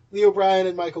about Leo Bryan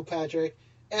and Michael Patrick.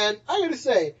 And I gotta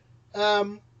say,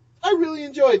 I really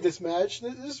enjoyed this match.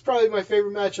 This is probably my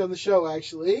favorite match on the show,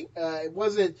 actually. It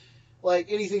wasn't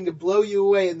like anything to blow you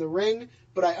away in the ring,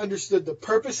 but I understood the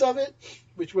purpose of it,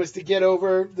 which was to get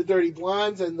over the Dirty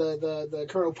Blondes and the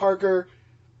Colonel Parker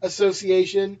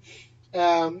association.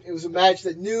 It was a match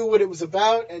that knew what it was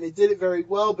about, and it did it very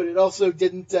well, but it also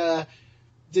didn't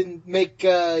make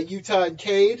Utah and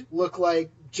Cade look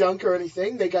like junk or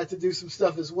anything. They got to do some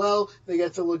stuff as well. They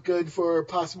got to look good for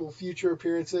possible future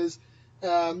appearances.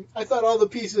 I thought all the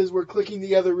pieces were clicking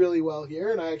together really well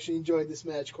here, and I actually enjoyed this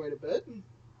match quite a bit.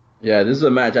 Yeah, this is a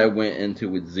match I went into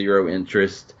with zero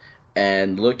interest.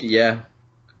 And look,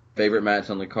 favorite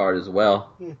match on the card as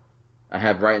well. I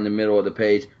have right in the middle of the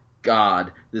page,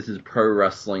 God, this is pro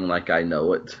wrestling like I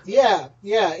know it. Yeah,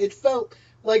 it felt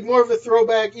like more of a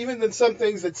throwback, even than some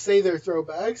things that say they're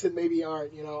throwbacks and maybe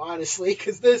aren't, honestly.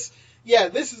 Because this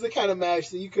is the kind of match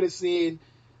that you could have seen,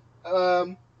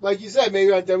 like you said,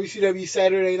 maybe on WCW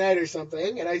Saturday Night or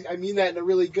something. And I mean that in a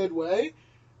really good way.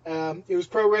 It was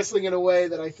pro wrestling in a way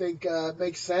that I think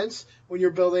makes sense when you're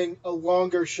building a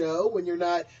longer show, when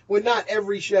not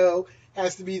every show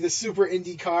has to be the super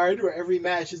indie card where every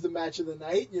match is the match of the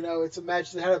night. It's a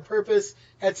match that had a purpose,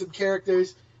 had some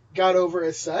characters, got over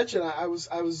as such, and I was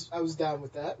down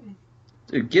with that.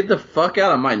 Dude, get the fuck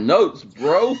out of my notes,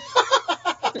 bro.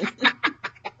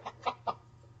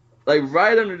 Like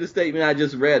right under the statement I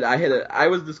just read, I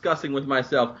was discussing with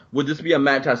myself, would this be a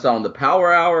match I saw on the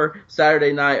Power Hour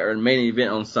Saturday night or main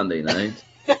event on Sunday night?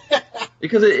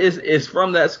 Because it's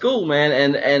from that school, man,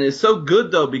 and it's so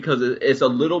good though because it's a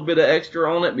little bit of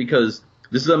extra on it because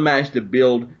this is a match to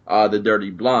build the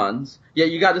Dirty Blondes. Yeah,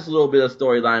 you got this little bit of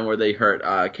storyline where they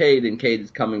hurt Cade, and Cade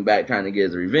is coming back trying to get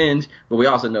his revenge, but we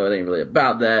also know it ain't really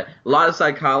about that. A lot of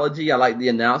psychology. I like the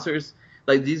announcers.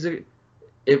 Like these are.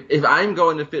 If I'm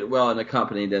going to fit well in a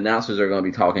company, the announcers are going to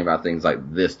be talking about things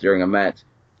like this during a match.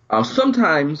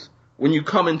 Sometimes when you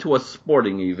come into a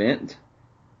sporting event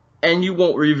and you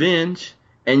want revenge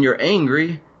and you're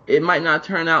angry, it might not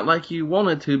turn out like you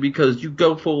wanted to because you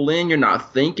go full in, you're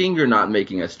not thinking, you're not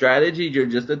making a strategy, you're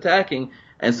just attacking.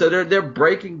 And so they're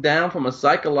breaking down from a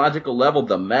psychological level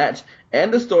the match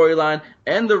and the storyline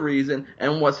and the reason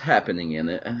and what's happening in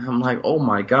it. And I'm like, oh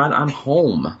my God, I'm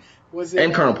home.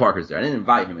 And Colonel Parker's there. I didn't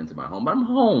invite him into my home, but I'm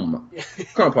home.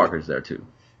 Colonel Parker's there too.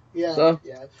 Yeah.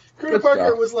 Colonel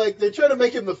Parker was like, they tried to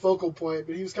make him the focal point,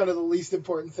 but he was kind of the least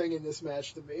important thing in this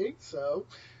match to me. So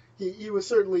he was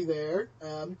certainly there.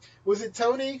 Was it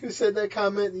Tony who said that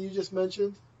comment that you just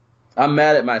mentioned? I'm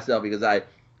mad at myself because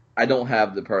I don't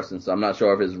have the person, so I'm not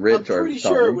sure if it's Rich or Tony. I'm pretty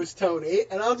sure it was Tony,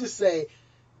 and I'll just say,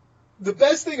 the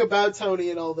best thing about Tony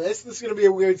and all this is going to be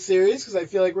a weird series because I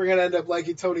feel like we're going to end up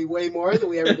liking Tony way more than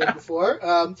we ever did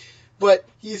before. But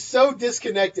he's so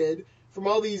disconnected from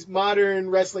all these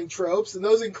modern wrestling tropes, and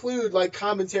those include like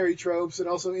commentary tropes and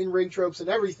also in-ring tropes and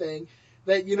everything,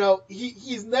 that,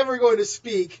 he's never going to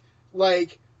speak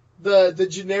like the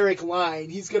generic line.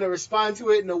 He's going to respond to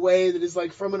it in a way that is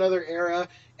like from another era.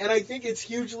 And I think it's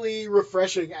hugely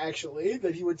refreshing, actually,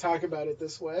 that he would talk about it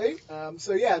this way.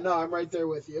 So, yeah, no, I'm right there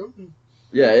with you.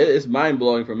 Yeah, it's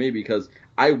mind-blowing for me because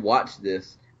I watch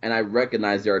this and I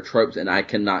recognize there are tropes and I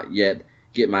cannot yet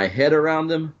get my head around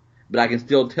them, but I can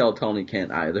still tell Tony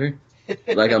can't either.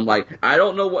 I'm like, I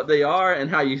don't know what they are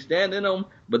and how you stand in them,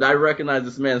 but I recognize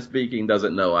this man speaking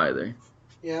doesn't know either.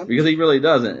 Yeah. Because he really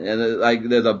doesn't.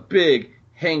 And, there's a big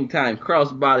hang time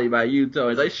crossbody by Yuto.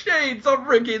 He's like, shades of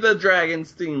Ricky the Dragon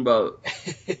Steamboat.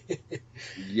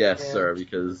 Yes, sir,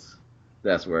 because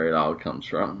that's where it all comes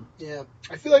from. Yeah.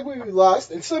 I feel like we lost,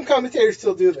 and some commentators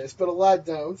still do this, but a lot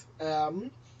don't.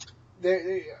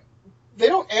 They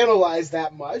don't analyze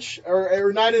that much,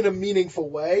 or not in a meaningful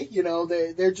way.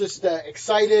 They're just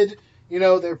excited.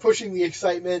 They're pushing the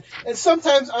excitement. And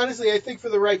sometimes, honestly, I think for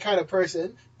the right kind of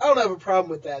person, I don't have a problem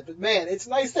with that. But, man, it's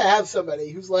nice to have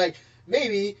somebody who's like,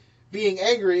 maybe being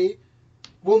angry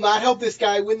will not help this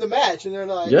guy win the match. And they're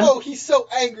like, Yeah. oh, he's so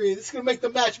angry. This is going to make the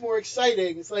match more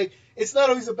exciting. It's like, it's not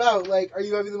always about, like, are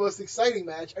you having the most exciting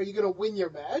match? Are you going to win your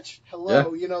match?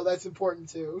 Hello. You know, that's important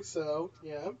too. So,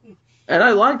 yeah. And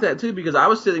I like that too because I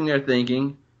was sitting there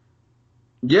thinking,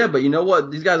 yeah, but you know what?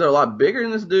 These guys are a lot bigger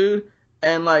than this dude.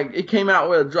 And, like, it came out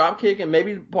with a drop kick, and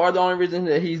maybe part of the only reason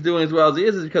that he's doing as well as he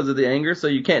is because of the anger. So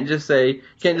you can't just say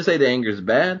the anger is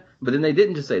bad. But then they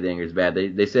didn't just say the anger is bad.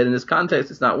 They said in this context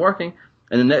it's not working.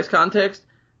 In the next context,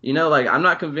 you know, like, I'm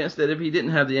not convinced that if he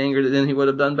didn't have the anger, that then he would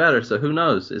have done better. So who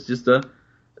knows? It's just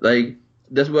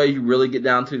that's where you really get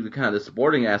down to the kind of the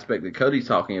sporting aspect that Cody's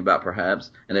talking about,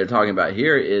 perhaps, and they're talking about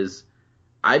here is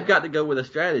I've got to go with a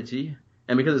strategy,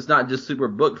 and because it's not just super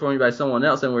booked for me by someone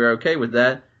else, and we're okay with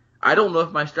that, I don't know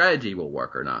if my strategy will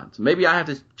work or not. So maybe I have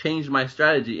to change my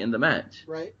strategy in the match.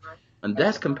 Right. And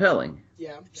that's compelling.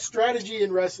 Yeah. Strategy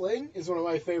in wrestling is one of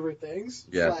my favorite things.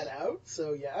 Yes. Flat out.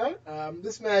 So, yeah.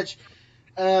 This match,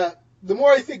 the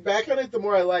more I think back on it, the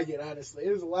more I like it, honestly.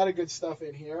 There's a lot of good stuff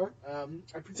in here.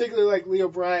 I particularly like Leo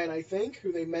Bryan, I think,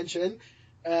 who they mentioned.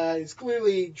 He's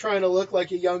clearly trying to look like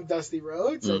a young Dusty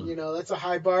Rhodes, and, you know, that's a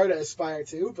high bar to aspire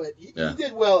to, but he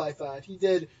did well, I thought. He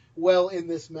did well in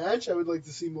this match. I would like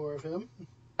to see more of him.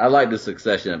 I like the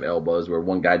succession of elbows where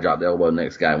one guy dropped the elbow,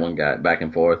 next guy, one guy, back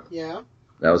and forth. Yeah.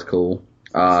 That was cool.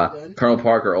 Colonel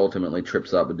Parker ultimately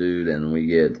trips up a dude, and we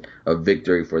get a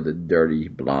victory for the Dirty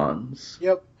Blondes.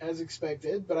 Yep, as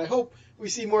expected. But I hope we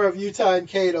see more of Utah and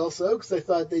Cade also, because I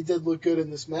thought they did look good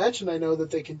in this match, and I know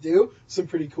that they can do some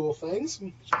pretty cool things.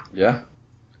 Yeah.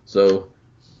 So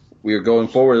we are going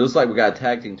forward. It looks like we got a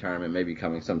tag team tournament maybe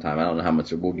coming sometime. I don't know how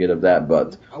much we'll get of that,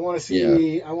 but I want to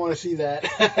see. Yeah. I want to see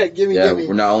that. Give me.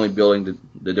 We're not only building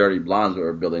the Dirty Blondes, but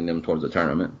we're building them towards the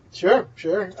tournament. Sure.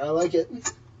 I like it.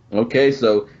 Okay,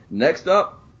 so next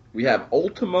up we have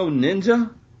Ultimo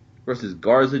Ninja versus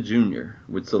Garza Jr.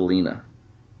 with Selena.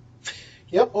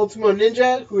 Yep, Ultimo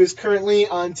Ninja, who is currently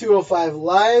on 205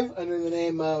 Live under the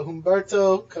name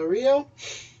Humberto Carrillo.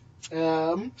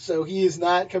 So he is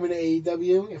not coming to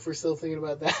AEW, if we're still thinking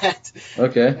about that.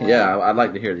 Okay, I'd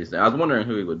like to hear these things. I was wondering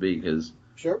who he would be, because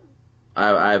sure.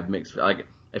 I have mixed, like,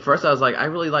 at first I was like, I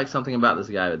really like something about this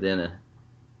guy, but then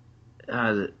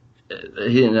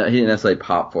he didn't necessarily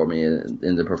pop for me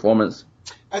in the performance.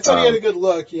 I thought he had a good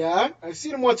look, yeah. I've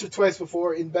seen him once or twice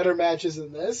before in better matches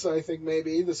than this, so I think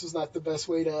maybe this was not the best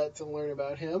way to learn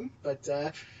about him. But,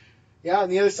 on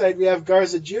the other side we have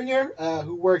Garza Jr.,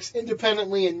 who works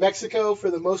independently in Mexico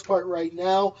for the most part right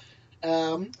now.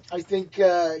 I think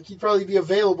he'd probably be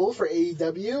available for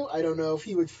AEW. I don't know if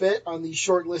he would fit on the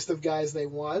short list of guys they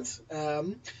want.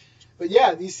 But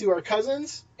yeah, these two are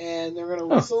cousins, and they're going to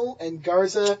wrestle, and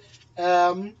Garza...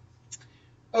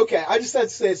 okay, I just had to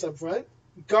say this up front.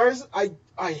 Garza,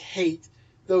 I hate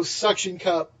those suction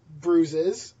cup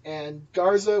bruises, and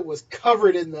Garza was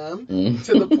covered in them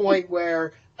to the point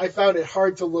where I found it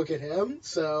hard to look at him.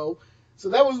 So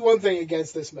that was one thing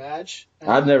against this match.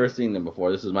 I've never seen them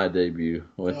before. This is my debut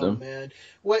with them. Oh, man.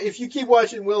 Well, if you keep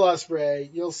watching Will Ospreay,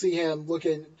 you'll see him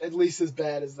looking at least as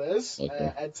bad as this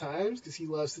at times, because he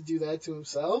loves to do that to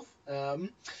himself.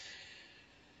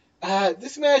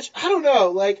 This match, I don't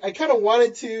know. Like, I kind of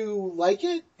wanted to like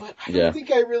it, but I don't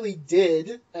think I really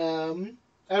did.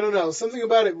 I don't know. Something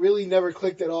about it really never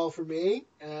clicked at all for me.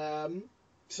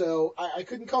 So I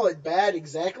couldn't call it bad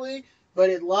exactly, but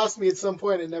it lost me at some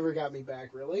point and never got me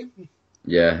back, really.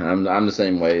 Yeah, I'm the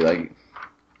same way. Like,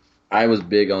 I was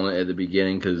big on it at the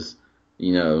beginning because,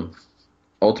 you know,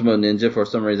 Ultimo Ninja, for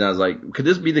some reason, I was like, could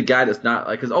this be the guy that's not,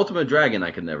 like, because Ultimo Dragon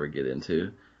I could never get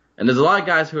into. And there's a lot of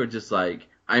guys who are just like,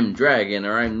 I'm Dragon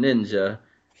or I'm Ninja,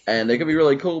 and they could be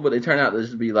really cool, but they turn out to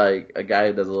just be like a guy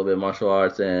who does a little bit of martial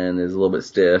arts and is a little bit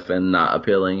stiff and not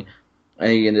appealing.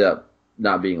 And he ended up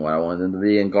not being what I wanted him to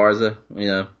be. And Garza, you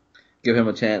know, give him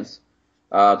a chance.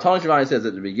 Tony Schiavone says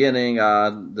at the beginning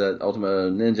that Ultimo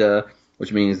Ninja,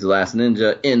 which means the last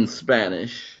ninja in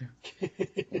Spanish.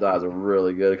 That was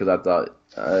really good because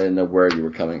I didn't know where you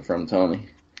were coming from, Tony.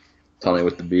 Tony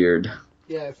with the beard.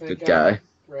 Yeah, thank good guy.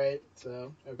 Right,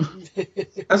 so. Okay.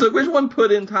 And so which one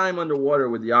put in time underwater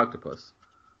with the octopus?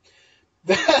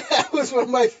 That was one of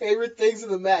my favorite things in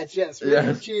the match, yes. Rick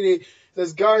Puccini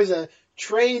says Garza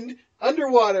trained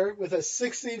underwater with a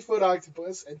 16-foot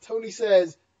octopus, and Tony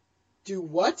says, do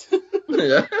what?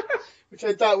 Yeah. Which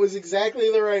I thought was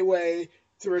exactly the right way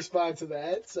to respond to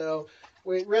that. So,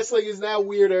 wrestling is now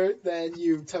weirder than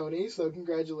you, Tony, so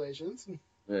congratulations.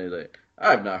 Yeah,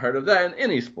 I've not heard of that in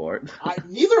any sport.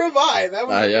 Neither have I. That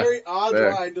was a very odd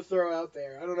line to throw out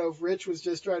there. I don't know if Rich was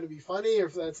just trying to be funny or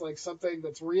if that's like something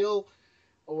that's real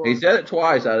Or He said it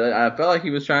twice. I felt like he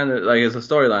was trying to, like, it's a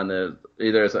storyline that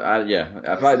either it's, I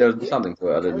felt like there was something to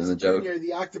it other than the joke. Jr.,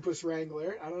 the octopus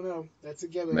wrangler. I don't know. That's a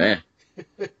gimmick. Man,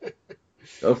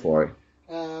 go for it.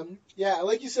 Yeah,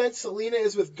 like you said, Selena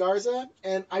is with Garza,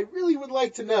 and I really would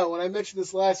like to know, and I mentioned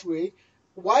this last week,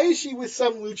 why is she with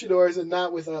some luchadors and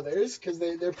not with others? Because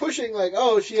they're pushing like,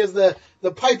 oh, she has the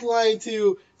pipeline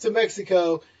to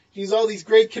Mexico. She has all these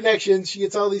great connections. She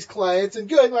gets all these clients, and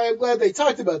good. I'm glad they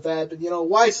talked about that. But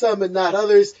why some and not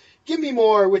others? Give me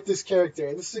more with this character.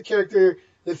 And this is a character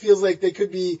that feels like they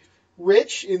could be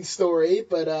rich in story,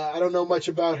 but I don't know much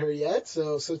about her yet.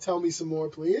 So tell me some more,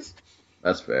 please.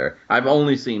 That's fair. I've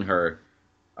only seen her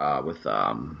with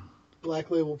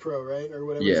Black Label Pro, right, or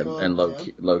whatever. yeah, it's called. and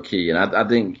low key, and I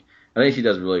think she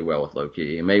does really well with low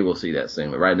key, and maybe we'll see that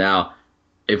soon. But right now,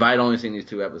 if I'd only seen these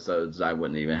 2 episodes, I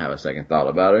wouldn't even have a second thought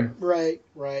about her. Right,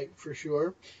 for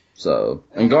sure. So,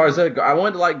 and Garza, I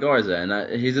wanted to like Garza,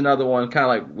 and he's another one, kind of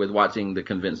like with watching the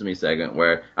Convince Me segment,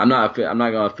 where I'm not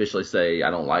gonna officially say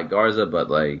I don't like Garza, but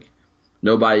like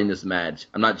nobody in this match,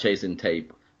 I'm not chasing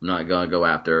tape. I'm not gonna go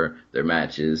after their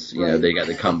matches. They got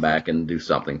to come back and do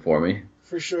something for me.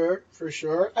 For sure.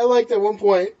 I liked at one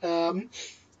point,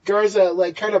 Garza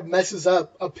like kind of messes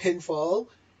up a pinfall,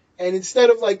 and instead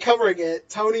of like covering it,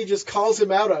 Tony just calls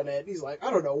him out on it. He's like,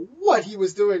 I don't know what he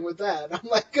was doing with that. I'm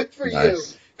like, good for you.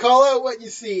 Call out what you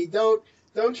see. Don't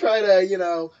try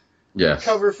to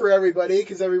cover for everybody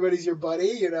because everybody's your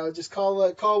buddy. Just call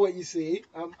what you see.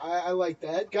 I like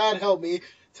that. God help me.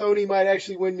 Tony might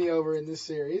actually win me over in this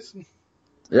series.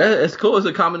 Yeah, it's cool. It's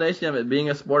a combination of it being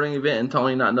a sporting event and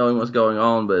Tony not knowing what's going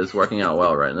on, but it's working out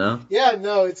well right now. Yeah,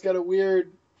 no, it's got a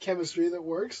weird chemistry that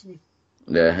works.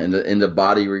 Yeah, in the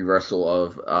body reversal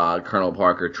of Colonel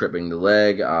Parker tripping the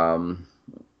leg,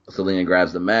 Selena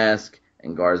grabs the mask,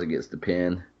 and Garza gets the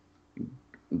pin.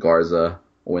 Garza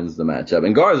wins the matchup.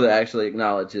 And Garza actually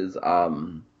acknowledges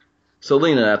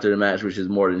Selena after the match, which is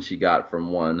more than she got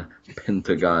from one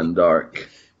Pentagon Dark.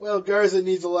 Well, Garza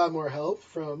needs a lot more help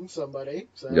from somebody.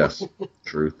 So. Yes,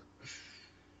 truth.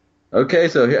 Okay,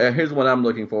 so here's what I'm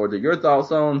looking forward to. Your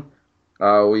thoughts on,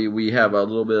 we have a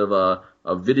little bit of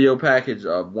a video package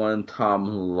of one Tom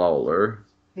Lawler.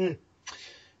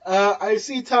 I've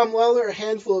seen Tom Lawler a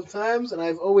handful of times, and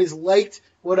I've always liked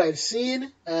what I've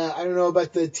seen. I don't know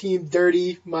about the Team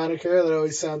Dirty moniker. That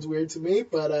always sounds weird to me,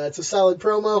 but it's a solid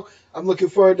promo. I'm looking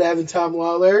forward to having Tom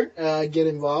Lawler get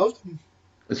involved.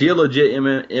 Is he a legit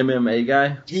MMA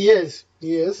guy? He is.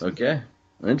 Okay,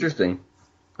 interesting.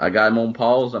 I got him on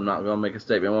pause. I'm not going to make a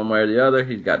statement one way or the other.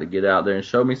 He's got to get out there and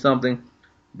show me something.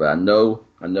 But I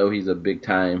know he's a big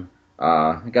time.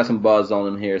 I got some buzz on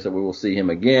him here, so we will see him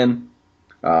again.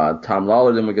 Tom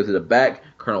Lawler, then we go to the back.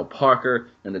 Colonel Parker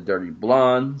and the Dirty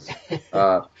Blondes.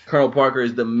 Colonel Parker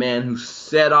is the man who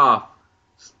set off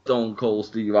Stone Cold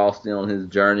Steve Austin on his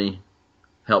journey.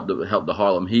 Helped the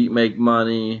Harlem Heat make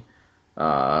money.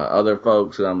 Other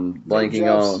folks that I'm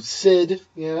blanking on. Sid,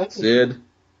 yeah.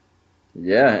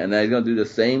 Yeah, and now he's going to do the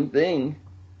same thing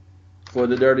for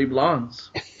the Dirty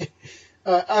Blondes.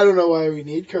 I don't know why we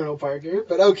need Colonel Parker,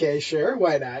 but okay, sure,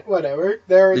 why not? Whatever.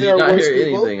 There Did are you not worse hear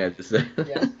people. anything I just said?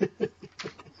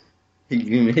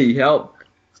 Yeah. He helped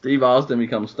Steve Austin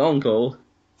become Stone Cold,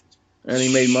 and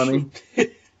he made money.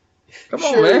 Come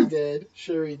on, man.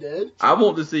 Sure he did. I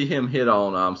want to see him hit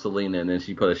on Selena, and then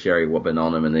she put a sherry whooping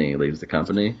on him, and then he leaves the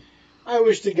company. I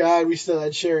wish to God we still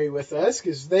had Sherry with us,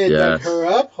 because they had dug her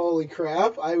up. Holy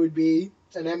crap. I would be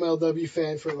an MLW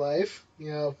fan for life. She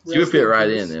would fit right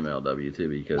in MLW, too,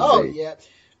 because yeah.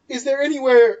 Is there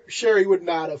anywhere Sherry would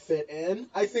not have fit in?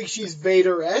 I think she's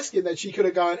Vader-esque in that she could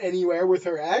have gone anywhere with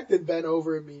her act and been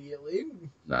over immediately.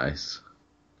 Nice.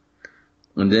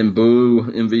 And then boo,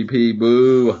 MVP,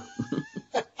 boo.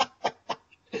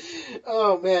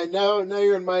 Oh, man, now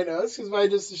you're in my notes, because mine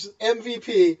just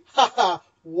MVP. Haha,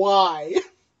 why?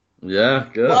 Yeah,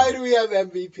 good. Why do we have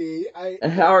MVP?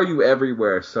 And how are you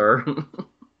everywhere, sir?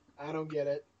 I don't get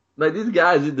it. Like, these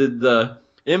guys, the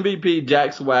MVP,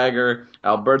 Jack Swagger,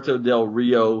 Alberto Del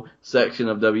Rio section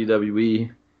of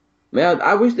WWE. Man,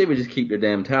 I wish they would just keep their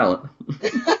damn talent.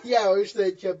 Yeah, I wish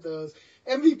they'd kept those.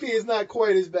 MVP is not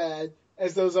quite as bad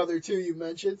as those other two you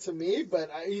mentioned to me,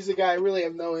 but he's a guy I really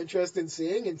have no interest in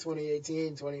seeing in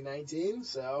 2018, 2019,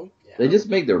 so, yeah. They just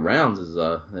make the rounds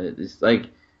it's like,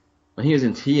 when he was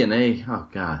in TNA, oh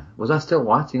God, was I still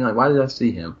watching? Like, why did I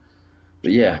see him?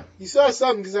 But yeah. You saw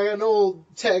something, because I got an old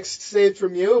text saved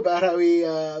from you about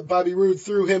how Bobby Roode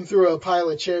threw him through a pile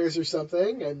of chairs or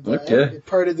something, and it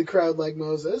parted the crowd like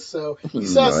Moses, so you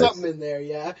saw something in there,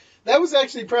 yeah. That was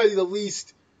actually probably the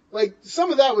least, like,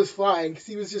 some of that was fine, because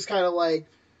he was just kind of like,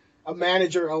 a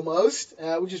manager almost,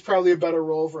 which is probably a better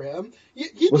role for him.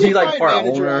 He'd Was be he a like fine part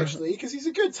manager, owner? actually, because he's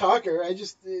a good talker. I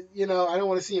just, I don't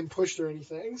want to see him pushed or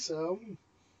anything, so.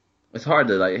 It's hard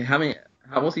to like.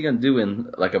 What's he gonna do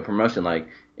in like a promotion like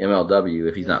MLW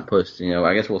if he's not pushed?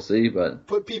 I guess we'll see. But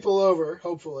Put people over,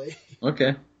 hopefully.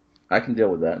 okay, I can deal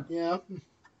with that. Yeah.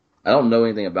 I don't know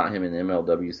anything about him in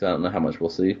MLW, so I don't know how much we'll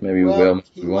see. Maybe we Well, will. Maybe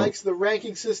he we won't. likes the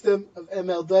ranking system of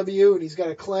MLW, and he's got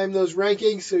to climb those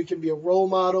rankings so he can be a role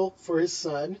model for his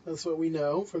son. That's what we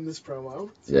know from this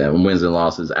promo. Yeah, when wins and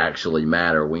losses actually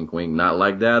matter. Wink, wink. Not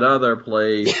like that other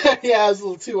place. Yeah, it's a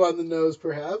little too on the nose,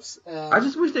 perhaps. I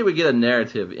just wish they would get a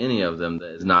narrative, any of them,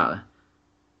 that is not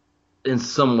in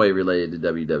some way related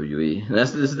to WWE. And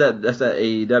that's that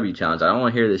AEW challenge. I don't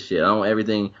want to hear this shit.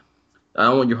 I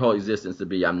don't want your whole existence to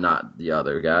be I'm not the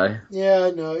other guy.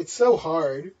 Yeah, no, it's so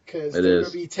hard because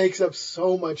WWE takes up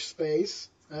so much space.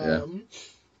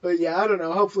 But yeah, I don't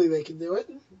know. Hopefully they can do it.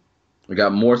 We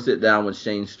got more sit down with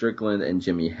Shane Strickland and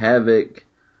Jimmy Havoc.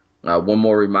 One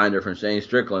more reminder from Shane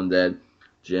Strickland that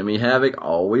Jimmy Havoc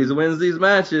always wins these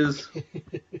matches.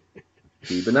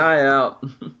 Keep an eye out.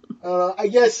 I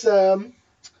guess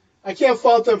I can't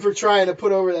fault them for trying to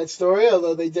put over that story,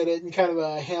 although they did it in kind of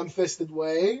a ham-fisted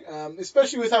way,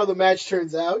 especially with how the match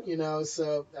turns out,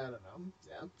 so I don't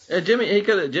know. Yeah, Jimmy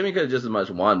could have just as much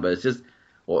won, but it's just,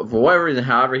 for whatever reason,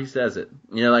 however he says it.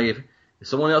 Like if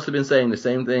someone else had been saying the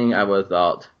same thing, I would have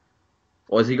thought,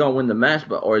 well, is he going to win the match,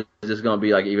 or is it just going to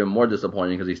be like even more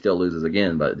disappointing because he still loses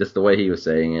again? But just the way he was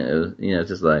saying it, was, it's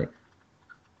just like,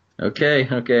 okay,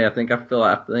 I think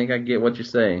I get what you're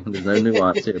saying. There's no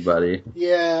nuance here, buddy.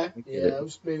 Yeah, it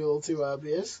was maybe a little too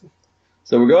obvious.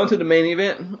 So we're going to the main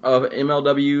event of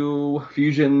MLW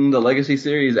Fusion, the Legacy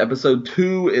Series, Episode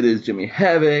 2. It is Jimmy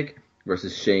Havoc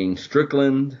versus Shane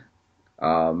Strickland.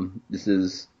 This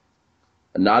is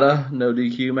not a no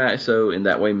DQ match, so in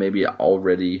that way maybe it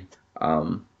already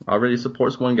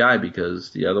supports one guy because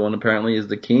the other one apparently is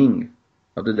the king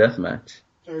of the death match.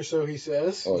 Or so he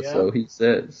says. Or so he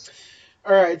says.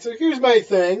 All right, so here's my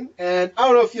thing, and I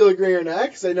don't know if you'll agree or not,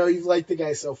 because I know you've liked the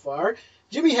guy so far.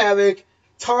 Jimmy Havoc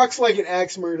talks like an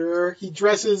axe murderer. He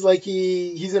dresses like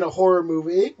he's in a horror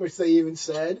movie, which they even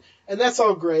said, and that's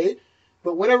all great.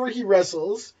 But whenever he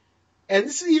wrestles, and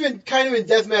this is even kind of in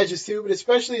death matches too, but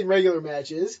especially in regular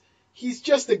matches, he's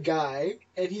just a guy,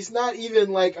 and he's not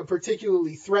even like a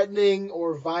particularly threatening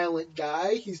or violent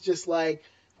guy. He's just like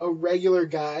a regular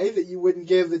guy that you wouldn't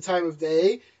give the time of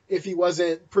day if he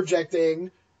wasn't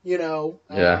projecting,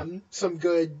 some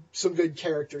good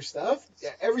character stuff.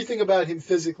 Yeah, everything about him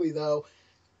physically, though,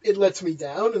 it lets me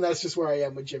down, and that's just where I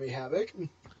am with Jimmy Havoc.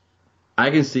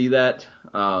 I can see that.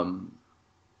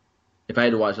 If I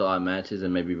had to watch a lot of matches,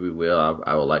 and maybe we will,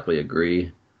 I will likely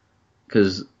agree.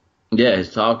 Because,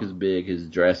 his talk is big, his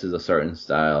dress is a certain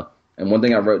style. And one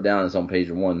thing I wrote down is on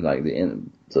page 1, like the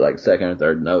end, so like second or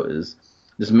third note is,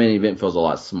 this main event feels a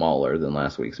lot smaller than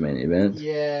last week's main event.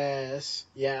 Yes.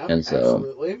 Yeah, and so,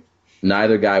 absolutely.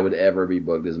 Neither guy would ever be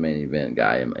booked as main event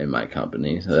guy in my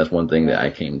company. So that's one thing that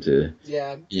I came to.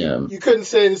 Yeah. You couldn't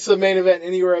say this is a main event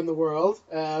anywhere in the world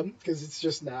because it's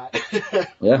just not.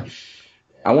 Yeah.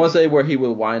 I want to say where he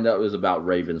would wind up is about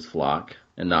Raven's flock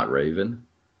and not Raven.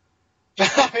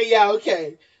 Yeah,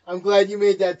 okay. I'm glad you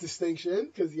made that distinction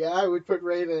because, I would put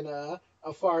Raven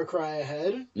a far cry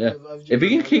ahead. Yeah. Of if he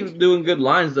can keep doing good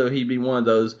lines, though, he'd be one of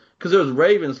those. Because there was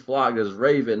Raven's flock, there's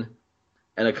Raven,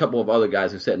 and a couple of other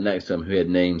guys who sat next to him who had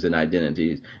names and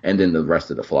identities, and then the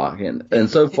rest of the flock. And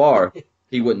so far,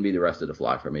 he wouldn't be the rest of the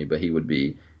flock for me, but he wouldn't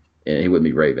be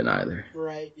Raven either.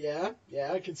 Right, yeah.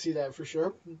 Yeah, I can see that for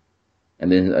sure.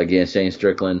 And then, again, Shane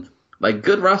Strickland, like,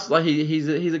 good wrestler. He's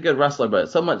a good wrestler,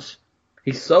 but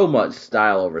he's so much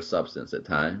style over substance at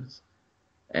times.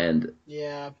 And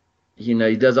yeah. He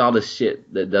does all the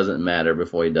shit that doesn't matter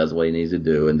before he does what he needs to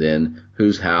do. And then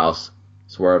whose house,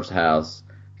 Swerve's house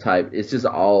type. It's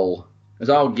all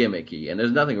gimmicky. And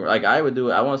there's nothing, like I would do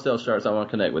it. I want to sell shirts. I want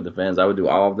to connect with the fans. I would do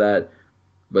all of that.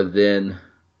 But then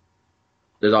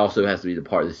there also has to be the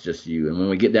part that's just you. And when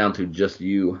we get down to just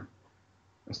you,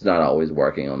 it's not always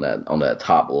working on that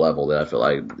top level that I feel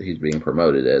like he's being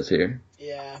promoted as here.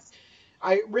 Yeah.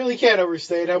 I really can't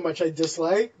overstate how much I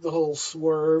dislike the whole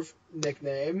Swerve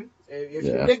nickname. If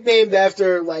you're nicknamed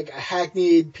after like a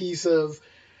hackneyed piece of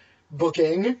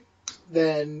booking,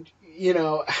 then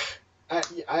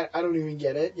I don't even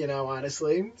get it,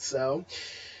 honestly. So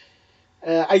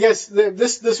I guess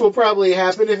this will probably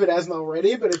happen if it hasn't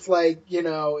already. But it's like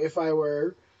if I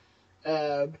were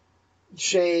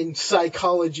Shane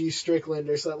Psychology Strickland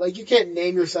or something, like you can't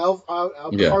name yourself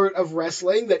a part of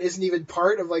wrestling that isn't even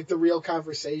part of like the real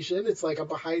conversation. It's like a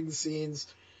behind the scenes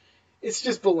it's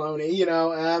just baloney, you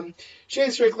know.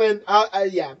 Shane Strickland, I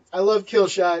love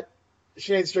Killshot.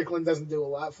 Shane Strickland doesn't do a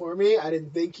lot for me. I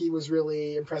didn't think he was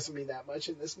really impressing me that much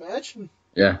in this match.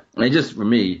 Yeah, I mean, just for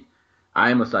me,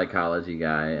 I'm a psychology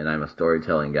guy and I'm a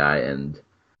storytelling guy, and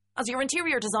as your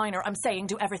interior designer, I'm saying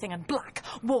do everything in black.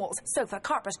 Walls, sofa,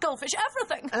 carpet, goldfish,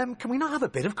 everything. Can we not have a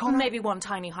bit of colour? Maybe one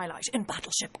tiny highlight in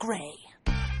Battleship Grey.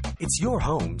 It's your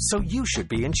home, so you should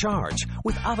be in charge.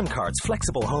 With Avantcard's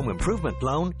flexible home improvement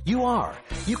loan, you are.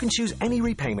 You can choose any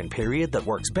repayment period that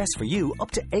works best for you, up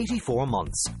to 84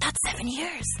 months. That's 7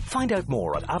 years. Find out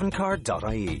more at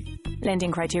avantcard.ie.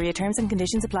 Lending criteria, terms and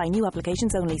conditions apply. New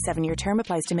applications only. 7-year term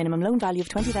applies to minimum loan value of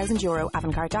 €20,000.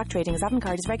 Avantcard DAC trading as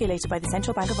Avantcard is regulated by the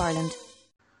Central Bank of Ireland.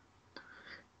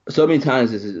 so many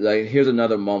times this is like, here's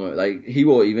another moment. Like, he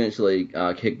will eventually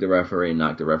kick the referee and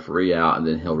knock the referee out, and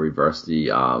then he'll reverse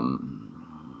the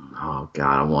oh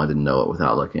god, I wanted to know it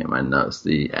without looking at my notes.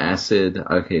 The acid.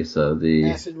 Okay, so the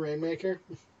Acid Rainmaker.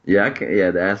 Yeah,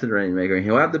 the acid rainmaker.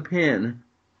 He'll have the pin,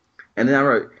 and then I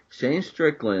wrote Shane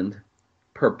Strickland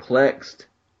perplexed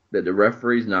that the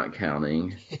referee's not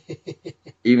counting,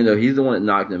 even though he's the one that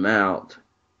knocked him out.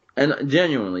 And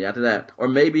genuinely, after that, or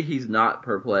maybe he's not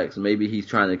perplexed. Maybe he's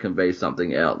trying to convey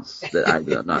something else that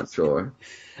I'm not sure.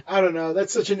 I don't know.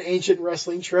 That's such an ancient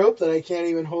wrestling trope that I can't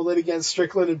even hold it against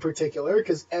Strickland in particular,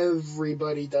 because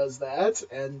everybody does that.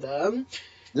 And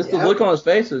Just the look on his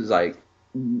face is like,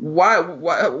 why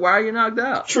are you knocked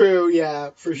out? True, yeah,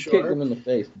 for sure. Kick him in the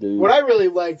face, dude. What I really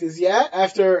liked is,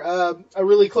 after a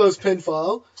really close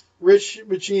pinfall, Rich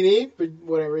Machini,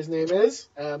 whatever his name is,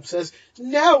 says,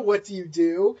 "Now what do you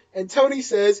do?" And Tony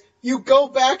says, "You go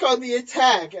back on the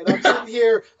attack." And I'm sitting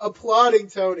here applauding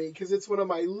Tony, because it's one of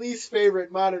my least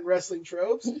favorite modern wrestling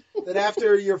tropes, that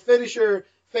after your finisher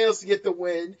fails to get the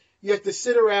win, you have to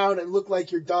sit around and look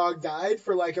like your dog died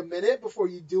for like a minute before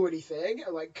you do anything.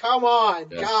 I'm like, come on,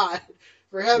 God,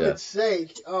 for heaven's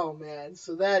sake. Oh, man.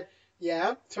 So that,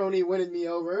 Tony winning me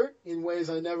over in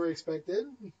ways I never expected.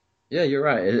 Yeah, you're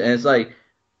right. And it's like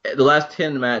the last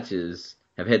 10 matches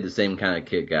have had the same kind of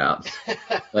kick outs.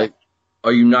 Like,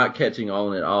 are you not catching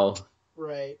on at all?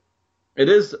 Right. It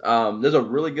is. There's a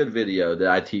really good video that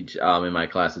I teach in my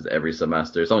classes every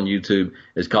semester. It's on YouTube.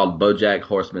 It's called BoJack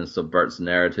Horseman Subverts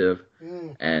Narrative.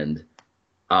 And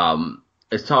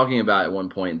it's talking about at one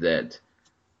point that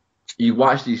you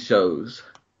watch these shows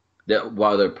that,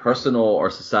 while they're personal or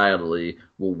societally,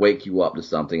 will wake you up to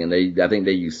something. And I think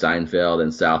they use Seinfeld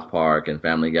and South Park and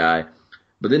Family Guy.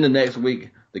 But then the next week,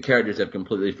 the characters have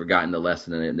completely forgotten the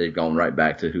lesson in it, and they've gone right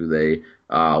back to who they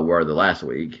were the last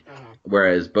week.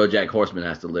 Whereas BoJack Horseman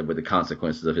has to live with the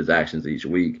consequences of his actions each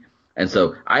week. And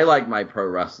so I like my pro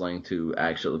wrestling to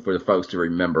actually, for the folks to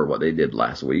remember what they did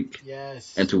last week.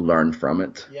 Yes. And to learn from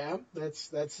it. Yeah,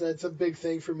 that's a big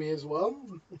thing for me as well.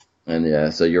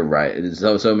 And so you're right. It's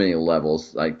so many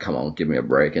levels. Like, come on, give me a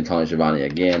break. And Tony Schiavone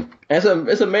again. And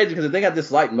it's amazing, because the thing I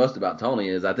disliked most about Tony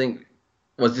is, I think,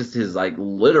 was just his like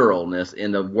literalness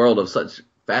in the world of such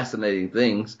fascinating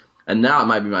things. And now it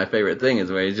might be my favorite thing,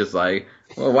 is where he's just like,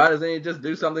 well, why doesn't he just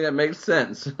do something that makes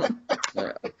sense?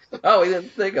 Oh, he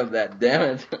didn't think of that, damn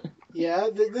it. Yeah,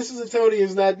 this is a Tony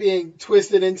who's not being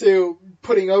twisted into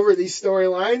putting over these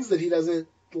storylines that he doesn't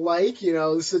like. You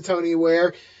know, this is a Tony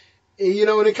where, you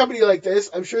know, in a company like this,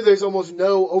 I'm sure there's almost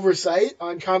no oversight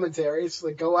on commentary. It's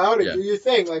like, go out and do your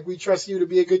thing. Like, we trust you to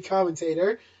be a good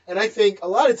commentator. And I think a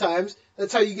lot of times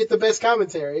that's how you get the best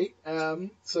commentary.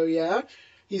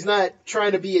 He's not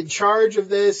trying to be in charge of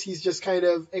this. He's just kind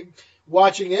of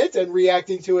watching it and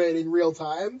reacting to it in real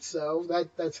time. So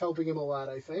that's helping him a lot,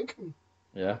 I think.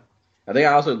 Yeah. I think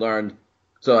I also learned,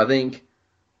 so I think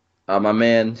my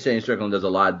man Shane Strickland does a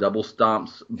lot of double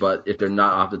stomps, but if they're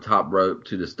not off the top rope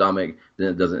to the stomach,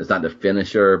 then it's not the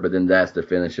finisher, but then that's the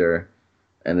finisher,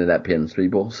 and then that pins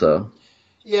people, so.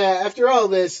 Yeah, after all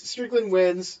this, Strickland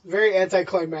wins very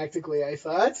anticlimactically, I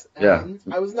thought.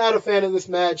 I was not a fan of this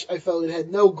match. I felt it had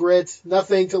no grit,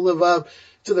 nothing to live up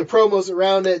to the promos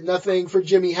around it, nothing for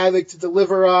Jimmy Havoc to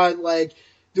deliver on, like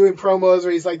doing promos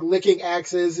where he's like licking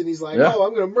axes and he's like, oh,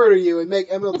 I'm going to murder you and make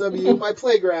MLW my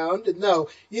playground. And no,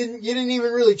 you didn't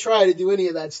even really try to do any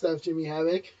of that stuff, Jimmy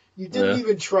Havoc. You didn't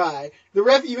even try. The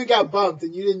ref even got bumped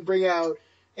and you didn't bring out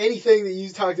anything that you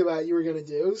talked about you were going to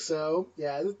do. So,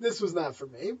 yeah, this was not for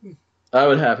me. I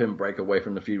would have him break away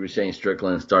from the feud with Shane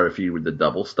Strickland and start a feud with the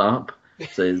double stomp.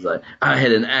 So he's like, I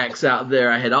had an axe out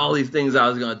there. I had all these things I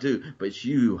was going to do, but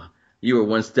you were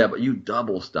one step, you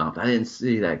double stomped. I didn't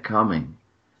see that coming.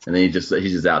 And then he's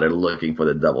just out there looking for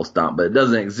the double stomp, but it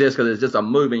doesn't exist because it's just a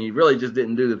move and you really just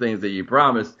didn't do the things that you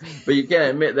promised, but you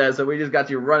can't admit that. So we just got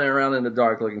you running around in the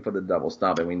dark looking for the double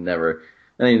stomp, and we never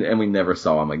And we never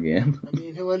saw him again. I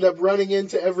mean, he'll end up running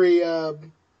into every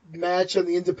match on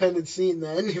the independent scene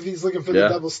then if he's looking for the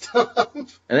double stomp.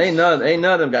 And ain't none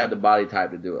of them got the body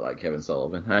type to do it like Kevin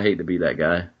Sullivan. I hate to be that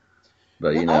guy,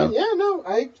 but you know.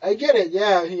 I get it.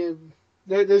 Yeah,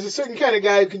 there's a certain kind of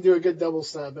guy who can do a good double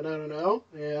stomp, and I don't know.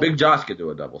 Yeah. Big Josh could do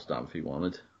a double stomp if he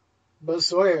wanted. Buzz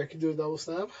Sawyer could do a double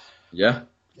stomp. Yeah.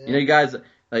 You know, you guys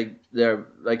they're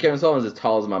Kevin Sullivan's as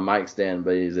tall as my mic stand,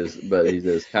 but he's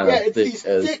just kind of it's thick. These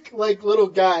thick like little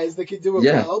guys that can do it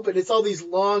well, but it's all these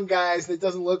long guys that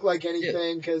doesn't look like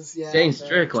anything because Shane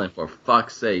Strickland, for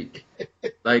fuck's sake,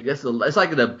 it's like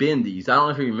the Bendies. I don't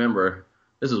know if you remember.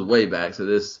 This is way back.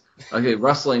 So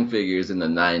wrestling figures in the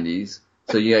 90s.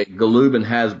 So you had Galoob and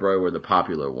Hasbro were the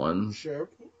popular ones. Sure.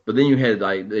 But then you had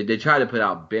they tried to put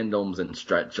out Bend-Ems and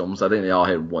Stretch-Ems. I think they all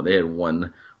had one. They had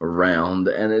one around,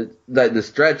 and the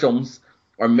Stretch-Ems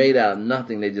are made out of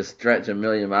nothing. They just stretch a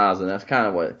million miles, and that's kind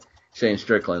of what Shane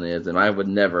Strickland is. And I would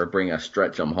never bring a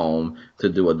Stretch-Em home to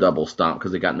do a double stomp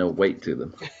because they got no weight to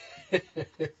them.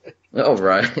 All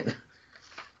right.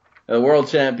 The world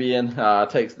champion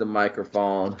takes the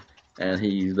microphone, and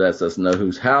he lets us know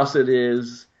whose house it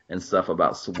is and stuff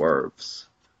about swerves.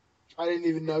 I didn't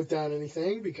even note down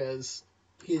anything because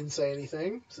he didn't say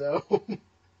anything, so.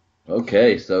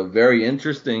 Okay, so very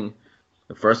interesting.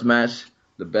 The first match,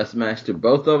 the best match to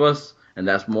both of us, and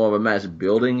that's more of a match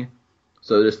building.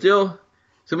 So it's going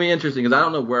to be interesting because I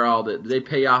don't know where do they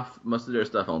pay off most of their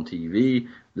stuff on TV?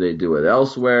 Do they do it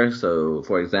elsewhere? So,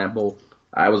 for example,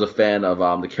 I was a fan of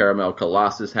the Caramel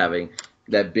Colossus having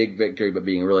that big victory but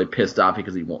being really pissed off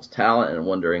because he wants talent and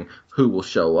wondering who will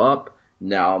show up.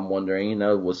 Now I'm wondering,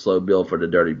 will Slow build for the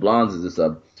Dirty Blondes? Is this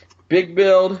a big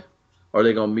build? Or are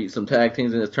they going to meet some tag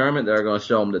teams in this tournament that are going to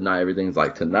show them that not everything's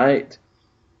like tonight?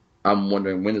 I'm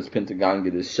wondering, when does Pentagon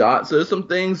get his shot? So there's some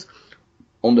things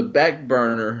on the back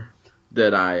burner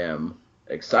that I am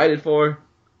excited for.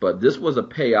 But this was a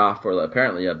payoff for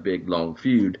apparently a big, long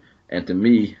feud. And to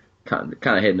me, kind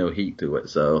of had no heat to it.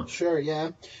 So Sure, yeah.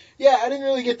 Yeah, I didn't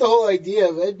really get the whole idea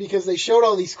of it because they showed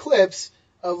all these clips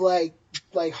of like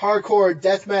hardcore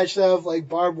deathmatch stuff, like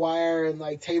barbed wire and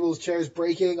like tables, chairs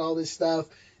breaking, all this stuff.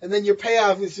 And then your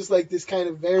payoff is just like this kind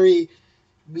of very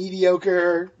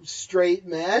mediocre straight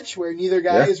match where neither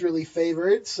guy is really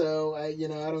favored. So I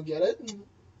don't get it.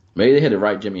 Maybe they had to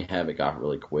write Jimmy Havoc off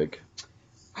really quick.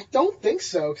 I don't think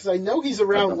so because I know he's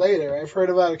around later. I've heard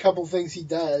about a couple things he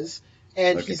does,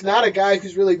 and he's not a guy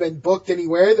who's really been booked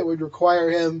anywhere that would require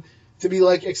him to be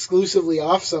like exclusively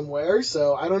off somewhere.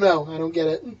 So I don't know. I don't get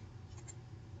it.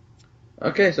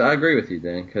 Okay, so I agree with you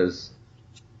then, because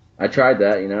I tried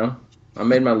that, I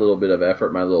made my little bit of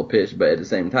effort, my little pitch, but at the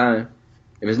same time,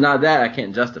 if it's not that, I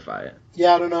can't justify it.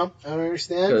 Yeah, I don't know. I don't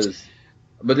understand.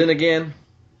 But then again,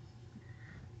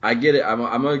 I get it. I'm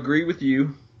going to agree with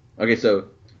you. Okay, so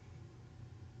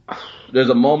there's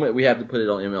a moment we have to put it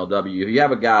on MLW. If you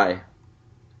have a guy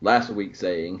last week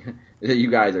saying that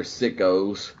you guys are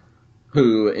sickos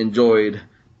who enjoyed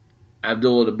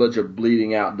Abdullah the Butcher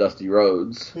bleeding out Dusty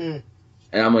Rhodes, and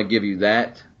I'm going to give you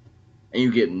that, and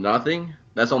you get nothing,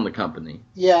 that's on the company.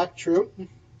 Yeah, true.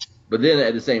 But then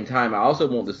at the same time, I also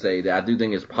want to say that I do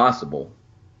think it's possible,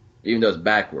 even though it's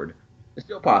backward, it's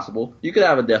still possible. You could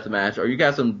have a death match, or you could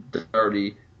have some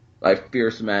dirty,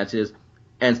 fierce matches,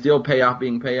 and still payoff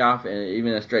being payoff, and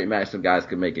even a straight match, some guys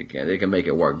can make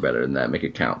it work better than that, make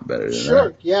it count better than that.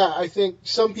 Sure, yeah, I think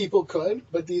some people could,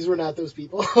 but these were not those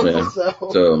people. Yeah.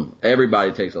 So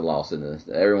everybody takes a loss in this.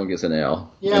 Everyone gets an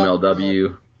L. Yeah,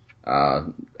 MLW,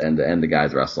 and the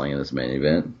guys wrestling in this main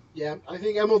event. Yeah, I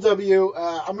think MLW,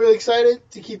 I'm really excited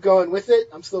to keep going with it.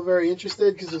 I'm still very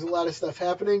interested because there's a lot of stuff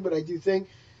happening, but I do think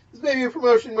this may be a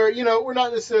promotion where, we're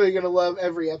not necessarily going to love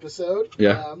every episode.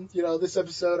 Yeah. This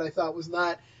episode I thought was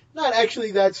not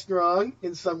actually that strong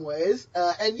in some ways.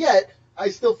 And yet, I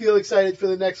still feel excited for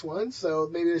the next one. So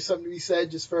maybe there's something to be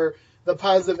said just for the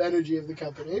positive energy of the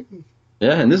company.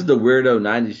 Yeah, and this is the weirdo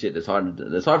 90s shit that's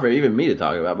hard for even me to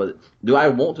talk about. But do I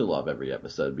want to love every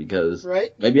episode? Because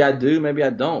maybe I do, maybe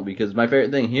I don't. Because my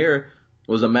favorite thing here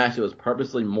was a match that was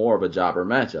purposely more of a jobber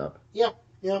matchup. Yeah.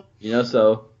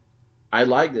 So I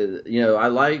like it. I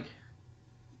like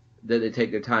that they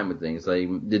take their time with things.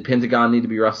 Did Pentagon need to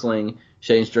be wrestling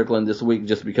Shane Strickland this week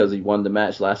just because he won the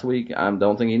match last week? I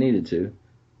don't think he needed to.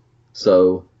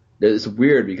 So it's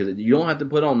weird because you don't have to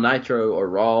put on Nitro or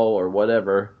Raw or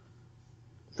whatever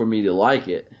for me to like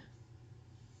it.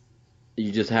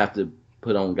 You just have to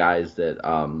put on guys that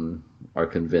are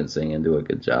convincing and do a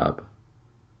good job.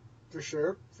 For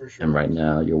sure. And right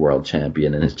now, your world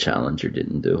champion and his challenger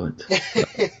didn't do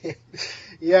it.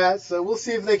 Yeah, so we'll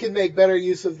see if they can make better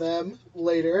use of them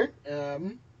later.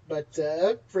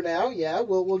 But for now, yeah,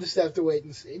 we'll just have to wait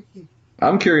and see.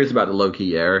 I'm curious about the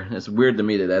low-key era. It's weird to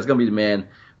me that that's going to be the man.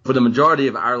 For the majority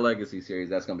of our Legacy series,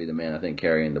 that's going to be the man, I think,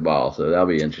 carrying the ball. So that'll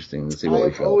be interesting to see what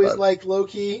we feel about. I've always liked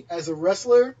Low-Ki as a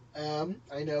wrestler.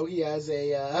 I know he has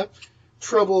a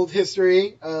troubled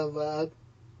history of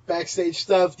backstage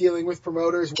stuff, dealing with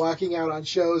promoters, walking out on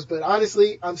shows. But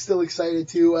honestly, I'm still excited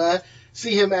to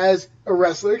see him as a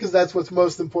wrestler because that's what's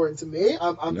most important to me.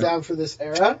 I'm down for this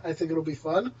era. I think it'll be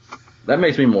fun. That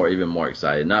makes me even more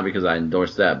excited. Not because I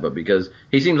endorse that, but because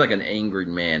he seems like an angry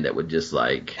man that would just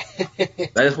like.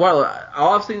 That's why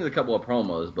all I've seen is a couple of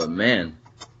promos, but man,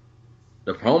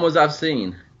 the promos I've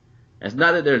seen, it's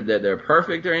not that they're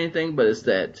perfect or anything, but it's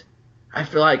that I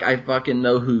feel like I fucking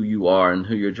know who you are and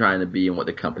who you're trying to be and what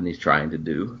the company's trying to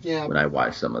do. Yeah. When I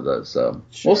watch some of those, so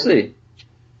We'll see.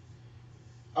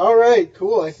 All right,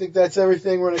 cool. I think that's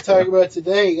everything we're going to talk about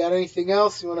today. You got anything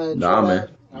else you want to? Nah, man.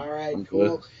 All right, I'm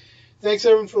cool. Good. Thanks,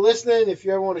 everyone, for listening. If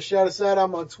you ever want to shout us out,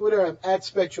 I'm on Twitter. I'm at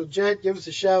SpectralGent. Give us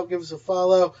a shout. Give us a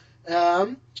follow.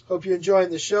 Hope you're enjoying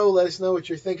the show. Let us know what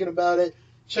you're thinking about it.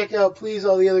 Check out, please,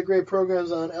 all the other great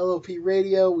programs on LOP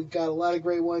Radio. We've got a lot of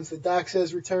great ones. The Doc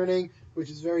says returning, which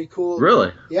is very cool.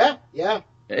 Really? Yeah.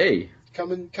 Hey.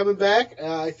 Coming back,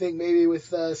 I think maybe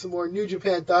with some more New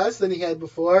Japan thoughts than he had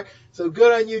before. So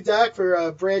good on you, Doc,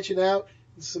 for branching out.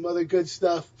 Some other good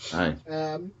stuff. Nice.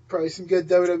 Probably some good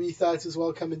WWE thoughts as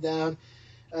well coming down.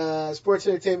 Sports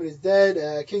Entertainment is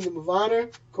Dead. Kingdom of Honor,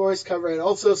 of course, covering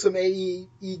also some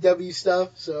AEW stuff,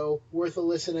 so worth a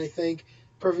listen, I think.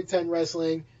 Perfect 10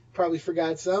 Wrestling, probably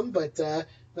forgot some, but not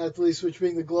the least, which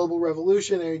being the Global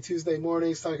Revolution, every Tuesday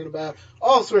mornings, talking about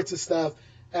all sorts of stuff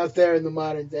out there in the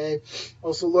modern day.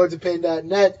 Also,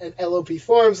 lordsofpain.net and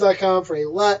lopforums.com for a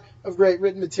lot of great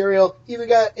written material. Even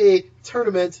got a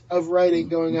tournament of writing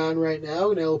going on right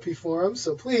now in LOP Forums,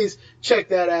 so please check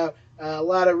that out. A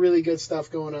lot of really good stuff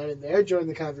going on in there. Join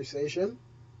the conversation.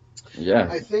 Yeah.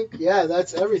 I think,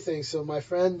 that's everything. So, my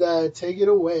friend, take it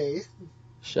away.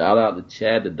 Shout out to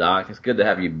Chad, the Doc. It's good to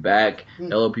have you back.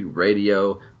 LOP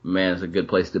Radio, man, it's a good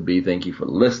place to be. Thank you for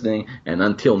listening. And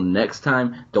until next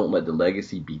time, don't let the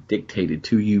legacy be dictated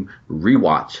to you.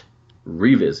 Rewatch,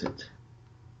 revisit,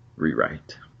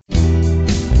 rewrite.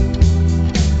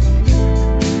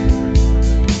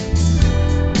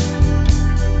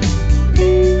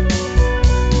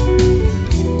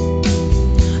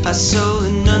 I saw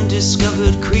an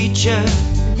undiscovered creature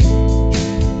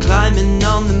climbing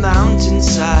on the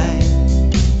mountainside.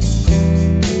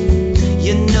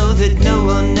 You know that no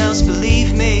one else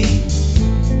believed me.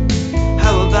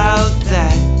 How about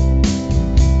that?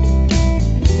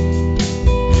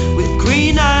 With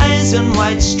green eyes and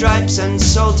white stripes and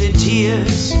salted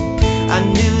tears, I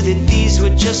knew that these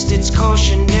were just its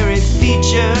cautionary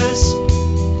features.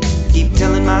 Keep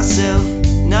telling myself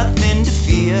nothing to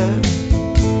fear.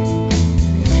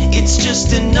 It's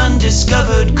just an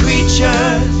undiscovered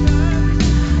creature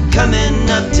coming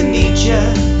up to meet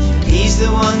you. He's the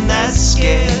one that's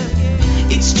scared.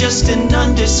 It's just an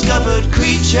undiscovered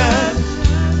creature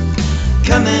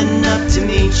coming up to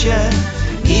meet you.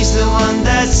 He's the one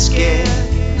that's scared.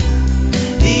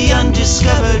 The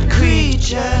undiscovered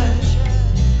creature.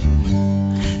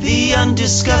 The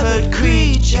undiscovered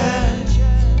creature.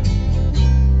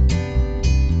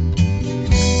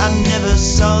 I never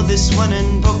saw this one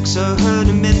in books or heard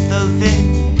a myth of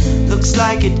it. Looks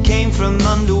like it came from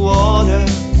underwater.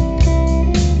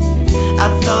 I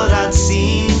thought I'd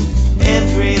seen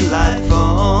every life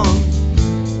form,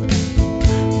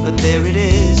 but there it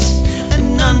is,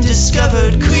 an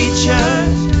undiscovered creature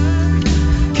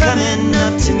coming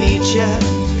up to meet you.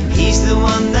 He's the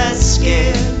one that's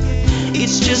scared.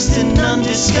 It's just an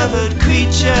undiscovered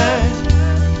creature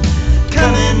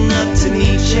coming up to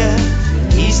meet you.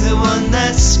 He's the one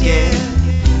that's scared.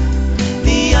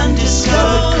 The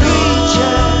undiscovered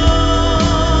creature.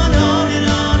 On and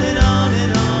on and on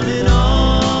and on and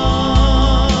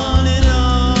on and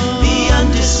on. The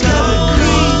undiscovered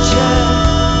creature.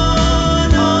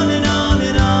 On and on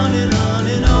and on and on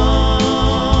and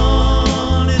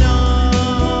on and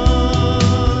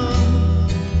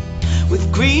on.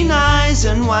 With green eyes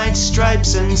and white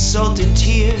stripes and salted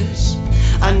tears,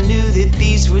 I knew that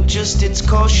these were just its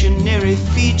cautionary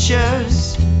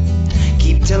features.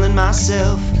 Keep telling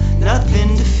myself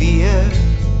nothing to fear.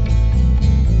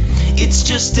 It's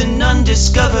just an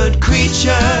undiscovered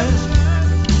creature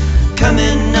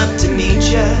coming up to meet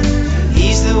you.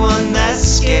 He's the one that's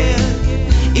scared.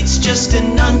 It's just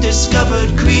an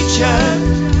undiscovered creature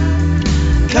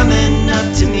coming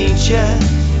up to meet you.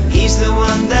 He's the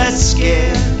one that's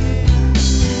scared.